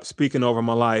I started speaking over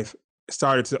my life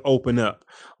started to open up,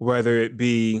 whether it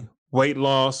be weight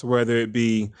loss, whether it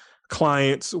be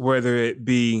clients, whether it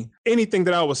be anything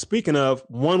that I was speaking of,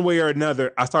 one way or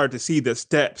another, I started to see the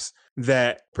steps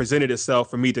that presented itself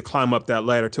for me to climb up that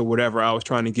ladder to whatever I was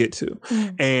trying to get to.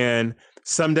 Mm-hmm. And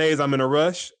some days I'm in a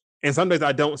rush and some days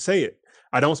I don't say it.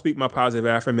 I don't speak my positive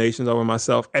affirmations over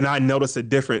myself. And I notice a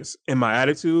difference in my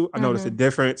attitude. I notice a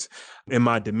difference in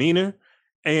my demeanor.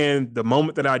 And the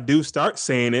moment that I do start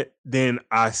saying it, then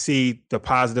I see the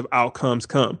positive outcomes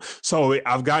come. So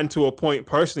I've gotten to a point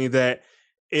personally that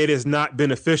it is not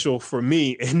beneficial for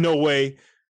me in no way,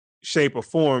 shape, or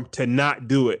form to not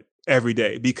do it every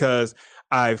day, because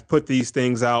I've put these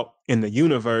things out in the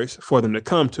universe for them to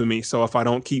come to me. So if I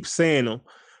don't keep saying them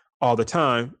all the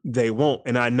time, they won't.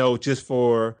 And I know just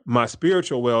for my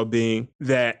spiritual well-being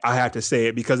that I have to say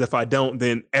it, because if I don't,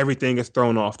 then everything is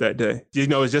thrown off that day.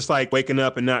 It's just like waking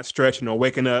up and not stretching, or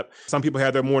waking up. Some people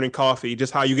have their morning coffee,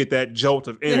 just how you get that jolt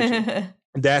of energy.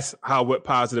 That's what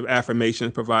positive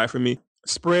affirmations provide for me.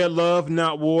 Spread love,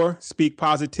 not war. Speak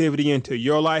positivity into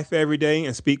your life every day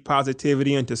and speak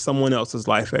positivity into someone else's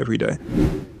life every day.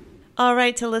 All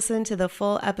right, to listen to the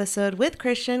full episode with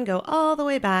Christian, go all the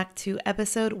way back to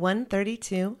episode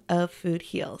 132 of Food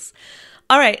Heals.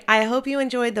 All right, I hope you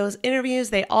enjoyed those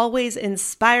interviews. They always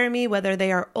inspire me, whether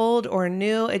they are old or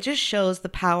new. It just shows the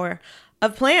power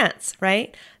of plants,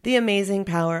 right? The amazing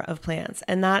power of plants.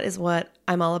 And that is what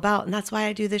I'm all about. And that's why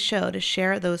I do this show, to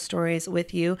share those stories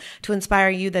with you, to inspire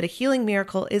you that a healing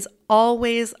miracle is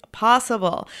always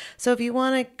possible. So if you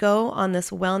want to go on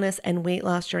this wellness and weight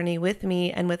loss journey with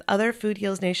me and with other Food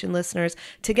Heals Nation listeners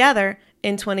together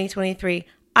in 2023,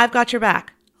 I've got your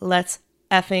back. Let's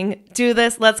effing do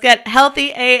this. Let's get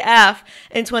healthy AF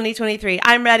in 2023.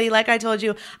 I'm ready. Like I told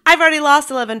you, I've already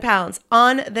lost 11 pounds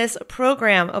on this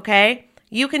program, okay?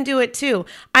 You can do it too.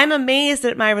 I'm amazed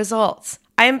at my results.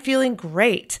 I am feeling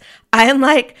great. I am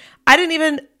like,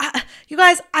 you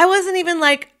guys, I wasn't even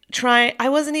like,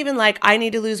 I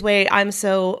need to lose weight. I'm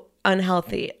so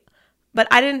unhealthy. But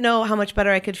I didn't know how much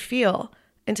better I could feel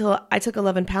until I took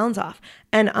 11 pounds off,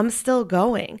 and I'm still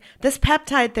going. This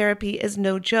peptide therapy is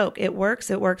no joke. It works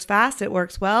fast, it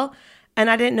works well. And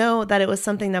I didn't know that it was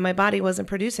something that my body wasn't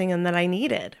producing and that I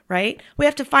needed, right? We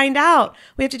have to find out.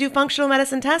 We have to do functional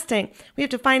medicine testing. We have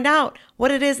to find out what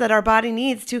it is that our body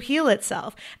needs to heal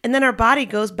itself. And then our body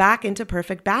goes back into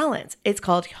perfect balance. It's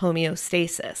called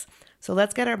homeostasis. So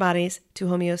let's get our bodies to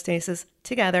homeostasis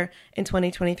together in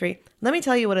 2023. Let me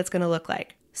tell you what it's going to look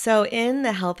like. So in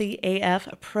the Healthy AF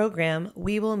program,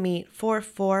 we will meet for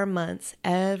 4 months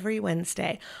every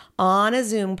Wednesday on a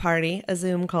Zoom party, a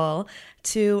Zoom call,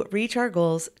 to reach our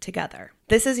goals together.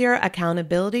 This is your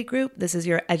accountability group. This is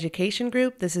your education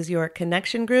group. This is your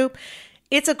connection group.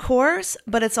 It's a course,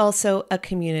 but it's also a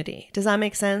community. Does that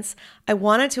make sense? I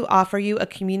wanted to offer you a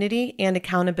community and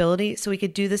accountability so we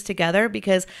could do this together,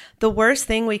 because the worst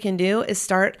thing we can do is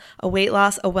start a weight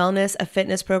loss, a wellness, a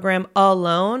fitness program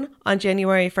alone on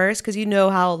January 1st, because you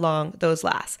know how long those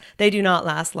last. They do not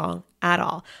last long at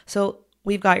all. So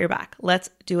we've got your back. Let's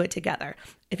do it together.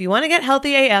 If you want to get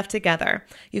Healthy AF together,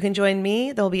 you can join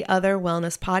me. There'll be other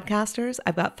wellness podcasters.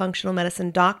 I've got functional medicine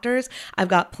doctors. I've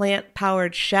got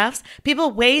plant-powered chefs.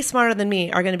 People way smarter than me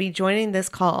are going to be joining this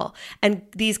call and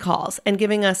these calls and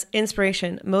giving us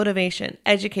inspiration, motivation,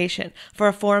 education for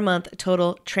a 4-month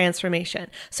total transformation.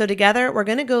 So together, we're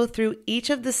going to go through each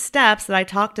of the steps that I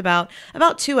talked about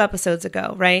 2 episodes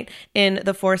ago, right? In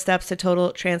the 4 steps to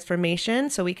total transformation,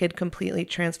 so we could completely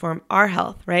transform our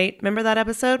health, right? Remember that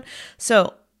episode?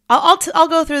 So I'll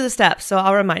go through the steps, so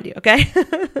I'll remind you, okay?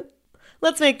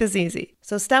 Let's make this easy.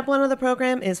 So step 1 of the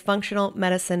program is functional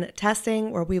medicine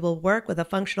testing, where we will work with a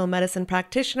functional medicine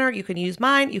practitioner. You can use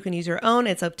mine, you can use your own.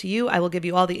 It's up to you. I will give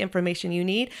you all the information you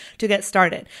need to get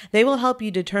started. They will help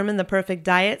you determine the perfect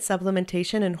diet,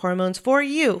 supplementation, and hormones for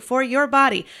you, for your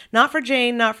body. Not for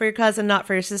Jane, not for your cousin, not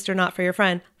for your sister, not for your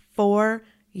friend, for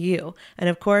you. And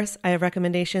of course, I have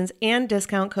recommendations and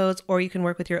discount codes, or you can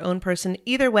work with your own person.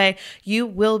 Either way, you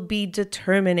will be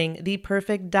determining the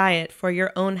perfect diet for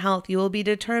your own health. You will be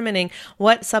determining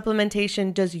what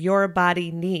supplementation does your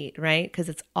body need, right? Because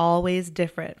it's always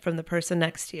different from the person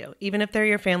next to you. Even if they're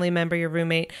your family member, your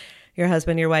roommate, your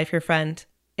husband, your wife, your friend,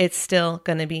 it's still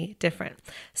going to be different.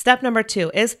 Step number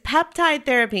 2 is peptide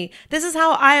therapy. This is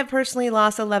how I have personally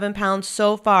lost 11 pounds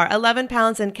so far, 11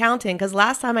 pounds and counting, because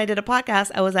last time I did a podcast,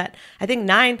 I was at, I think,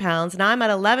 9 pounds. Now I'm at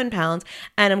 11 pounds,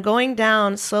 and I'm going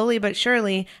down slowly but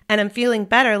surely, and I'm feeling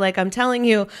better. Like I'm telling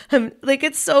you,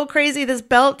 it's so crazy. This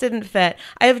belt didn't fit.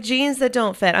 I have jeans that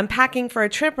don't fit. I'm packing for a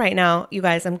trip right now. You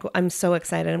guys, I'm so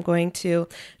excited. I'm going to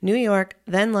New York,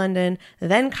 then London,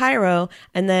 then Cairo,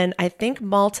 and then I think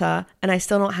Malta, and I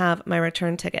still don't have my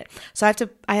return ticket. So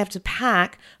I have to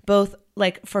pack both,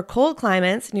 like, for cold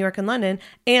climates, New York and London,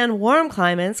 and warm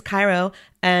climates, Cairo,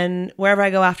 and wherever I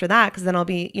go after that, because then I'll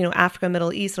be, Africa,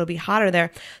 Middle East, it'll be hotter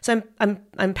there. So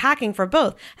I'm packing for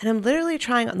both. And I'm literally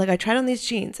trying, like, I tried on these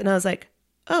jeans and I was like,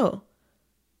 oh,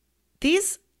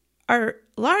 these are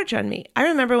large on me. I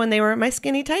remember when they were my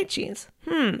skinny tight jeans.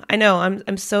 I know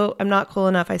I'm not cool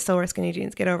enough. I still wear skinny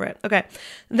jeans. Get over it. Okay.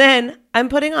 Then I'm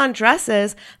putting on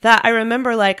dresses that I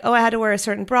remember, like, oh, I had to wear a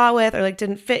certain bra with, or like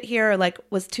didn't fit here, or like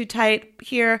was too tight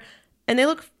here. And they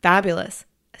look fabulous.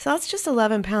 So that's just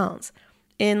 11 pounds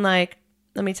in, like,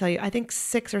 let me tell you, I think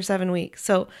 6 or 7 weeks.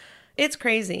 So it's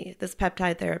crazy, this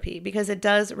peptide therapy, because it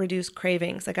does reduce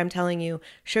cravings. Like I'm telling you,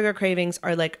 sugar cravings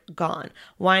are like gone.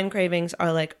 Wine cravings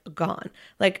are like gone.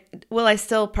 Like, will I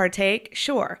still partake?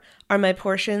 Sure. Are my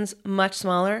portions much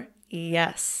smaller?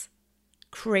 Yes.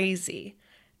 Crazy.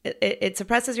 It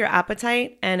suppresses your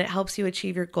appetite and it helps you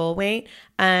achieve your goal weight.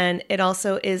 And it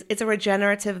also it's a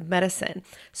regenerative medicine.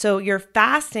 So you're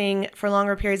fasting for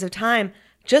longer periods of time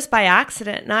just by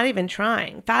accident, not even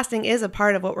trying. Fasting is a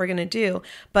part of what we're going to do,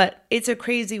 but it's a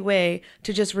crazy way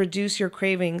to just reduce your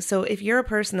cravings. So if you're a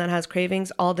person that has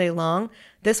cravings all day long,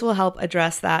 this will help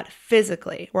address that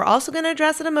physically. We're also going to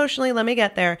address it emotionally. Let me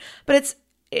get there. But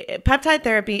peptide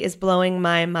therapy is blowing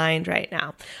my mind right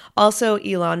now. Also,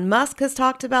 Elon Musk has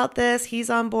talked about this. He's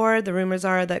on board. The rumors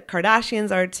are that Kardashians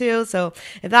are too. So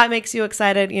if that makes you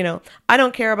excited, I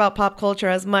don't care about pop culture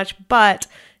as much, but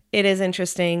it is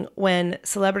interesting when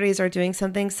celebrities are doing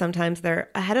something, sometimes they're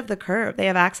ahead of the curve. They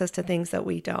have access to things that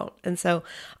we don't. And so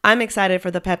I'm excited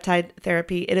for the peptide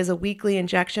therapy. It is a weekly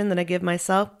injection that I give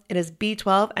myself. It is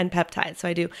B12 and peptides. So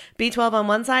I do B12 on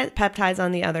one side, peptides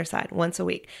on the other side once a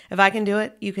week. If I can do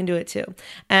it, you can do it too.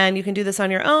 And you can do this on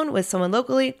your own with someone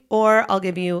locally, or I'll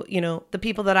give you, the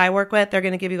people that I work with, they're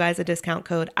going to give you guys a discount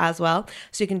code as well.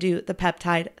 So you can do the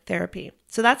peptide therapy.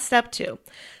 So that's step 2.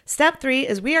 Step 3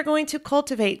 is we are going to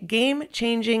cultivate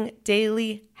game-changing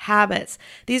daily habits.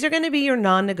 These are going to be your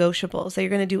non-negotiables that you're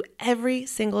going to do every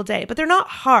single day, but they're not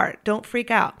hard. Don't freak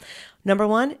out. Number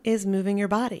 1 is moving your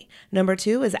body. Number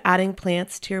 2 is adding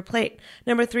plants to your plate.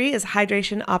 Number 3 is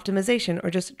hydration optimization, or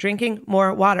just drinking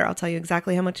more water. I'll tell you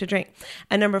exactly how much to drink.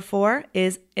 And number 4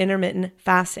 is intermittent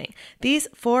fasting. These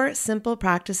 4 simple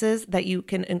practices that you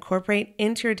can incorporate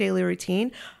into your daily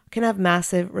routine can have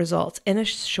massive results in a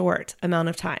short amount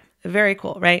of time. Very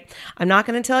cool, right? I'm not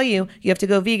going to tell you have to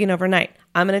go vegan overnight.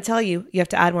 I'm going to tell you have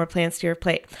to add more plants to your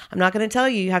plate. I'm not going to tell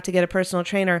you have to get a personal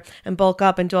trainer and bulk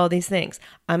up and do all these things.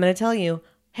 I'm going to tell you,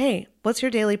 hey, what's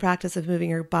your daily practice of moving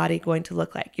your body going to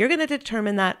look like? You're going to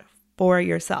determine that for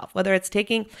yourself, whether it's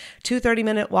taking 2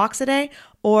 30-minute walks a day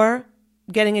or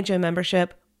getting a gym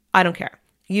membership. I don't care.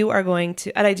 You are going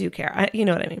to, and I do care, you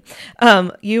know what I mean.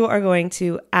 You are going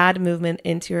to add movement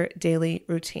into your daily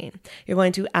routine. You're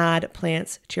going to add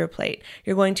plants to your plate.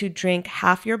 You're going to drink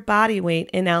half your body weight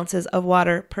in ounces of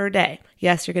water per day.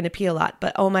 Yes, you're going to pee a lot,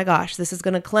 but oh my gosh, this is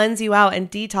going to cleanse you out and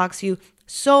detox you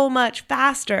so much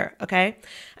faster, okay?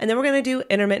 And then we're going to do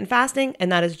intermittent fasting,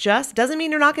 and that is doesn't mean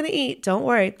you're not going to eat. Don't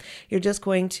worry. You're just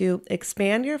going to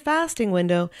expand your fasting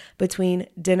window between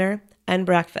dinner and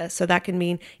breakfast. So that can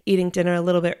mean eating dinner a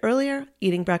little bit earlier,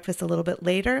 eating breakfast a little bit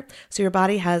later, so your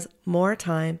body has more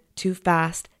time to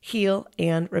fast, heal,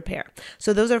 and repair.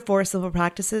 So those are 4 simple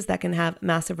practices that can have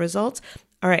massive results.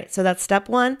 All right, so that's step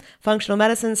 1, functional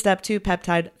medicine. Step 2,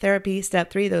 peptide therapy.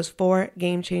 Step 3, those 4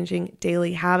 game-changing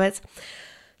daily habits.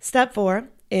 Step 4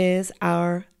 is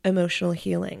our emotional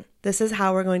healing. This is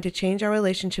how we're going to change our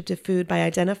relationship to food by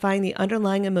identifying the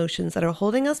underlying emotions that are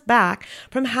holding us back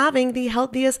from having the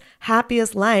healthiest,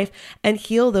 happiest life and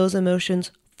heal those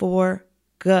emotions for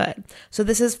good. So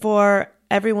this is for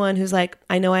everyone who's like,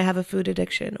 I know I have a food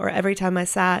addiction, or every time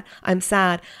I'm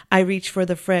sad, I reach for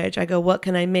the fridge. I go, what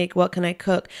can I make? What can I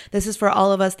cook? This is for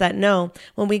all of us that know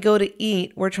when we go to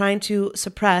eat, we're trying to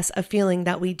suppress a feeling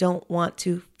that we don't want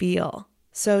to feel.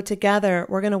 So together,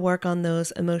 we're going to work on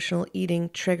those emotional eating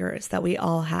triggers that we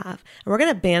all have, and we're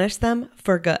going to banish them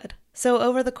for good. So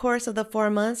over the course of the 4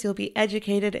 months, you'll be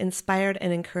educated, inspired,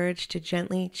 and encouraged to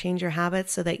gently change your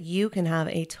habits so that you can have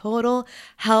a total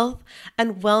health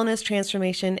and wellness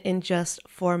transformation in just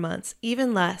 4 months,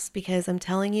 even less, because I'm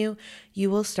telling you, you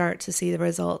will start to see the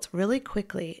results really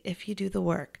quickly if you do the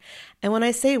work. And when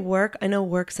I say work, I know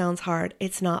work sounds hard.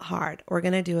 It's not hard. We're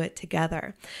going to do it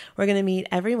together. We're going to meet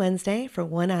every Wednesday for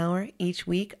 1 hour each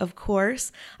week. Of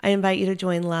course, I invite you to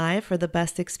join live for the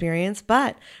best experience,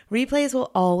 but replays will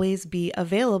always be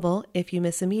available if you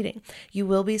miss a meeting. You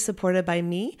will be supported by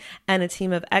me and a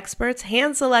team of experts,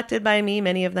 hand-selected by me.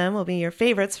 Many of them will be your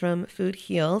favorites from Food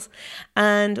Heals,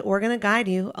 and we're going to guide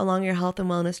you along your health and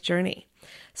wellness journey.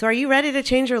 So are you ready to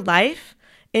change your life?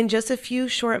 In just a few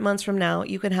short months from now,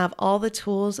 you can have all the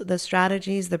tools, the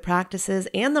strategies, the practices,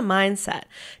 and the mindset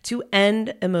to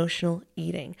end emotional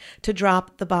eating, to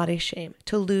drop the body shame,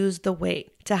 to lose the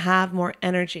weight, to have more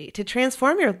energy, to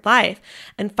transform your life,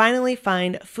 and finally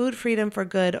find food freedom for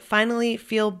good, finally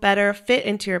feel better, fit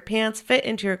into your pants, fit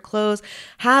into your clothes,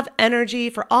 have energy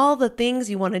for all the things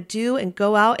you want to do and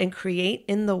go out and create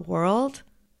in the world,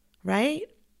 right?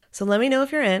 So let me know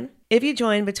if you're in. If you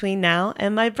join between now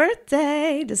and my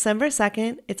birthday, December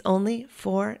 2nd, it's only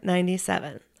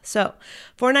 $497. So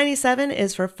 $497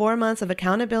 is for 4 months of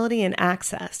accountability and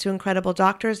access to incredible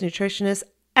doctors, nutritionists,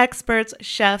 experts,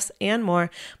 chefs, and more,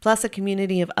 plus a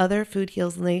community of other Food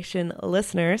Heals Nation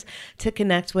listeners to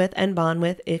connect with and bond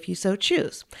with if you so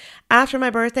choose. After my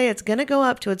birthday, it's going to go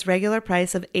up to its regular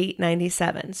price of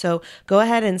 $897. So go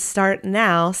ahead and start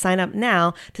now, sign up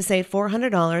now to save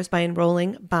 $400 by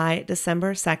enrolling by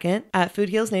December 2nd at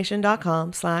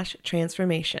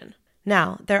foodhealsnation.com/transformation.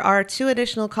 Now, there are 2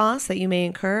 additional costs that you may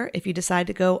incur if you decide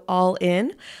to go all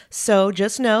in. So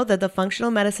just know that the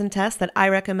functional medicine test that I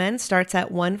recommend starts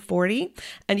at $140,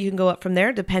 and you can go up from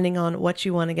there depending on what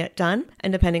you want to get done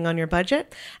and depending on your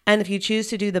budget. And if you choose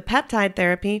to do the peptide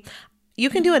therapy, you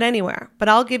can do it anywhere, but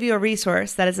I'll give you a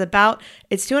resource that is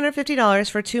it's $250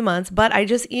 for 2 months, but I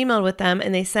just emailed with them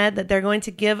and they said that they're going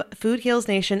to give Food Heals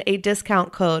Nation a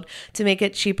discount code to make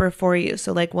it cheaper for you.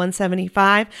 So like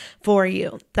 $175 for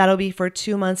you. That'll be for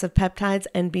 2 months of peptides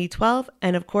and B12.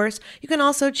 And of course, you can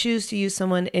also choose to use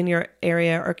someone in your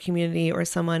area or community or a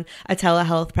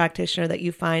telehealth practitioner that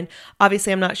you find.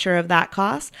 Obviously, I'm not sure of that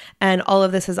cost, and all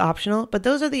of this is optional, but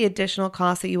those are the additional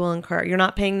costs that you will incur. You're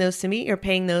not paying those to me, you're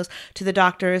paying those to the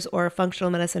doctors or functional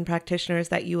medicine practitioners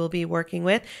that you will be working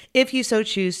with if you so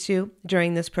choose to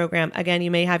during this program. Again,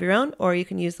 you may have your own or you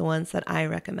can use the ones that I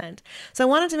recommend. So I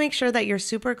wanted to make sure that you're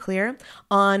super clear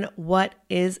on what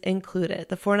is included.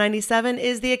 The $497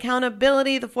 is the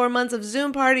accountability, the 4 months of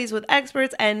Zoom parties with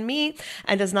experts and me,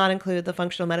 and does not include the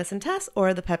functional medicine test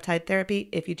or the peptide therapy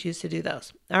if you choose to do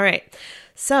those. All right.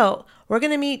 So we're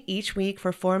going to meet each week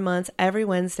for 4 months every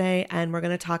Wednesday, and we're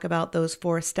going to talk about those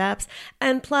 4 steps.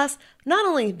 And plus, not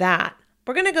only that,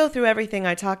 we're going to go through everything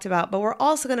I talked about, but we're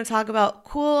also going to talk about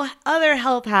cool other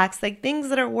health hacks, like things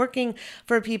that are working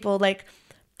for people, like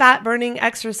fat burning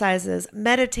exercises,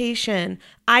 meditation,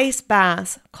 ice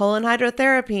baths, colon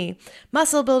hydrotherapy,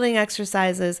 muscle building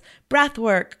exercises, breath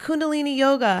work, Kundalini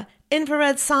yoga,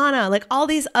 infrared sauna, like all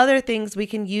these other things we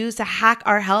can use to hack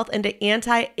our health and to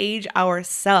anti-age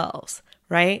ourselves,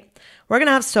 right? We're going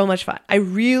to have so much fun. I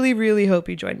really, really hope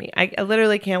you join me. I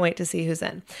literally can't wait to see who's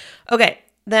in. Okay.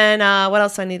 Then what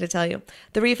else do I need to tell you?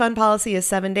 The refund policy is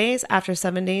 7 days. After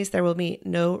 7 days, there will be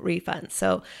no refunds.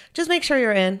 So just make sure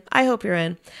you're in. I hope you're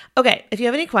in. Okay, if you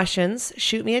have any questions,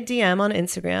 shoot me a DM on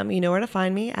Instagram. You know where to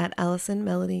find me at Allison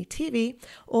Melody TV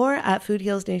or at Food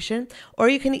Heals Nation, or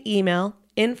you can email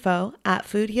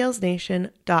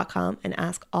info@foodhealsnation.com and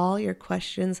ask all your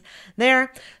questions there.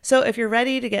 So if you're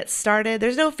ready to get started,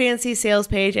 there's no fancy sales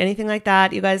page, anything like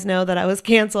that. You guys know that I was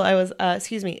canceled. I was,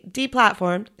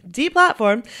 deplatformed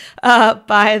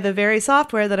by the very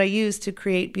software that I used to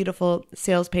create beautiful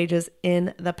sales pages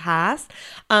in the past.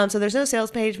 So there's no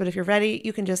sales page, but if you're ready,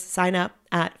 you can just sign up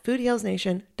at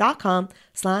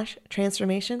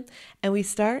foodhealsnation.com/transformation. And we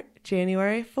start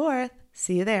January 4th.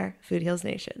 See you there, Food Heals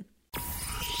Nation.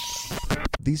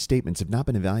 These statements have not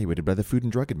been evaluated by the Food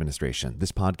and Drug Administration.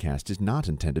 This podcast is not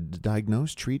intended to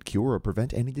diagnose, treat, cure, or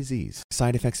prevent any disease.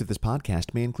 Side effects of this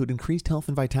podcast may include increased health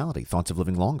and vitality, thoughts of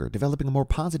living longer, developing a more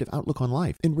positive outlook on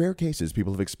life. In rare cases,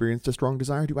 people have experienced a strong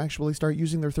desire to actually start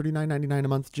using their $39.99 a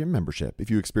month gym membership. If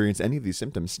you experience any of these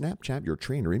symptoms, Snapchat your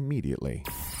trainer immediately.